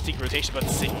a lot of secret rotation, but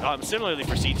similarly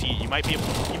for CT, you might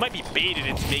be baited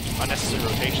into making unnecessary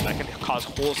rotation that can cause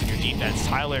holes in your defense.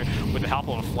 Tyler, with the help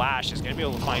of a flash, is going to be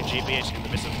able to find JBH in the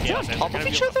midst of the chaos. Top of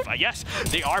each other? Yes,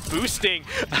 they are boosting.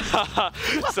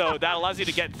 So that allows you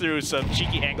to get through some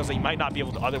cheeky angles that you might not be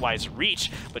able to otherwise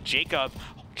reach. But Jacob,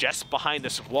 just behind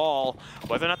this wall,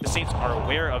 whether or not the Saints are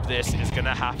aware of this is going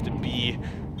to have to be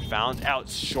found out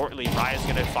shortly. Raya's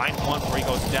going to find one where he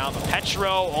goes down. But Petro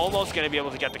almost going to be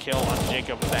able to get the kill on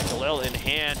Jacob with that Galil in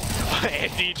hand.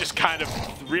 Andy just kind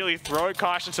of really throwing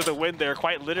caution to the wind there,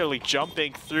 quite literally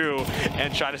jumping through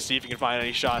and trying to see if he can find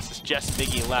any shots. It's just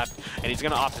Miggy left, and he's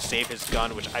going to opt to save his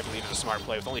gun, which I believe is a smart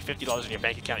play. With only $50 in your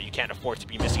bank account, you can't afford to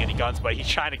be missing any guns, but he's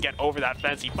trying to get over that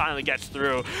fence. He finally gets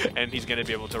through, and he's going to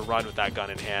be able to run with that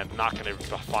gun in hand. Not going to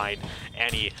find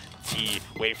any T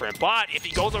wait for him. But if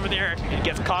he goes over there and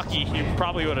gets cocky, he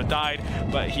probably would have died,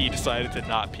 but he decided to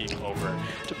not peek over,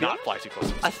 to not fly too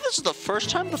close. I think this is the first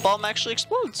time the bomb actually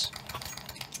explodes.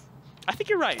 I think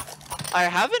you're right. I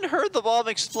haven't heard the bomb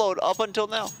explode up until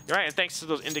now. You're right, and thanks to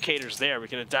those indicators there, we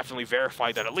can definitely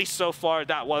verify that at least so far,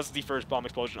 that was the first bomb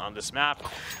explosion on this map.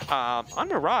 On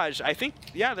Mirage, I think,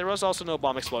 yeah, there was also no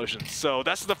bomb explosion. So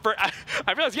that's the first,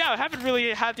 I realized, yeah, I haven't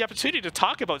really had the opportunity to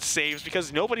talk about saves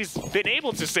because nobody's been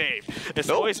able to save. It's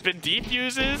always been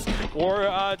defuses or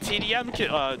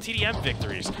TDM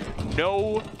victories.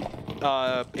 No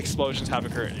explosions have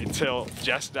occurred until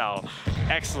just now.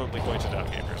 Excellently pointed out,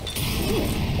 Gabriel.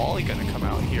 Molly gonna come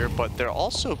out here, but they're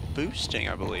also boosting,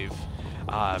 I believe.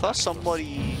 I thought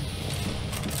somebody...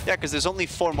 Yeah, because there's only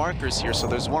 4 markers here, so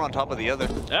there's one on top of the other.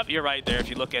 Yep, you're right there. If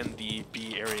you look in the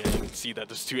B area, you can see that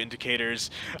there's 2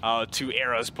 indicators, 2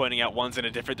 arrows pointing out. One's in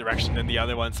a different direction than the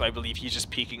other one, so I believe he's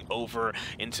just peeking over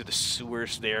into the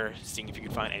sewers there, seeing if you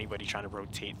can find anybody trying to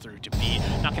rotate through to B.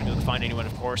 Not going to be able to find anyone,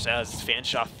 of course, as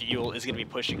Fanshawe Fuel is going to be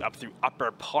pushing up through Upper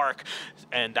Park,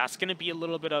 and that's going to be a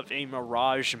little bit of a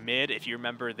Mirage mid, if you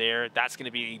remember there. That's going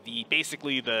to be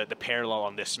basically the parallel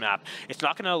on this map. It's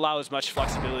not going to allow as much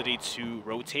flexibility to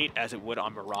rotate as it would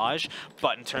on Mirage,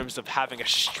 but in terms of having a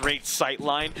straight sight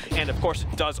line, and of course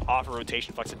it does offer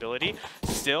rotation flexibility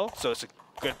still, so it's a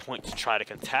good point to try to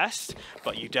contest,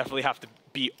 but you definitely have to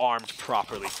be armed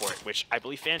properly for it, which I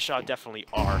believe Fanshawe definitely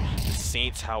are. The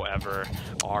Saints, however,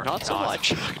 are not so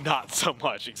much. Not so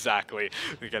much, exactly.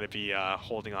 We're going to be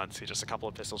holding on to just a couple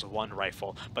of pistols, 1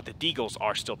 rifle, but the Deagles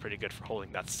are still pretty good for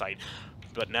holding that sight.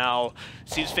 But now,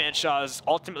 seems Fanshawe's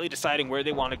ultimately deciding where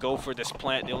they want to go for this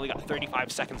plant. They only got 35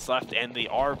 seconds left, and they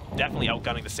are definitely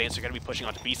outgunning the Saints. They're going to be pushing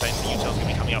onto B side. The Util's going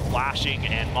to be coming out flashing,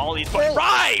 and Molly's going.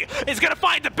 Rye is going to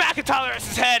find the back of Tyler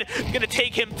S.'s head. Going to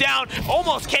take him down.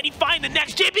 Almost. Can he find the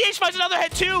next? JBH finds another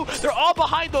head too. They're all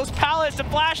behind those pallets. The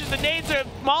flashes, the nades, the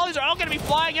Mollies are all going to be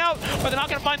flying out, but they're not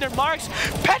going to find their marks.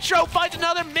 Petro finds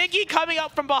another Miggy coming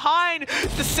out from behind.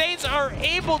 The Saints are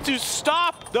able to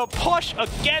stop the push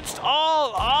against all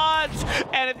odds,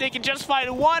 and if they can just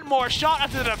find one more shot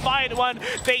after the Defiant one,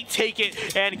 they take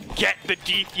it and get the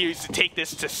defuse to take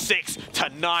this to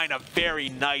 6-9. A very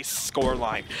nice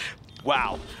scoreline.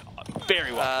 Wow.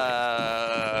 Very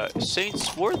well.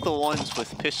 Saints were the ones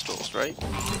with pistols, right?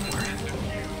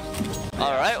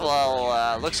 Alright,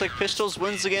 well, looks like pistols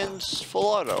wins against full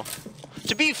auto.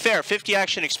 To be fair, 50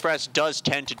 Action Express does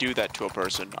tend to do that to a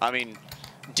person. I mean,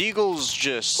 Deagles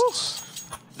just...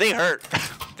 They hurt.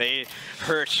 They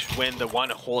hurt when the one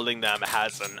holding them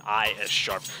has an eye as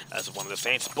sharp as one of the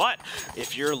Saints. But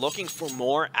if you're looking for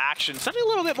more action, something a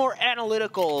little bit more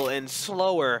analytical and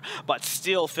slower, but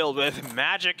still filled with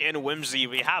magic and whimsy,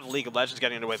 we have League of Legends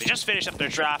getting underway. They just finished up their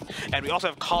draft, and we also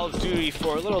have Call of Duty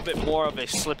for a little bit more of a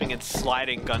slipping and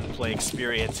sliding gunplay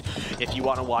experience. If you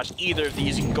want to watch either of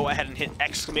these, you can go ahead and hit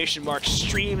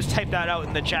 !streams, type that out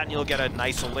in the chat, and you'll get a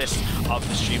nice list of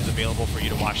the streams available for you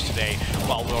to watch today.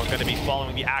 While we're going to be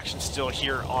following the action still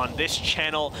here on this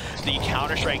channel, the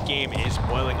Counter-Strike game is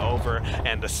boiling over,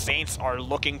 and the Saints are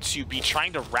looking to be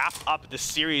trying to wrap up the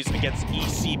series against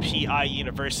ECPI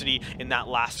University in that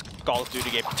last Call of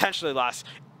Duty game, potentially last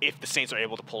if the Saints are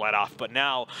able to pull that off. But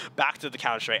now, back to the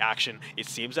Counter-Strike action, it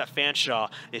seems that Fanshawe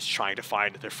is trying to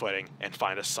find their footing and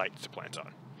find a site to plant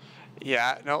on.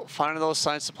 Yeah, no, finding those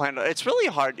signs to plant. It's really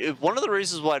hard. One of the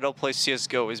reasons why I don't play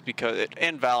CSGO is because,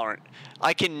 and Valorant,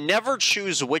 I can never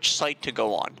choose which site to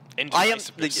go on.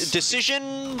 The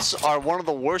decisions are one of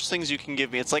the worst things you can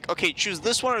give me. It's like, okay, choose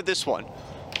this one or this one. Well,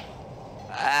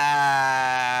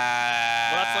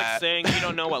 that's like saying you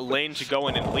don't know what lane to go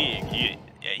in League.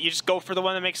 You just go for the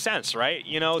one that makes sense, right?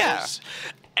 You know, yeah.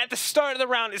 At the start of the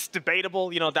round, it's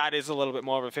debatable. You know, that is a little bit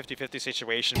more of a 50-50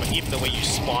 situation, but even the way you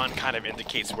spawn kind of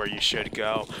indicates where you should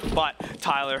go. But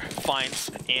Tyler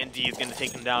finds Andy is going to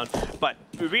take him down. But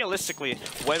realistically,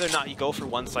 whether or not you go for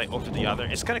one site over the other,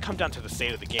 it's going to come down to the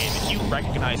state of the game. If you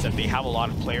recognize that they have a lot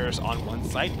of players on one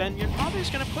site, then you're probably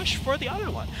just going to push for the other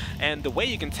one. And the way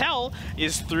you can tell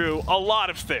is through a lot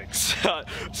of things.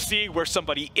 Seeing where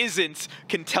somebody isn't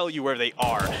can tell you where they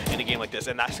are in a game like this,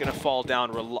 and that's going to fall down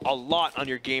a lot on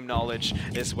your game knowledge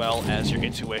as well as your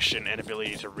intuition and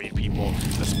ability to read people.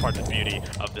 This is part of the beauty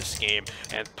of this game,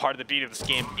 and part of the beauty of this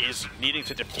game is needing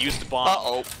to defuse the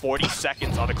bomb. 40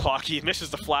 seconds on the clock. He misses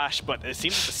the flash, but it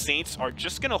seems that the Saints are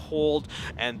just going to hold,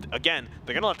 and again,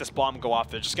 they're going to let this bomb go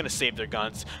off. They're just going to save their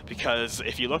guns, because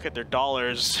if you look at their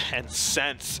dollars and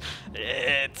cents,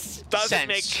 it doesn't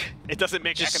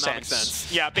make economic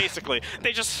sense. Yeah, basically.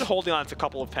 They're just holding on to a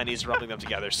couple of pennies, rubbing them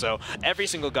together. So every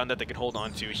single gun that they can hold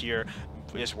on to here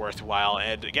is worthwhile.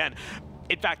 And again,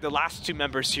 in fact, the last two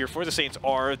members here for the Saints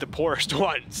are the poorest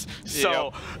ones.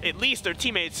 So at least their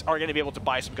teammates are going to be able to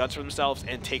buy some guns for themselves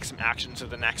and take some action to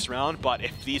the next round. But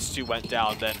if these two went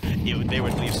down, then they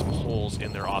would leave some holes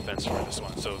in their offense for this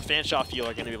one. So Fanshawe feel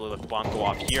are going to be able to let the bomb go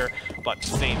off here, but the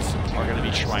Saints are going to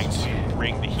be trying to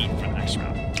bring the heat for the next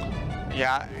round.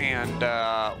 Yeah, and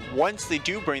once they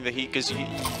do bring the heat, because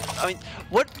I mean,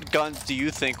 what guns do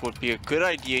you think would be a good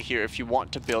idea here if you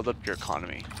want to build up your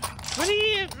economy?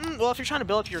 Well, if you're trying to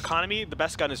build up your economy, the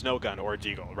best gun is no gun or a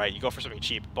deagle, right? You go for something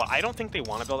cheap, but I don't think they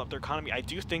want to build up their economy. I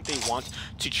do think they want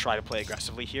to try to play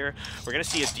aggressively here. We're going to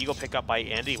see a deagle pickup by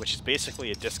Andy, which is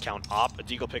basically a discount op, a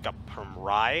deagle pickup from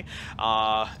Rye.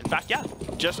 In fact, yeah,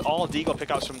 just all deagle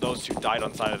pickups from those who died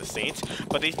on the side of the Saints,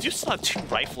 but they do still have two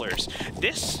riflers.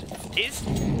 This is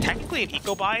technically an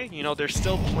eco buy. You know, they're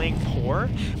still playing poor,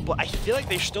 but I feel like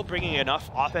they're still bringing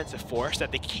enough offensive force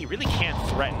that they really can't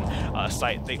threaten a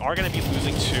site. They are going to be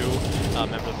losing two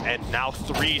members, and now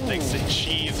three thanks to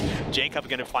Cheese. Jacob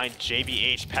going to find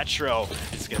JBH. Petro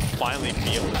is going to finally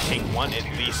be able to take one at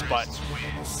least, but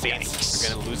Saints are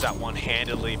going to lose that one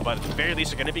handily. But at the very least,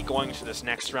 they're going to be going to this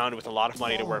next round with a lot of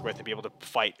money to work with and be able to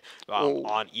fight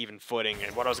on even footing.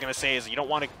 And what I was going to say is you don't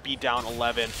want to be down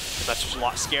 11, because that's just a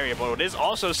lot scarier. But what is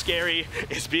also scary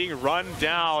is being run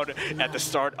down at the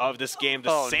start of this game.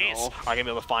 The Saints are going to be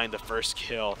able to find the first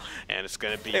kill, and it's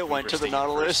going to be... It went to the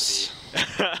Nautilus.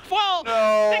 Well,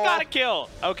 they got a kill,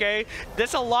 okay?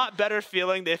 That's a lot better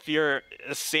feeling if you're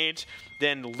a Saint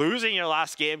than losing your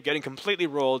last game, getting completely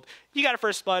rolled. You got a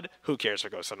first blood, who cares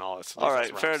what goes to Nautilus? All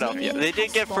right, fair enough. Yeah, they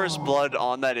did get first blood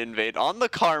on that invade. On the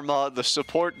Karma, the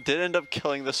support did end up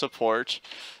killing the support.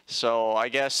 So I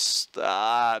guess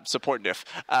support diff.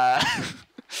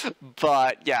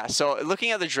 But yeah, so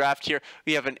looking at the draft here,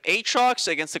 we have an Aatrox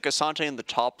against the Cassante in the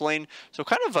top lane. So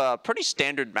kind of a pretty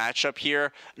standard matchup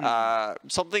here.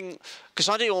 Something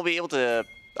Cassante won't be able to...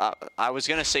 I was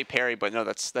gonna say parry, but no,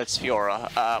 that's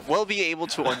Fiora. Will be able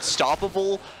to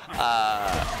unstoppable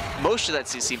most of that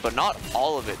CC, but not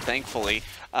all of it, thankfully.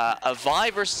 A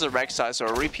Vi versus a Rek'Sai, so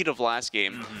a repeat of last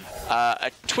game.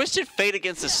 A Twisted Fate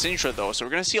against the Syndra, though, so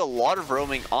we're gonna see a lot of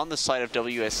roaming on the side of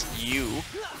WSU.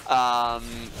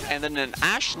 And then an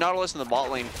Ashe Nautilus in the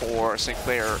bot lane for St.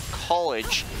 Clair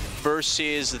College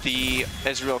versus the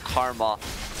Ezreal Karma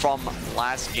from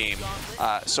last game.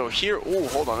 So here,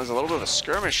 hold on, there's a little bit of a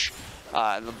skirmish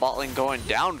in the bot lane going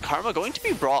down. Karma going to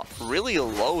be brought really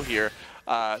low here.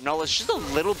 Nautilus just a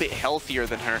little bit healthier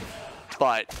than her,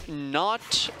 but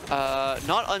not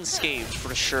unscathed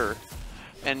for sure.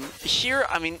 And here,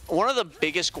 I mean, one of the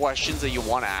biggest questions that you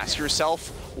want to ask yourself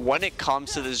when it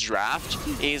comes to this draft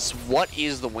is what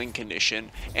is the win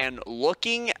condition? And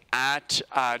looking at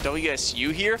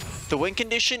WSU here, the win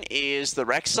condition is the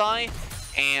Rek'Sai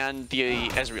and the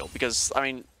Ezreal. Because, I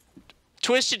mean,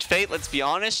 Twisted Fate, let's be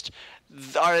honest,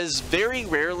 is very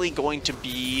rarely going to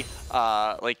be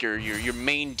like your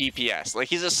main DPS. Like,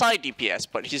 he's a side DPS,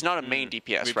 but he's not a main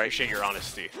DPS, right? We appreciate your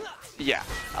honesty. Yeah.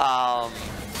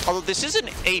 Although this is an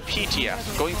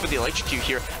APTF, going for the Electrocute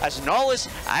here, as Nautilus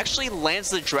actually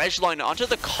lands the Dredge line onto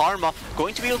the Karma,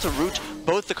 going to be able to root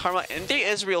both the Karma and the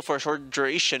Ezreal for a short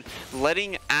duration,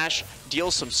 letting Ashe deal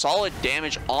some solid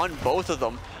damage on both of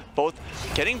them. Both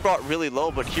getting brought really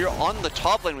low, but here on the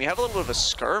top lane, we have a little bit of a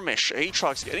skirmish.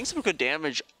 Aatrox getting some good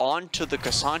damage onto the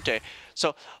Cassante.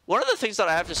 So one of the things that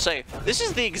I have to say, this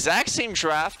is the exact same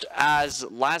draft as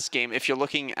last game if you're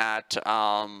looking at the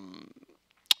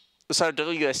side of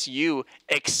WSU,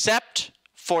 except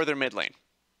for their mid lane.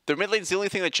 Their mid lane is the only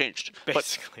thing that changed.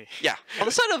 Basically. But, yeah. On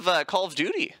the side of Call of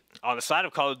Duty. On the side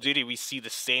of Call of Duty, we see the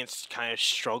Saints kind of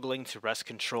struggling to wrest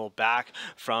control back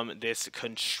from this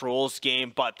controls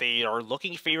game, but they are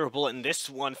looking favorable in this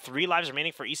one. 3 lives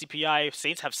remaining for ECPI.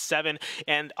 Saints have 7,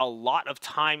 and a lot of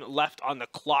time left on the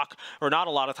clock, or not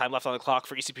a lot of time left on the clock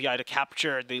for ECPI to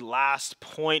capture the last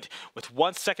point. With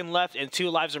 1 second left and 2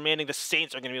 lives remaining, the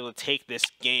Saints are going to be able to take this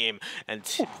game, and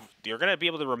they're going to be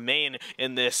able to remain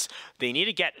in this. They need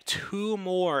to get 2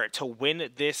 more to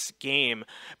win this game,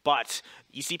 but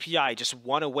ECPI just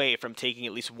 1 away from taking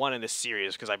at least 1 in this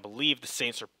series, because I believe the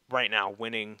Saints are right now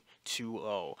winning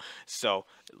 2-0. So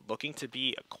looking to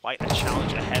be quite a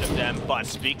challenge ahead of them. But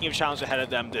speaking of challenge ahead of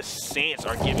them, the Saints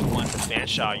are giving one to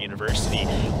Fanshawe University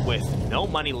with no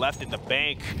money left in the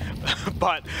bank,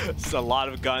 but it's a lot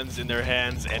of guns in their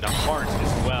hands and a heart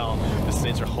as well. The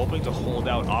Saints are hoping to hold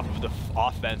out off of the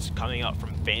offense coming out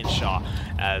from Fanshawe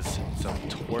as some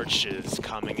torches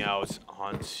coming out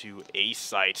onto A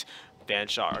site.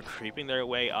 Fanshawe are creeping their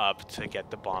way up to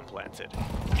get the bomb planted.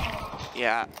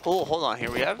 Yeah. Oh, hold on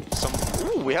here. We have some.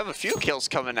 Ooh, we have a few kills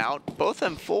coming out. Both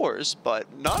M4s,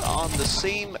 but not on the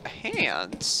same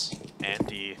hands.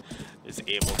 Andy is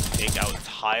able to take out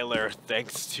Tyler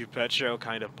thanks to Petro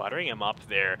kind of buttering him up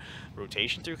there.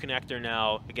 Rotation through connector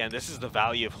now. Again, this is the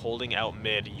value of holding out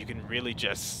mid. You can really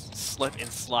just slip and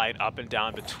slide up and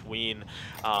down between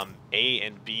A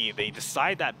and B. They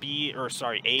decide that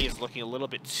A is looking a little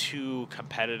bit too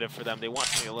competitive for them. They want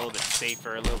something a little bit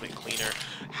safer, a little bit cleaner.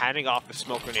 Handing off the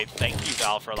smoke grenade. Thank you,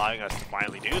 Val, for allowing us to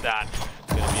finally do that.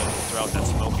 Going to be able to throw out that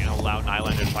smoke and allow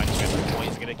Nylander to find his way point.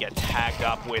 He's going to get tagged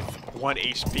up with 1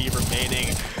 HP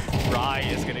remaining. Rye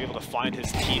is going to be able to find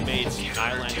his teammates.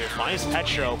 Nylander finds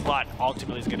Petro, but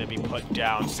ultimately is going to be put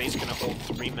down. Saints going to hold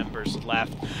 3 members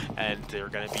left, and they're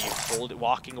going to be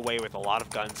walking away with a lot of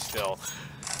guns still.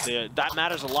 That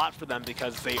matters a lot for them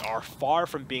because they are far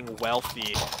from being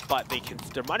wealthy, but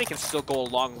their money can still go a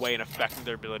long way in affecting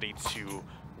their ability to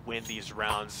win these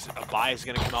rounds. A buy is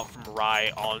going to come out from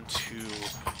Rye onto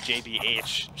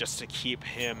JBH just to keep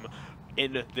him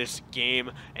in this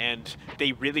game, and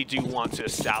they really do want to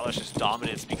establish this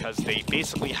dominance because they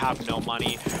basically have no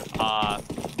money.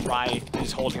 Rye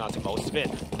is holding on to most of it,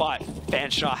 but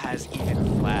Fanshawe has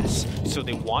even less, so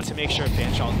they want to make sure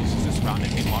Fanshawe loses this round,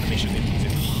 and they want to make sure they lose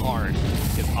it hard,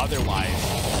 because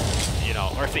otherwise, you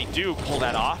know, or if they do pull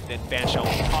that off, then Fanshawe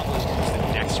will probably lose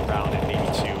the next round and maybe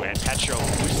 2, and Petro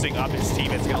boosting up his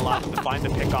team. It's going to allow him to find the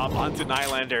pick off onto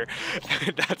Nylander.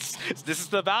 This is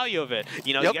the value of it.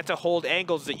 You know, you get to hold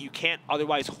angles that you can't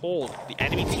otherwise hold. The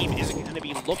enemy team isn't going to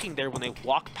be looking there when they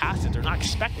walk past it. They're not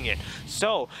expecting it.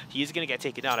 So he's going to get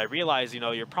taken out. I realize, you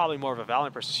know, you're probably more of a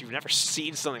Valorant person, so you've never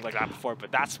seen something like that before,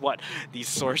 but that's what these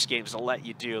Source games will let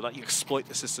you do. Let you exploit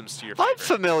the systems to your favor. I'm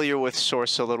familiar with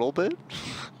Source a little bit.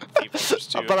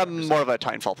 But I'm more of a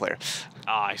Titanfall player.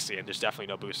 Ah, I see. And there's definitely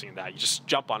no boosting in that. You just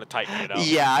jump on a Titan, you know?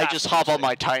 Yeah, I just hop on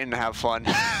my Titan and have fun.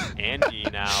 Andy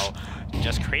now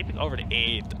just creeping over to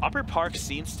A. The upper park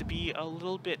seems to be a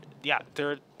little bit, yeah,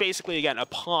 they're basically, again, a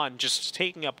pawn, just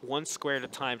taking up 1 square at a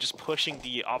time, just pushing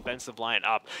the offensive line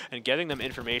up and getting them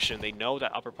information. They know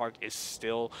that upper park is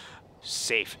still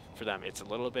safe for them. It's a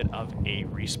little bit of a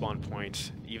respawn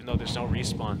point. Even though there's no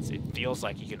respawns, it feels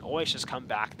like you can always just come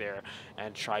back there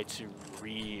and try to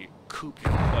recoup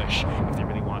your push if they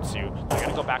really want to. They're going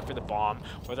to go back for the bomb.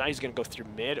 Whether or not he's going to go through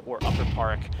mid or upper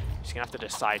park, he's going to have to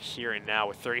decide here and now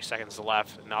with 30 seconds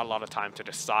left. Not a lot of time to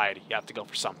decide. You have to go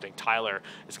for something. Tyler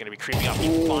is going to be creeping up.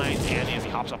 He finds Andy as he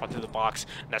hops up onto the box,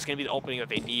 and that's going to be the opening that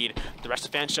they need. The rest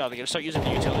of Fanshawe, they're going to start using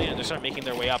the utility, and they start making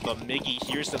their way up, but Miggy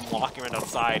hears them walking around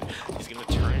outside. He's going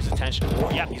to turn his attention.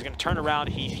 Yeah, he's going to turn around.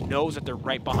 He knows that they're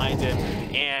right behind him,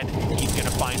 and he's going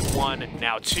to find one,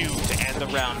 now two, to end the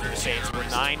round for the Saints. We're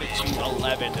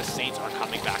 9-11. The Saints are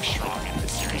coming back strong in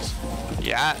this series.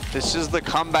 Yeah, this is the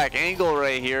comeback angle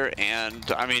right here, and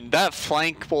I mean, that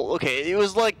flank, well, okay, it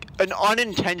was like an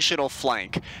unintentional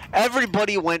flank.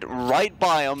 Everybody went right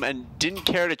by him and didn't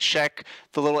care to check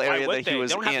the little area that he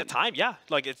was in. They don't have the time, yeah.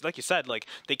 Like, it's like you said, like,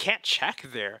 they can't check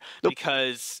there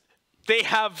because they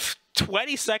have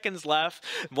 20 seconds left.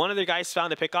 One of their guys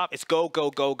found to pick up. It's go, go,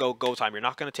 go, go, go time. You're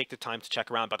not going to take the time to check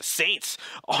around. But the Saints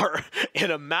are, in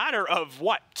a matter of,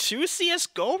 what, 2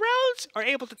 CSGO rounds, are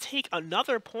able to take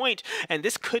another point. And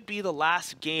this could be the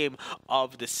last game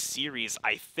of the series,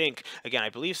 I think. Again, I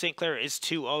believe St. Clair is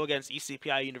 2-0 against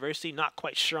ECPI University. Not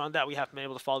quite sure on that. We haven't been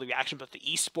able to follow the action, but the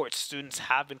esports students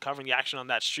have been covering the action on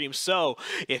that stream. So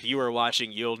if you are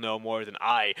watching, you'll know more than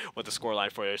I what the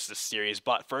scoreline for this series.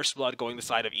 But First Blood going the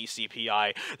side of ECPI.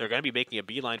 They're going to be making a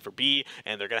beeline for B,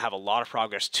 and they're going to have a lot of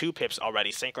progress. 2 pips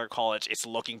already. St. Clair College, it's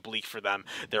looking bleak for them.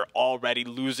 They're already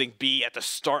losing B at the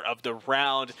start of the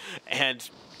round, and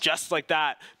just like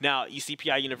that, now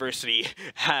ECPI University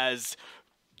has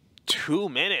 2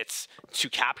 minutes to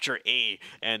capture A,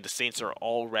 and the Saints are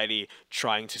already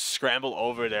trying to scramble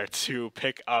over there to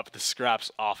pick up the scraps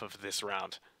off of this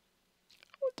round.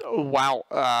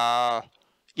 Wow.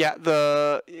 Yeah,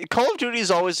 the Call of Duty is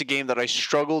always a game that I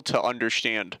struggle to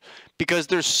understand because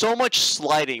there's so much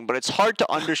sliding, but it's hard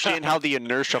to understand how the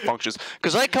inertia functions.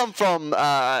 Because I come from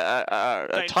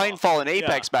a Titanfall and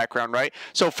Apex background, right?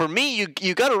 So for me,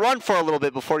 you got to run for a little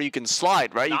bit before you can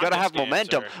slide, right? You got to have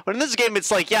momentum. But in this game, it's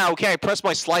like, yeah, okay, I press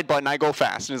my slide button, I go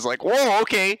fast, and it's like, whoa,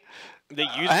 okay. They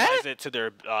utilize it to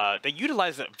their. They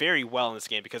utilize it very well in this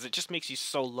game because it just makes you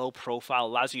so low profile,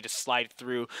 allows you to slide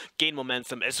through, gain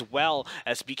momentum, as well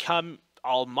as become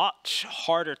a much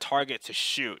harder target to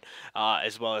shoot,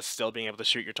 as well as still being able to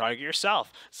shoot your target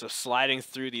yourself. So sliding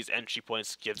through these entry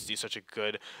points gives you such a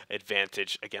good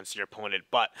advantage against your opponent.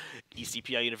 But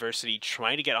ECPI University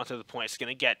trying to get onto the point is going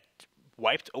to get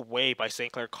wiped away by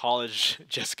St. Clair College.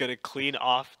 Just going to clean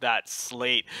off that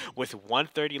slate with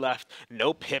 1:30 left.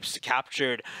 No pips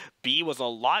captured. B was a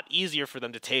lot easier for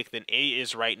them to take than A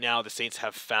is right now. The Saints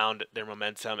have found their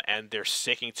momentum and they're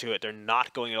sticking to it. They're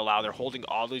not going to allow. They're holding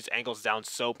all these angles down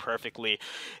so perfectly.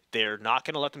 They're not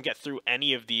going to let them get through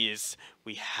any of these.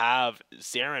 We have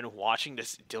Zarin watching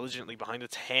this diligently behind the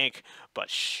tank, but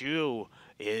Shu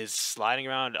is sliding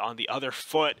around on the other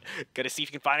foot. Gonna see if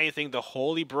he can find anything. The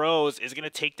Holy Bros is gonna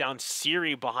take down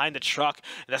Siri behind the truck,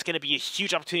 and that's gonna be a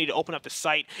huge opportunity to open up the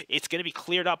site. It's gonna be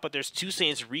cleared up, but there's 2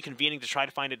 Saints reconvening to try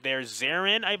to find it there.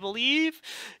 Zarin, I believe.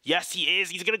 Yes, he is.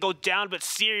 He's gonna go down, but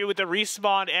Siri with the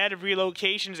respawn and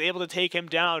relocation is able to take him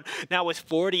down. Now with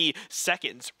 40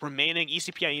 seconds remaining,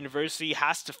 ECPI University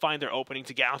has to find their opening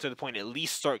to get onto the point, at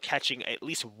least start catching at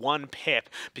least 1 pip,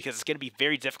 because it's gonna be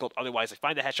very difficult otherwise. They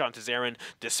find the headshot into Zarin.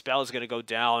 Dispel is going to go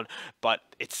down, but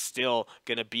it's still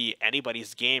going to be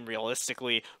anybody's game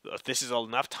realistically. If this is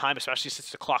enough time, especially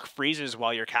since the clock freezes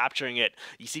while you're capturing it,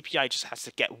 ECPI just has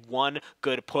to get 1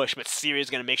 good push, but Siri is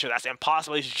going to make sure that's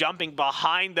impossible. He's jumping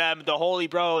behind them. The Holy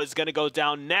Bro is going to go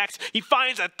down next. He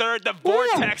finds a third, the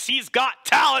Vortex. He's got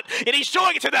talent, and he's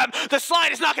showing it to them. The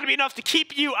slide is not going to be enough to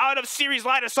keep you out of Siri's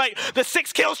line of sight. The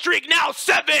 6-kill streak, now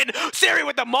 7. Siri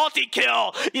with the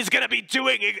multi-kill. He's going to be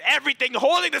doing everything,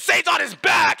 holding the Saints on his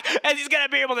back, and he's going to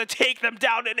be able to take them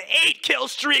down. An 8-kill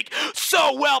streak.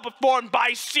 So well performed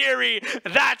by Siri.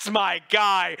 That's my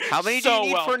guy. How many do you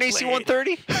need for an AC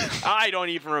 130? I don't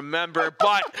even remember,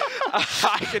 but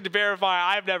I can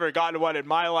verify I've never gotten one in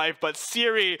my life, but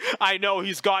Siri, I know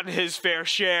he's gotten his fair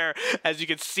share. As you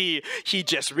can see, he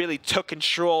just really took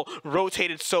control,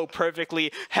 rotated so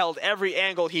perfectly, held every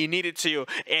angle he needed to,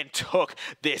 and took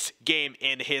this game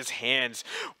in his hands.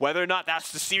 Whether or not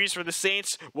that's the series for the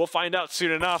Saints, we'll find out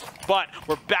soon enough, but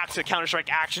we're back to Counter-Strike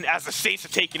action as the Saints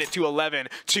have taken it to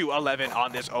 11-11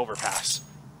 on this overpass.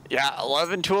 Yeah,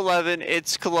 11-11.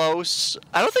 It's close.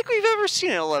 I don't think we've ever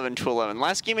seen it 11-11.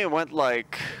 Last game it went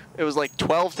like, it was like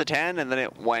 12-10, and then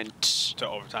it went to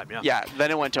overtime. Yeah. Yeah,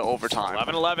 then it went to overtime.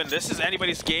 11-11. This is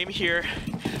anybody's game here,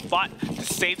 but the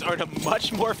Saints are in a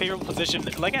much more favorable position.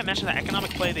 Like I mentioned, that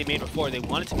economic play they made before, they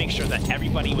wanted to make sure that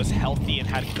everybody was healthy and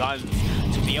had guns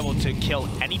to be able to kill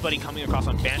anybody coming across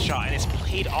on Fanshawe, and it's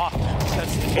played off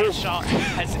because Fanshawe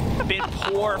has been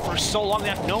poor for so long. They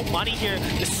have no money here.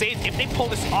 The Saints, if they pull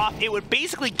this off, it would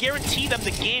basically guarantee them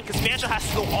the game because Fanshawe has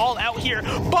to go all out here.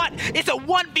 But it's a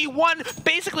 1v1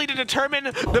 basically to determine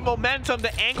the momentum,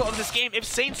 the angle of this game. If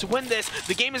Saints win this,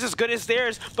 the game is as good as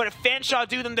theirs. But if Fanshawe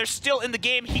do them, they're still in the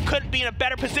game. He couldn't be in a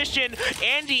better position.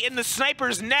 Andy in the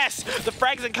sniper's nest. The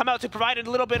frag's gonna come out to provide a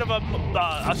little bit of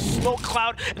a smoke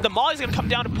cloud. The Molly's gonna come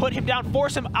down to put him down,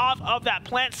 force him off of that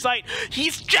plant site.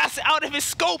 He's just out of his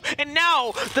scope, and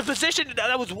now the position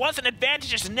that was once an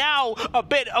advantage is now a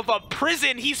bit of a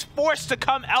prison. He's forced to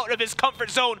come out of his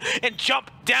comfort zone and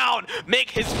jump down, make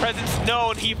his presence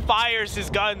known. He fires his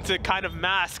gun to kind of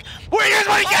mask. Here's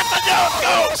when he gets the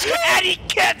no-scope, and he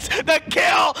gets the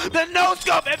kill, the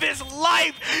no-scope of his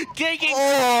life, taking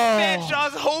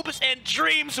Fanshawe's hopes and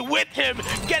dreams with him,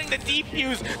 getting the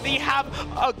defuse. They have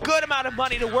a good amount of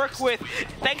money to work with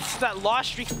thanks to that loss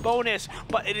streak bonus,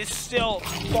 but it is still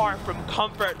far from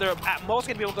comfort. They're at most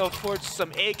going to be able to go towards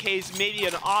some AKs, maybe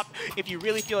an op if you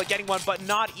really feel like getting one, but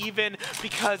not even,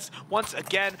 because once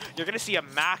again, you're going to see a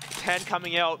Mac 10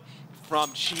 coming out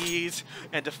from Cheese,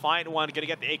 and Defiant One gonna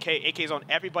get the AK. AK's on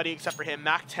everybody except for him.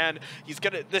 Mac 10,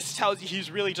 this tells you he's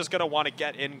really just gonna want to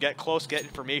get in, get close, get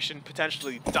information,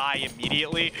 potentially die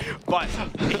immediately. But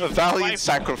a valiant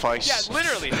sacrifice. Yeah,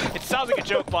 literally. It sounds like a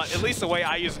joke, but at least the way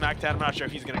I use Mac 10, I'm not sure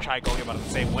if he's gonna try going about it the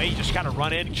same way. You just gotta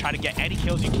run in, try to get any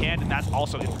kills you can, and that's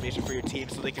also information for your team,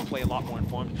 so they can play a lot more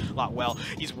informed, a lot well.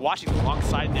 He's watching the wrong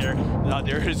side there.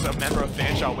 There is a member of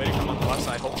Fanshawe waiting for him on the left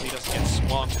side. Hopefully he doesn't get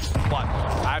swung, but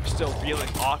I'm still reeling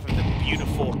off of the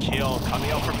beautiful kill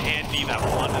coming out from Andy that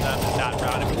won them in that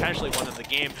round and potentially won them the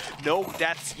game. No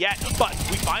deaths yet, but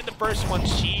we find the first one.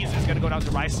 Cheese is going to go down to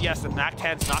YCS. The Mac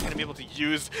 10's not going to be able to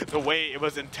use the way it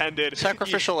was intended.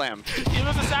 Sacrificial lamb. It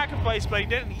was a sacrifice, but he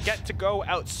didn't get to go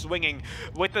out swinging.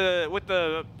 With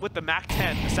the Mac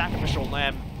 10, the sacrificial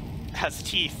lamb has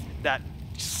teeth that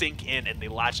sink in and they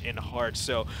latch in hard,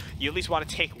 so you at least want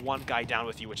to take one guy down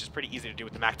with you, which is pretty easy to do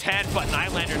with the Mac 10, but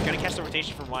Nylander is going to catch the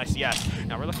rotation from YCS.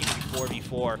 Now we're looking to be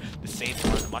 4v4. The Saints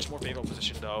are in a much more favorable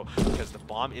position though, because the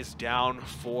bomb is down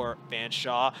for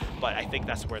Fanshawe, but I think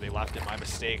that's where they left it, my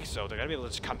mistake, so they're going to be able to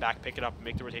just come back, pick it up,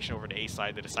 make the rotation over to A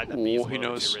side. They decide that B is a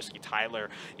little too risky. Tyler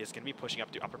is going to be pushing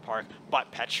up to Upper Park,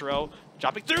 but Petro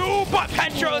jumping through, but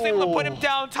Petro is able to put him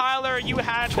down. Tyler, you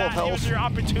had that, it was your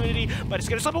opportunity, but it's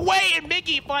going to slip away, and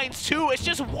Mickey finds two. It's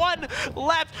just one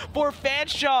left for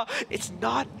Fanshawe. It's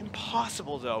not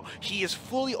impossible though. He is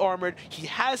fully armored, he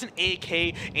has an AK,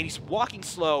 and he's walking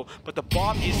slow, but the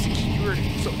bomb is secured,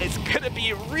 so it's gonna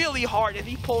be really hard. If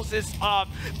he pulls this off,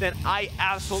 then I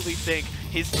absolutely think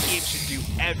his team should do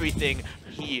everything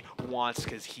he wants,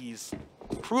 because he's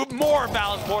proved more than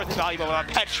valuable.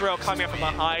 Petro coming up from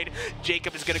behind.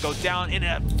 Jacob is going to go down in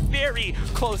a very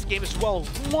close game as well.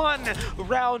 One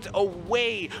round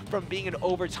away from being in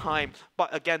overtime.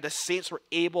 But again, the Saints were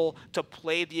able to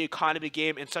play the economy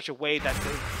game in such a way that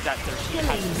their team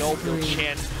has no real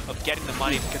chance of getting the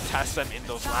money to contest them in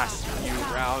those last few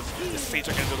rounds. The Saints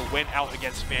are going to be able to win out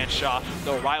against Fanshawe.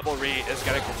 The rivalry is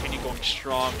going to continue going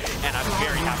strong, and I'm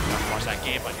very happy to watch that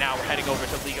game. But now we're heading over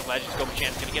to League of Legends.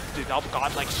 GoMachan's going to get the double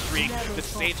godlike streak. The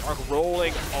Saints are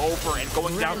rolling over and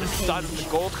going down the stun of the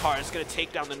gold card. It's going to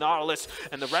take down the Nautilus,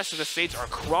 and the rest of the Saints are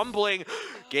crumbling.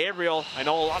 Gabriel, I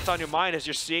know a lot's on your mind as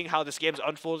you're seeing how this game's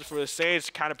unfolded for the Saints.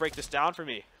 Kind of break this down for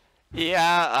me.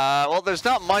 Yeah, well, there's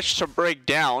not much to break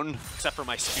down. Except for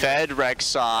my spirit. Fed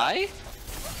Rek'Sai.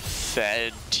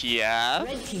 Fed TF.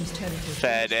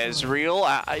 Fed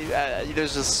Ezreal.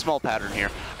 There's a small pattern here.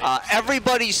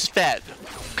 Everybody's fed.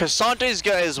 Casante's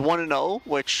guy is 1-0,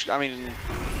 which, I mean,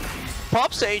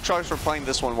 props to Aatrox for playing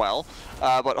this one well.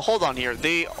 But hold on here.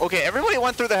 Okay, everybody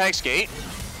went through the Hex Gate.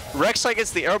 Rek'Sai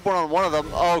gets the airborne on one of them.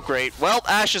 Oh, great. Well,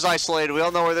 Ashe is isolated. We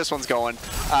all know where this one's going.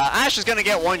 Ashe is going to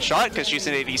get one shot because she's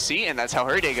an ADC, and that's how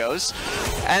her day goes.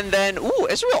 And then, ooh,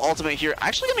 Ezreal ultimate here.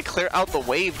 Actually going to clear out the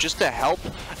wave just to help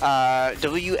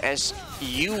WSU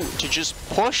to just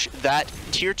push that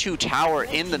tier 2 tower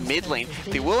in the mid lane.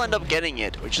 They will end up getting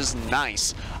it, which is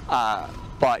nice.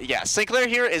 But yeah, Sinclair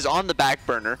here is on the back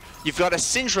burner. You've got a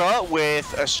Syndra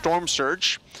with a Storm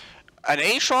Surge, an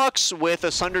Aatrox with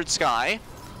a Sundered Sky.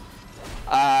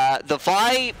 The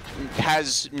Vi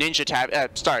has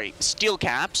Steel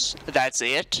Caps. That's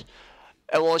it.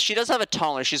 Well, she does have a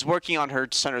Taller. She's working on her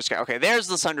Sundered Sky. Okay, there's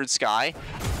the Sundered Sky.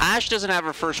 Ashe doesn't have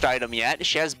her first item yet.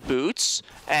 She has Boots.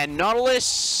 And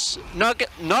Nautilus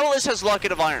has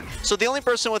Locket of Iron. So the only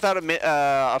person without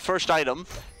a first item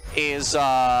is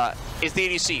the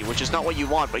ADC, which is not what you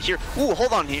want. But here, ooh,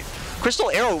 hold on here.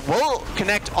 Crystal Arrow will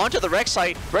connect onto the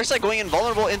Rek'Sai. Rek'Sai going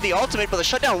invulnerable in the ultimate, but the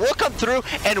shutdown will come through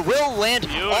and will land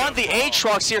on the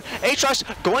Aatrox here. Aatrox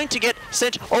going to get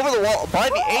sent over the wall by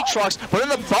the Aatrox, but in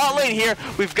the bot lane here,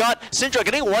 we've got Syndra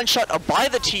getting one shot by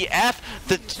the TF.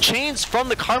 The chains from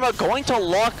the Karma going to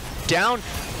lock down,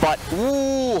 but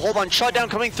ooh, hold on, shutdown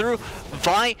coming through.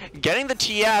 Vi getting the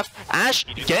TF, Ashe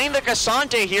getting the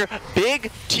Cassante here. Big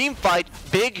team fight,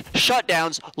 big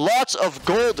shutdowns, lots of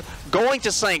gold going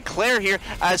to St. Clair here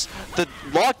as the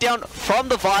lockdown from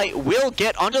the Vi will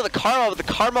get onto the Karma. The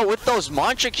Karma with those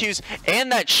mantra Qs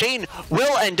and that chain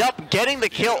will end up getting the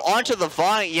kill onto the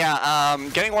Vi. Yeah,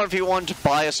 getting 1v1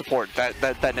 by a support,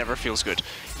 that never feels good.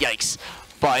 Yikes.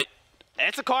 But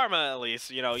it's a Karma, at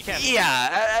least, you know, you can't...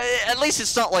 Yeah, at least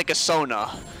it's not like a Sona.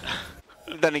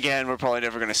 Then again, we're probably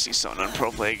never going to see Sona in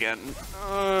pro play again.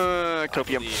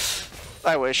 Copium.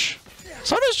 I wish.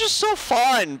 Sona's just so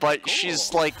fun, but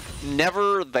she's, like,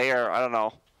 never there. I don't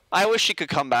know. I wish she could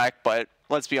come back, but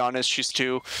let's be honest, she's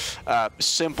too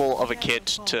simple of a kid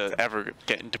to ever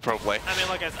get into pro play. I mean,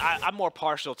 like, I'm more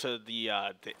partial to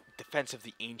the Defense of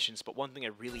the Ancients, but one thing I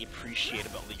really appreciate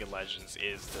about League of Legends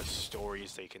is the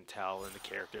stories they can tell and the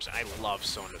characters. I love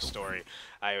Sona's story.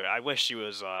 I wish she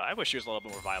was a little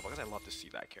bit more viable, because I love to see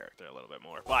that character a little bit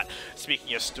more. But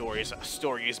speaking of stories, a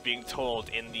story is being told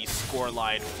in the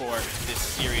scoreline for this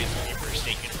series between First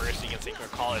State University and St. Clair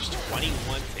College.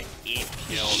 21-8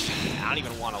 kills. I don't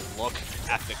even want to look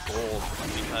at the gold,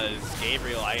 because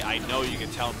Gabriel, I know you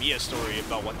can tell me a story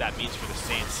about what that means for the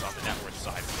Saints on the net worth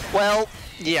side. Well,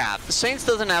 yeah, the Saints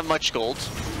doesn't have much gold,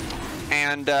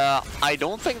 and I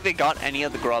don't think they got any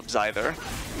of the grubs either.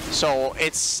 So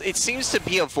it seems to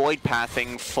be a void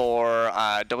pathing for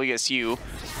WSU,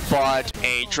 but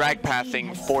a drag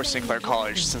pathing for St. Clair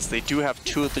College, since they do have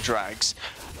 2 of the drags.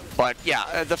 But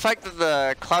yeah, the fact that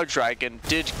the Cloud Dragon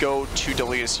did go to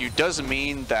WSU does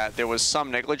mean that there was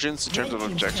some negligence in terms of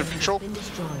objective control,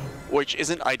 which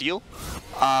isn't ideal.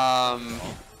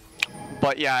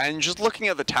 But yeah, and just looking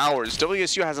at the towers,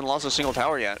 WSU hasn't lost a single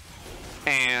tower yet.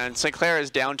 And St. Clair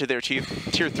is down to their tier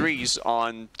 3s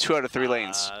on 2 out of 3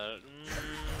 lanes.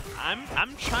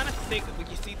 I'm trying to think, like,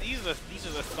 you see, these are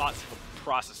the thoughts of a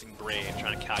processing brain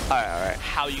trying to calculate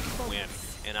how you can win.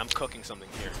 And I'm cooking something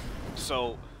here.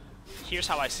 So here's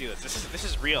how I see this. This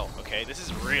is real, okay? This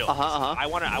is real. I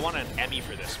want an Emmy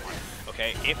for this one,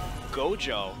 okay? If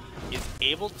Gojo is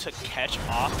able to catch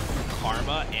off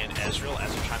Karma and Ezreal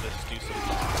as they're trying to do some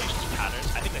communications patterns,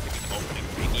 I think that could be the opening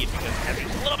we need, because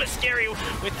Ezreal's a little bit scary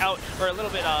without, or a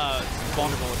little bit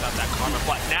vulnerable without that Karma.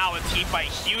 But now a team fight,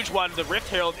 huge one. The Rift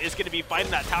Herald is going to be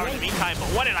fighting that tower in the meantime. But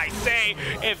what did I say?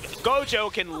 If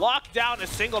Gojo can lock down a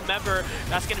single member,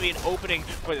 that's going to be an opening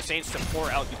for the Saints to pour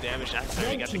out the damage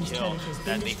necessary to get the kill.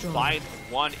 Then they find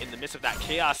one in the midst of that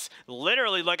chaos.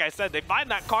 Literally, like I said, they find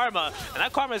that Karma, and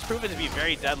that Karma has proven to be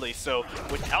very deadly. So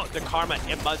without the Karma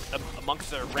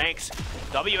amongst their ranks,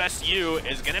 WSU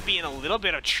is going to be in a little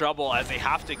bit of trouble as they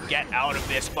have to get out of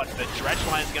this. But the Dredge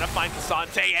line is going to find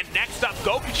Cassante, and next up,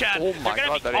 Goku-chan. Oh They're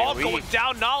going to be all going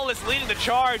down. Nautilus leading the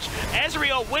charge.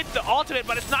 Ezreal with the ultimate,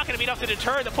 but it's not going to be enough to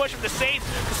deter the push from the Saints.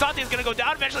 Cassante is going to go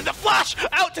down eventually. The flash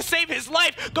out to save his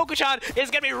life. Goku-chan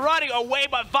is going to be running away,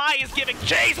 but Vi is giving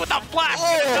chase with a flash.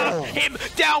 Oh. Him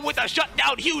down with a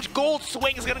shutdown. Huge gold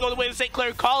swing is going to go the way of St.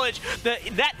 Clair College. The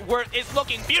net worth is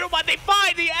looking beautiful, but they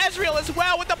find the Ezreal as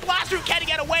well with the blast root. Can he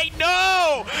get away?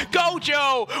 No!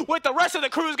 Gojo with the rest of the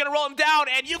crew is going to roll him down,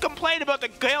 and you complained about the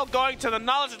Gale going to the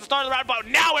Nautilus at the start of the round, but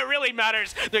now it really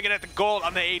matters. They're going to get the gold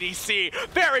on the ADC.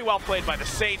 Very well played by the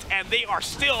Saints, and they are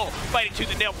still fighting to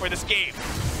the nail for this game.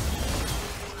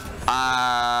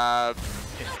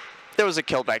 There was a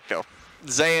kill back though.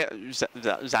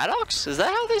 Zadox? Is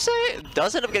that how they say it?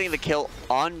 Does end up getting the kill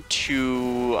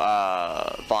onto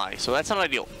Vi, so that's not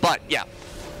ideal. But yeah,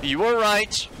 you were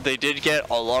right. They did get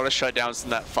a lot of shutdowns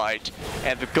in that fight,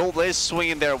 and the gold is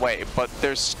swinging their way, but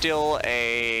there's still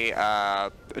a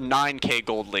 9k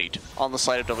gold lead on the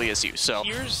side of WSU. So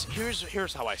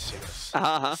here's how I see this.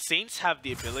 Saints have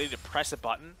the ability to press a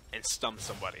button and stun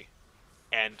somebody,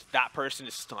 and that person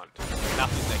is stunned. There's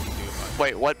nothing they can do about it.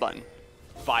 Wait, what button?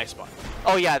 Vi's button.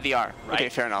 Oh yeah, the R. Right? Okay,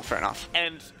 fair enough, fair enough.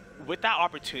 And with that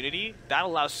opportunity, that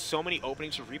allows so many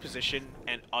openings for reposition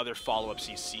and other follow-ups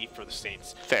you see for the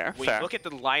Saints. Fair, when you look at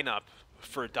the lineup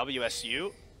for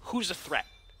WSU, who's a threat?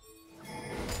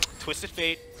 Twisted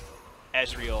Fate,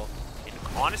 Ezreal, and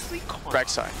honestly,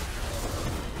 Rek'Sai.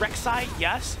 Rek'Sai,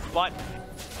 yes, but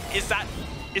is that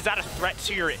a threat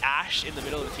to your Ashe in the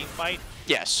middle of the team fight?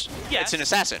 Yes. Yes. It's an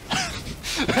assassin.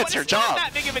 That's her job. It's not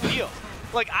that big of a deal.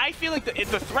 like, I feel like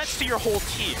the threats to your whole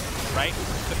team, right?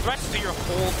 The threats to your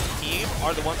whole team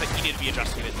are the ones that you need to be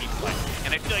addressing in a team play.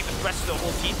 And I feel like the threats to the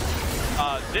whole team,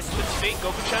 this with Fate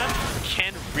Goku-chan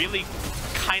can really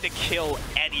kind of kill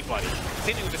anybody.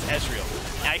 Same thing with this Ezreal.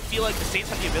 And I feel like the Saints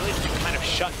have the ability to kind of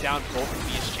shut down both of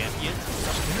these champions in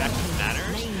such effective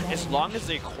manners. As long as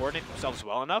they coordinate themselves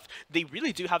well enough, they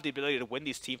really do have the ability to win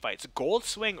these team fights. Gold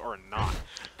swing or not,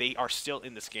 they are still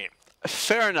in this game.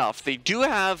 Fair enough. They do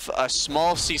have a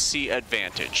small CC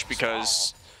advantage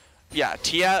because, yeah,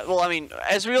 well, I mean,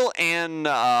 Ezreal and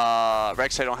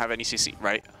Rek'Sai don't have any CC,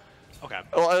 right? Okay.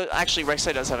 Well, actually,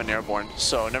 Rek'Sai does have an airborne,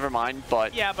 so never mind.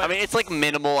 But, yeah, but I mean, it's like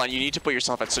minimal, and you need to put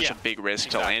yourself at such a big risk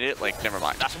to land it. Like, never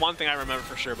mind. That's one thing I remember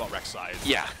for sure about Rek'Sai.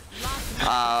 Yeah.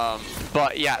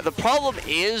 But yeah, the problem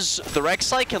is the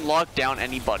Rek'Sai can lock down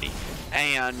anybody,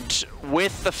 and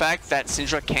with the fact that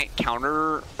Syndra can't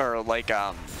counter or like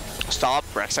stop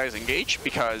Rek'Sai's engage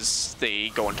because they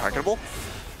go untargetable,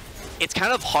 it's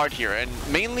kind of hard here, and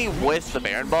mainly with the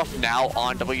Baron buff now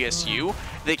on WSU,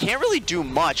 they can't really do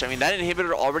much. I mean, that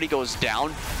inhibitor already goes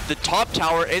down. The top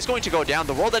tower is going to go down.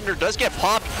 The World Ender does get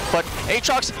popped, but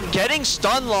Aatrox getting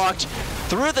stun locked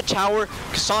through the tower.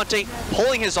 Cassante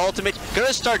pulling his ultimate,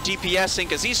 gonna start DPSing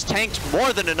because he's tanked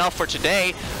more than enough for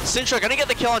today. Syndra gonna get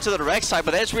the kill onto the direct side,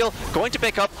 but Ezreal going to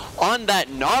pick up on that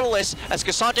Nautilus as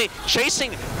Cassante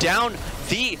chasing down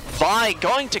the Vi,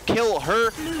 going to kill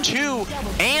her too,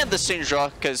 and the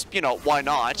Syndra, because, you know, why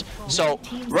not? So,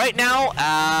 right now,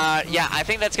 yeah, I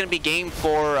think that's going to be game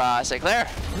for Clair.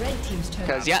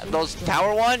 Because, yeah, those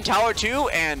Tower 1, Tower 2,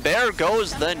 and there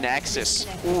goes the Nexus.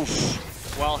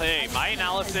 Oof. Well, hey, my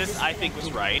analysis, I think,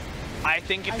 was right. I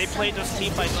think if they played those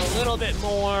team fights a little bit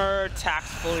more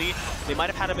tactfully, they might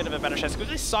have had a bit of a better chance, because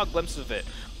they saw glimpses of it.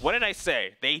 What did I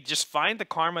say? They just find the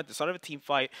karma at the start of a team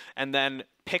fight, and then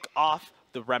pick off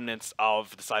the remnants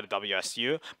of the side of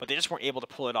WSU, but they just weren't able to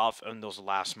pull it off in those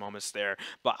last moments there.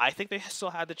 But I think they still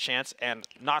had the chance, and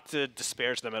not to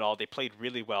disparage them at all, they played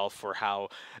really well for how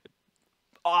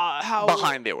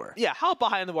behind they were. Yeah, how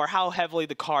behind they were, how heavily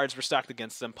the cards were stacked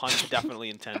against them, pun definitely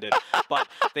intended. But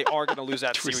they are going to lose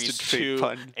that series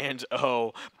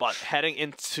 2-0. But heading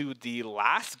into the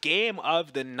last game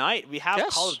of the night, we have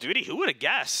Call of Duty. Who would have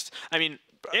guessed? I mean,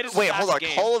 it is wait, hold on.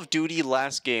 Game. Call of Duty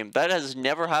last game. That has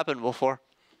never happened before.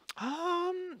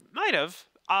 Might have.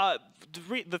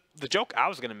 The joke I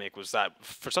was going to make was that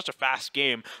for such a fast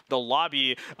game, the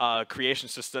lobby creation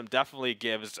system definitely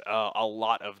gives a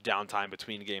lot of downtime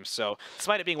between games. So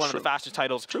despite it being one of the fastest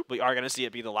titles, we are going to see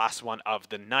it be the last one of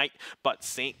the night. But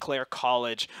St. Clair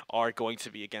College are going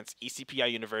to be against ECPI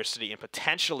University in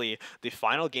potentially the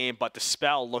final game, but the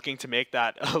Spell looking to make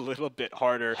that a little bit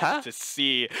harder to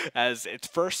see, as its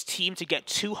first team to get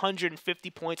 250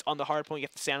 points on the hard point. You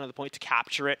have to stand on the point to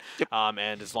capture it.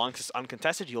 And as long as it's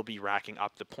uncontested, you'll be racking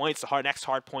up the points. The next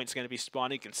hard point is going to be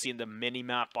spawning. You can see in the mini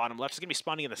map bottom left. It's going to be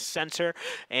spawning in the center,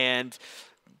 and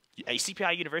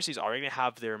ECPI University is already going to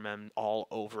have their men all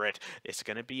over it. It's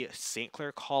going to be St.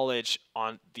 Clair College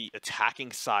on the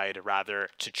attacking side, rather,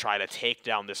 to try to take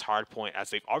down this hard point, as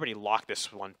they've already locked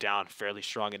this one down fairly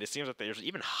strong, and it seems like there's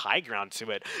even high ground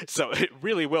to it, so it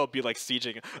really will be like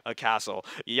sieging a castle.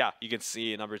 Yeah, you can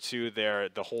see number 2 there,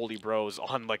 the Holy Bros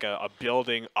on like a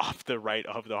building off the right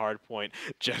of the hard point,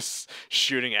 just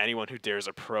shooting anyone who dares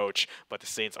approach, but the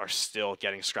Saints are still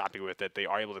getting scrappy with it. They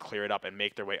are able to clear it up and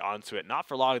make their way onto it. Not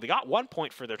for long. They got 1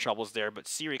 point for their troubles there, but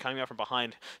Siri coming out from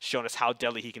behind, showing us how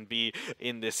deadly he can be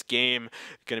in this game.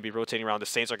 Going to be rotating around. The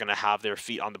Saints are going to have their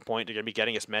feet on the point. They're going to be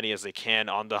getting as many as they can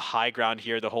on the high ground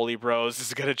here. The Holy Bros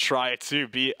is going to try to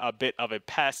be a bit of a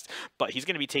pest, but he's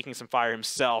going to be taking some fire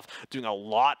himself, doing a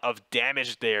lot of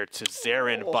damage there to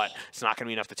Zarin, but it's not going to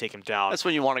be enough to take him down. That's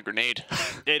when you want a grenade.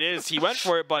 It is. He went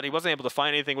for it, but he wasn't able to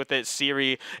find anything with it.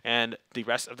 Siri and the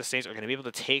rest of the Saints are going to be able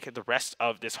to take the rest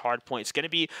of this hard point. It's going to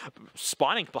be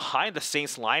spawning behind the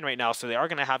Saints line right now, so they are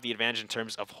going to have the advantage in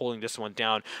terms of holding this one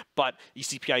down, but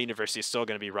ECPI University is still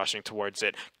going to be rushing towards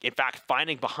it. In fact,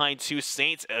 finding behind 2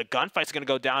 Saints, a gunfight's going to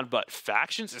go down, but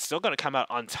Factions is still going to come out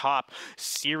on top.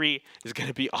 Siri is going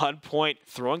to be on point,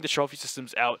 throwing the trophy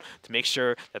systems out to make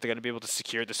sure that they're going to be able to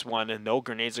secure this one, and no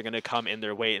grenades are going to come in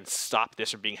their way and stop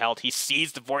this from being held. He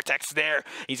sees the Vortex there.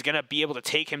 He's going to be able to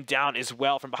take him down as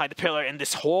well from behind the pillar, and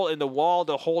this hole in the wall,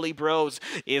 the Holy Bros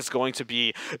is going to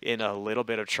be in a little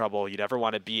bit of trouble. You never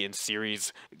want to be in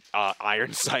Siri's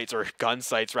iron sights, or gun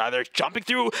sights rather. Jumping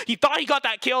through, he thought he got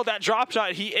that kill, that drop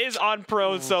shot. He is on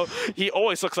prone, so he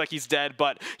always looks like he's dead,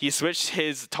 but he switched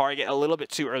his target a little bit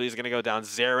too early. He's going to go down.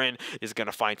 Zarin is going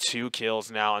to find 2 kills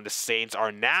now, and the Saints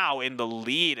are now in the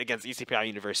lead against ECPI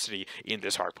University in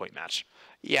this hardpoint match.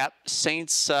 Yep,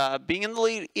 Saints being in the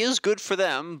lead is good for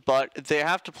them, but they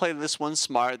have to play this one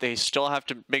smart. They still have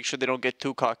to make sure they don't get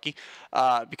too cocky,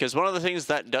 because one of the things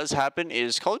that does happen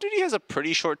is Call of Duty has a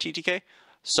pretty short TTK.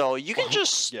 So you can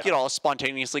just, you know,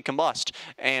 spontaneously combust.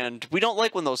 And we don't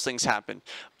like when those things happen.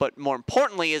 But more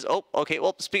importantly is, oh, okay,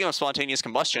 well, speaking of spontaneous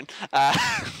combustion.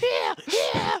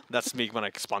 That's me when I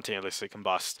spontaneously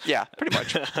combust. Yeah, pretty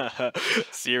much.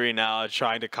 Siri now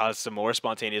trying to cause some more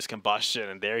spontaneous combustion.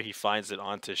 And there he finds it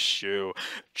onto Shu.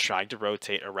 Trying to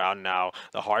rotate around now.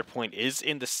 The hard point is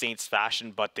in the Saints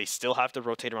fashion, but they still have to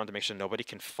rotate around to make sure nobody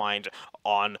can find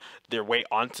on their way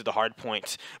onto the hard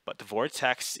point. But the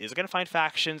Vortex is going to find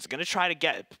Faction. Going to try to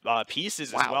get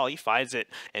pieces as well. He finds it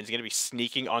and he's going to be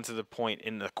sneaking onto the point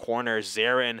in the corner.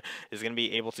 Zarin is going to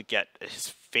be able to get his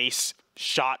face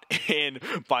shot in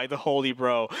by the Holy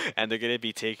Bro, and they're going to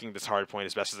be taking this hard point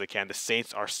as best as they can. The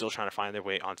Saints are still trying to find their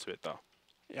way onto it, though.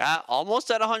 Yeah,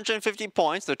 almost at 150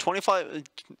 points. They're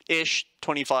 25-ish,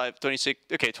 25, 26.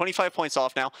 Okay, 25 points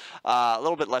off now. A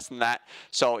little bit less than that.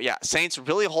 So, yeah, Saints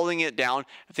really holding it down.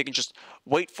 If they can just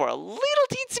wait for a little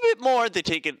teensy bit more, they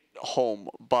take it home.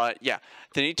 But, yeah,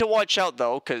 they need to watch out,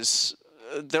 though, because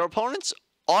their opponents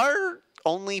are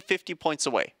only 50 points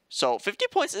away. So, 50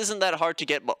 points isn't that hard to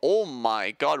get, but oh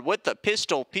my god, with the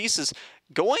pistol pieces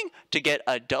going to get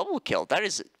a double kill. That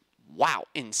is... wow,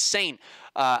 insane.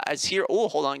 As here, oh,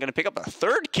 hold on, going to pick up a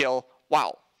third kill.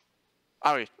 Wow.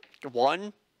 All right,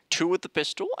 1, 2 with the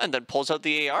pistol, and then pulls out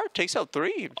the AR, takes out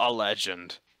 3. A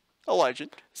legend. A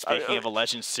legend. Speaking of a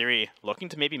legend, Siri looking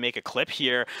to maybe make a clip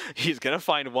here. He's going to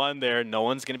find one there. No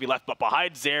one's going to be left, but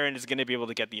behind Zarin is going to be able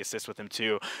to get the assist with him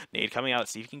too. Nade coming out,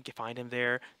 see if he can find him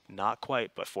there. Not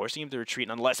quite, but forcing him to retreat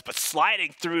nonetheless. But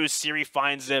sliding through, Siri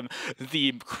finds him.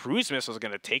 The cruise missile is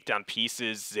going to take down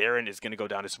pieces. Zarin is going to go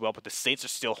down as well, but the Saints are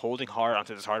still holding hard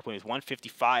onto this hard point. With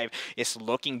 155, it's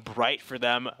looking bright for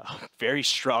them. Very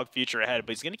strong future ahead,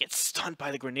 but he's going to get stunned by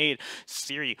the grenade.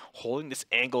 Siri holding this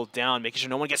angle down, making sure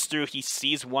no one gets through. He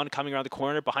sees one coming around the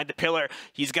corner behind the pillar.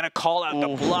 He's going to call out the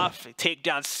bluff, take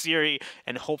down Siri,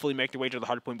 and hopefully make their way to the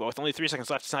hard point. But with only 3 seconds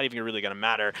left, it's not even really going to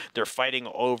matter. They're fighting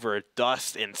over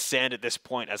dust and sand at this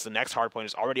point, as the next hard point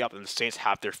is already up and the Saints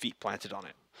have their feet planted on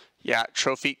it. Yeah,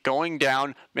 trophy going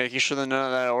down, making sure that none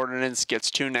of that ordnance gets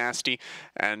too nasty.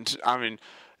 And, I mean,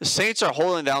 the Saints are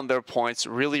holding down their points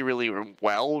really, really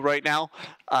well right now,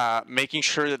 making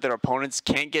sure that their opponents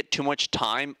can't get too much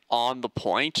time on the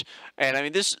point. And, I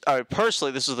mean,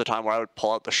 personally, this is the time where I would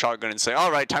pull out the shotgun and say,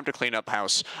 all right, time to clean up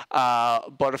house.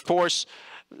 But, of course...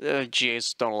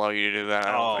 GAs don't allow you to do that,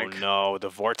 I don't think. No, the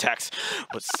Vortex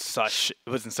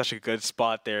was in such a good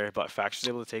spot there, but Faction's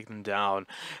able to take them down.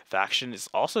 Faction is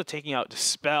also taking out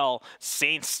Dispel.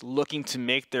 Saints looking to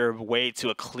make their way to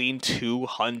a clean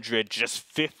 200, just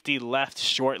 50 left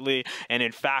shortly, and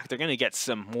in fact, they're going to get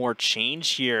some more change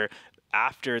here.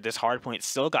 After this hard point,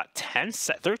 still got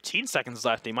 13 seconds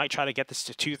left. They might try to get this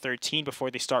to 213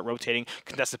 before they start rotating.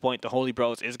 Contested point, the Holy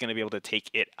Bros is going to be able to take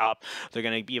it up. They're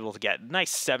going to be able to get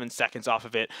nice 7 seconds off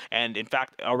of it. And in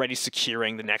fact, already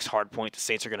securing the next hard point, the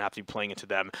Saints are going to have to be playing into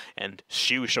them. And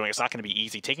Shu showing it's not going to be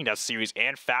easy. Taking down series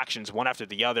and factions one after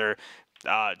the other.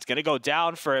 It's going to go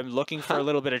down for him, looking for a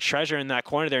little bit of treasure in that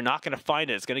corner. They're not going to find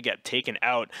it. It's going to get taken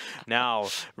out. Now,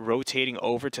 rotating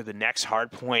over to the next hard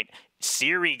point.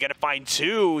 Siri going to find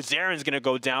 2. Zarin's going to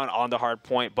go down on the hard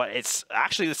point, but it's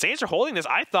actually the Saints are holding this.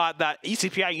 I thought that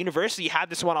ECPI University had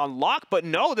this one on lock, but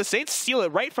no, the Saints steal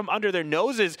it right from under their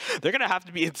noses. They're going to have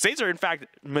to be, Saints are in fact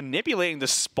manipulating the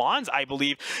spawns, I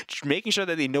believe, making sure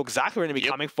that they know exactly where they're going to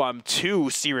be coming from. 2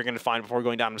 Siri are going to find before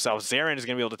going down themselves. Zarin is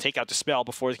going to be able to take out Dispel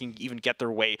before they can even get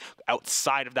their way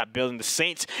outside of that building. The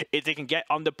Saints, if they can get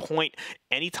on the point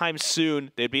anytime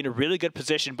soon, they'd be in a really good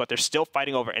position, but they're still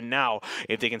fighting over. And now,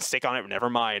 if they can stick on it, never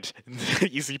mind.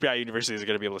 ECPI University is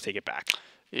going to be able to take it back.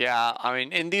 Yeah, I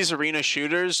mean, in these arena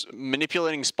shooters,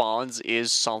 manipulating spawns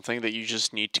is something that you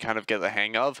just need to kind of get the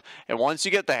hang of. And once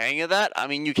you get the hang of that, I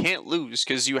mean, you can't lose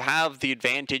because you have the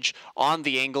advantage on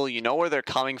the angle. You know where they're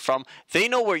coming from. They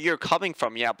know where you're coming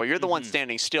from, yeah, but you're the one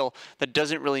standing still that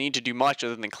doesn't really need to do much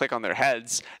other than click on their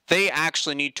heads. They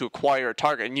actually need to acquire a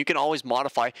target, and you can always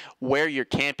modify where you're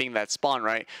camping that spawn,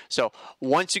 right? So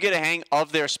once you get a hang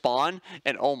of their spawn,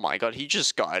 and oh my god, he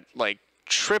just got, like,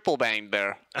 triple banged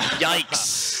there.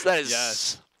 Yikes. That is...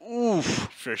 Yes. Oof.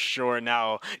 For sure.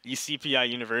 Now, ECPI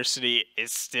University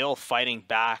is still fighting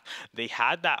back. They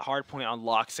had that hard point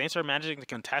unlocked. Saints are managing to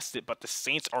contest it, but the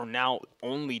Saints are now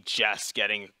only just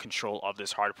getting control of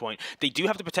this hard point. They do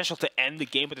have the potential to end the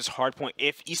game with this hard point.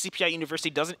 If ECPI University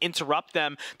doesn't interrupt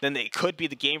them, then they could be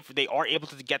the game. They are able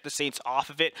to get the Saints off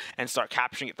of it and start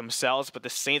capturing it themselves, but the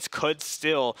Saints could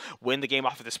still win the game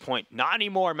off of this point. Not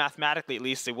anymore, mathematically at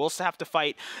least. They will still have to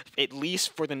fight at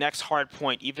least for the next hard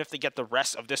point, even if they get the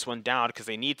rest of this one down, because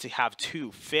they need to have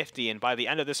 250, and by the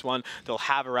end of this one, they'll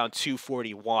have around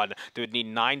 241. They would need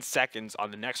 9 seconds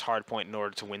on the next hard point in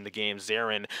order to win the game.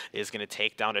 Zarin is going to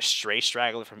take down a stray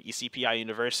straggler from ECPI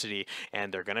University,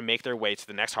 and they're going to make their way to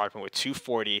the next hard point with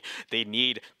 240. They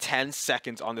need 10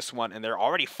 seconds on this one, and they're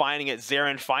already finding it.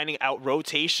 Zarin finding out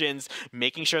rotations,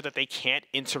 making sure that they can't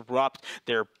interrupt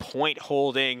their point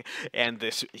holding, and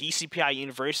this ECPI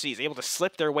University is able to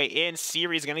slip their way in.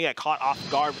 Siri is going to get caught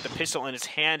off guard with the pistol in his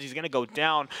hand. He's going to go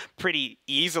down pretty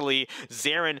easily.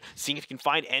 Zarin seeing if he can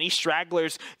find any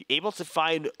stragglers, able to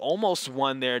find almost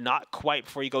one there, not quite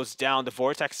before he goes down. The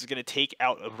Vortex is going to take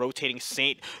out a rotating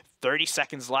Saint. 30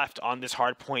 seconds left on this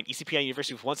hard point. ECPI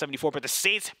University with 174, but the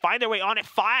Saints find their way on it.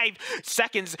 5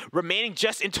 seconds remaining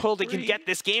just until they can get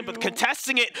this game, but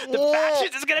contesting it, the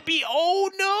Factions is going to be, oh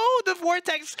no, the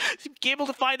Vortex able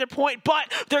to find their point,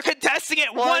 but they're contesting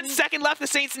it. 1 second left the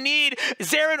Saints need.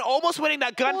 Zarin almost winning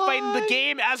that gunfight in the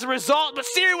game as a result, but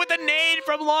Siri with a nade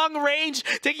from long range,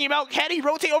 taking him out. Can he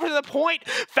rotate over to the point?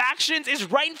 Factions is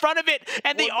right in front of it,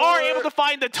 and they are able to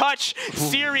find the touch.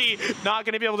 Siri not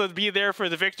going to be able to be there for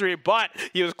the victory, but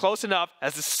he was close enough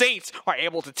as the Saints are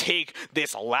able to take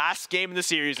this last game in the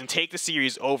series and take the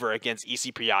series over against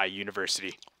ECPI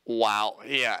University. Wow.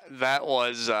 Yeah, that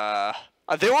was...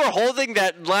 they were holding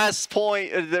that last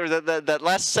point, that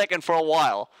last second for a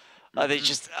while. They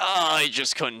just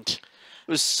couldn't.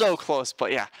 It was so close,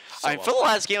 but yeah. So I mean, for the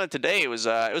last game of today, it was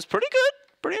pretty good,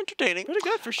 pretty entertaining. Pretty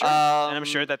good, for sure. And I'm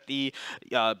sure that the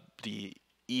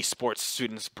esports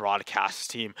students broadcast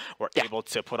team were able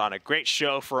to put on a great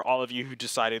show for all of you who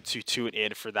decided to tune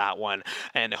in for that one.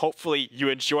 And hopefully you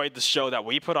enjoyed the show that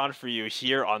we put on for you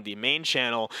here on the main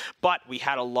channel. But we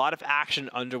had a lot of action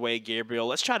underway, Gabriel.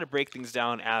 Let's try to break things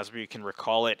down as we can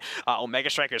recall it. Omega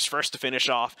Strikers first to finish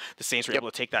off. The Saints were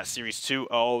able to take that series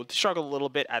 2-0. They struggled a little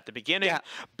bit at the beginning,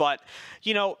 but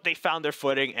you know, they found their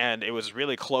footing, and it was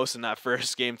really close in that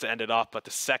first game to end it off. But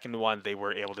the second one, they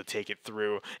were able to take it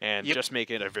through and just make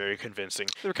it a very convincing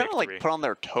They were kind of like put on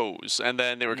their toes, and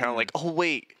then they were kind of like, oh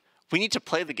wait, we need to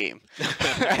play the game.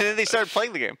 And then they started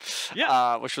playing the game,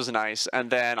 which was nice. And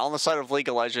then on the side of League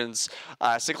of Legends,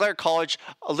 Clair College,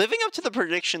 living up to the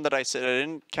prediction that I said. I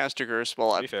didn't cast a curse.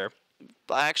 Well, to be fair.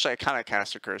 Actually, I kind of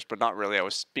cast a curse, but not really. I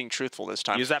was being truthful this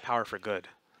time. Use that power for good.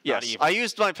 Yes, I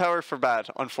used my power for bad,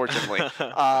 unfortunately.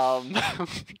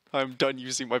 I'm done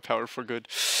using my power for good.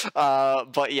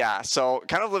 But yeah, so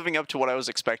kind of living up to what I was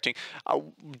expecting.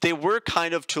 They were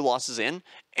kind of 2 losses in,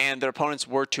 and their opponents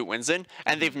were 2 wins in,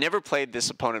 and they've never played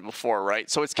this opponent before, right?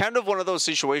 So it's kind of one of those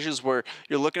situations where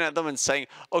you're looking at them and saying,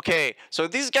 okay, so are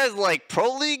these guys like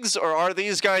pro leagues, or are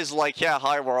these guys like, yeah,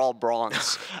 hi, we're all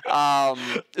bronze?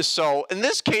 So in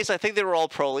this case, I think they were all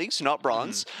pro leagues, not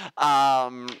bronze.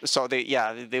 So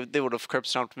they would have crib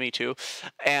stomped me too.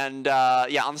 And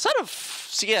yeah, on the side of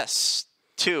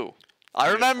CS2, I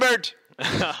remembered.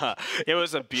 It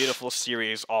was a beautiful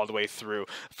series all the way through.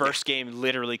 First game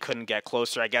literally couldn't get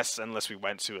closer, I guess, unless we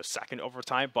went to a second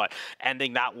overtime. But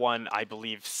ending that one, I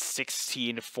believe,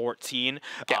 16-14.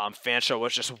 Fanshawe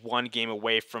was just 1 game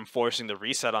away from forcing the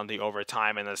reset on the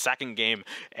overtime. And the second game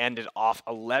ended off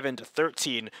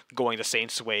 11-13, going the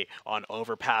Saints' way on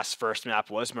overpass. First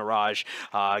map was Mirage.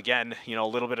 Again, you know,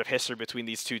 a little bit of history between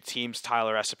these two teams.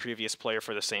 Tyler, as a previous player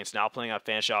for the Saints, now playing on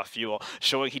Fanshawe Fuel,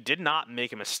 showing he did not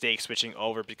make a mistake switching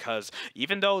over, because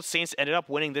even though Saints ended up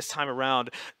winning this time around,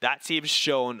 that team's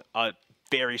shown a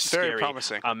very scary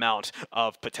amount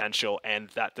of potential, and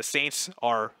that the Saints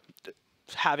are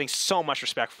having so much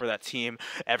respect for that team.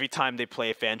 Every time they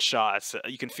play Fanshawe,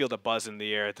 you can feel the buzz in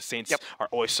the air. The Saints are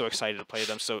always so excited to play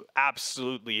them. So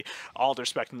absolutely all the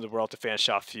respect in the world to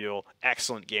Fanshawe Fuel.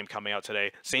 Excellent game coming out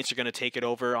today. Saints are going to take it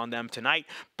over on them tonight,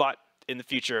 but in the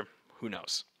future, who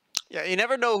knows? Yeah, you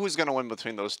never know who's going to win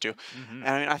between those two. And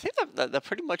I mean, I think that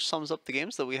pretty much sums up the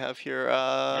games that we have here.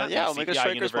 Omega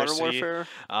Strikers, Modern Warfare.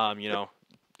 You know,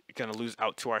 going to lose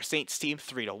out to our Saints team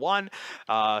 3-1.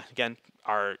 Again,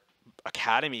 our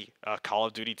Academy Call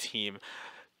of Duty team,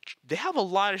 they have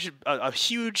a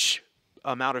huge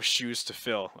amount of shoes to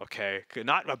fill, okay?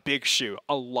 Not a big shoe,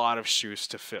 a lot of shoes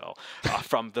to fill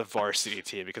from the varsity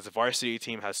team, because the varsity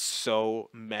team has so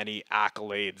many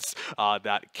accolades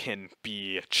that can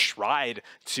be tried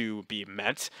to be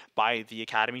met by the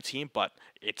academy team, but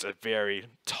it's a very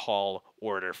tall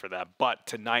order for them. But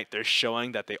tonight, they're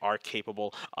showing that they are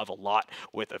capable of a lot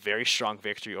with a very strong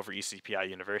victory over ECPI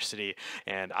University.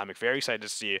 And I'm very excited to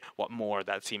see what more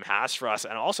that team has for us.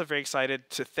 And I'm also very excited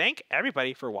to thank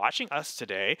everybody for watching us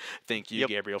today. Thank you,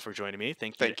 Gabriel, for joining me.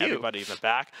 Thank you to everybody in the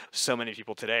back. So many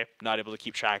people today. Not able to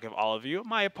keep track of all of you.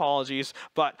 My apologies.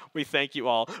 But we thank you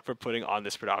all for putting on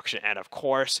this production. And of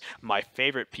course, my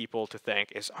favorite people to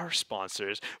thank is our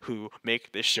sponsors who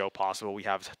make this show possible. We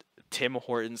have Tim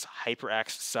Hortons,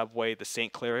 HyperX, Subway, the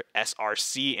St. Clair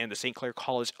SRC, and the St. Clair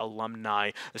College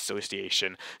Alumni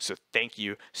Association. So thank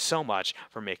you so much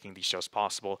for making these shows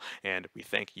possible, and we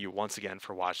thank you once again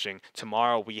for watching.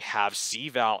 Tomorrow we have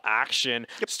CVAL action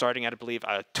starting at, I believe,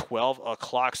 12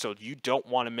 o'clock, so you don't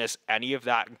want to miss any of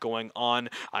that going on.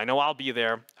 I know I'll be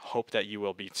there. Hope that you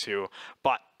will be too.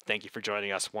 But thank you for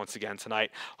joining us once again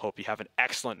tonight. Hope you have an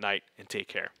excellent night, and take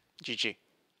care. GG.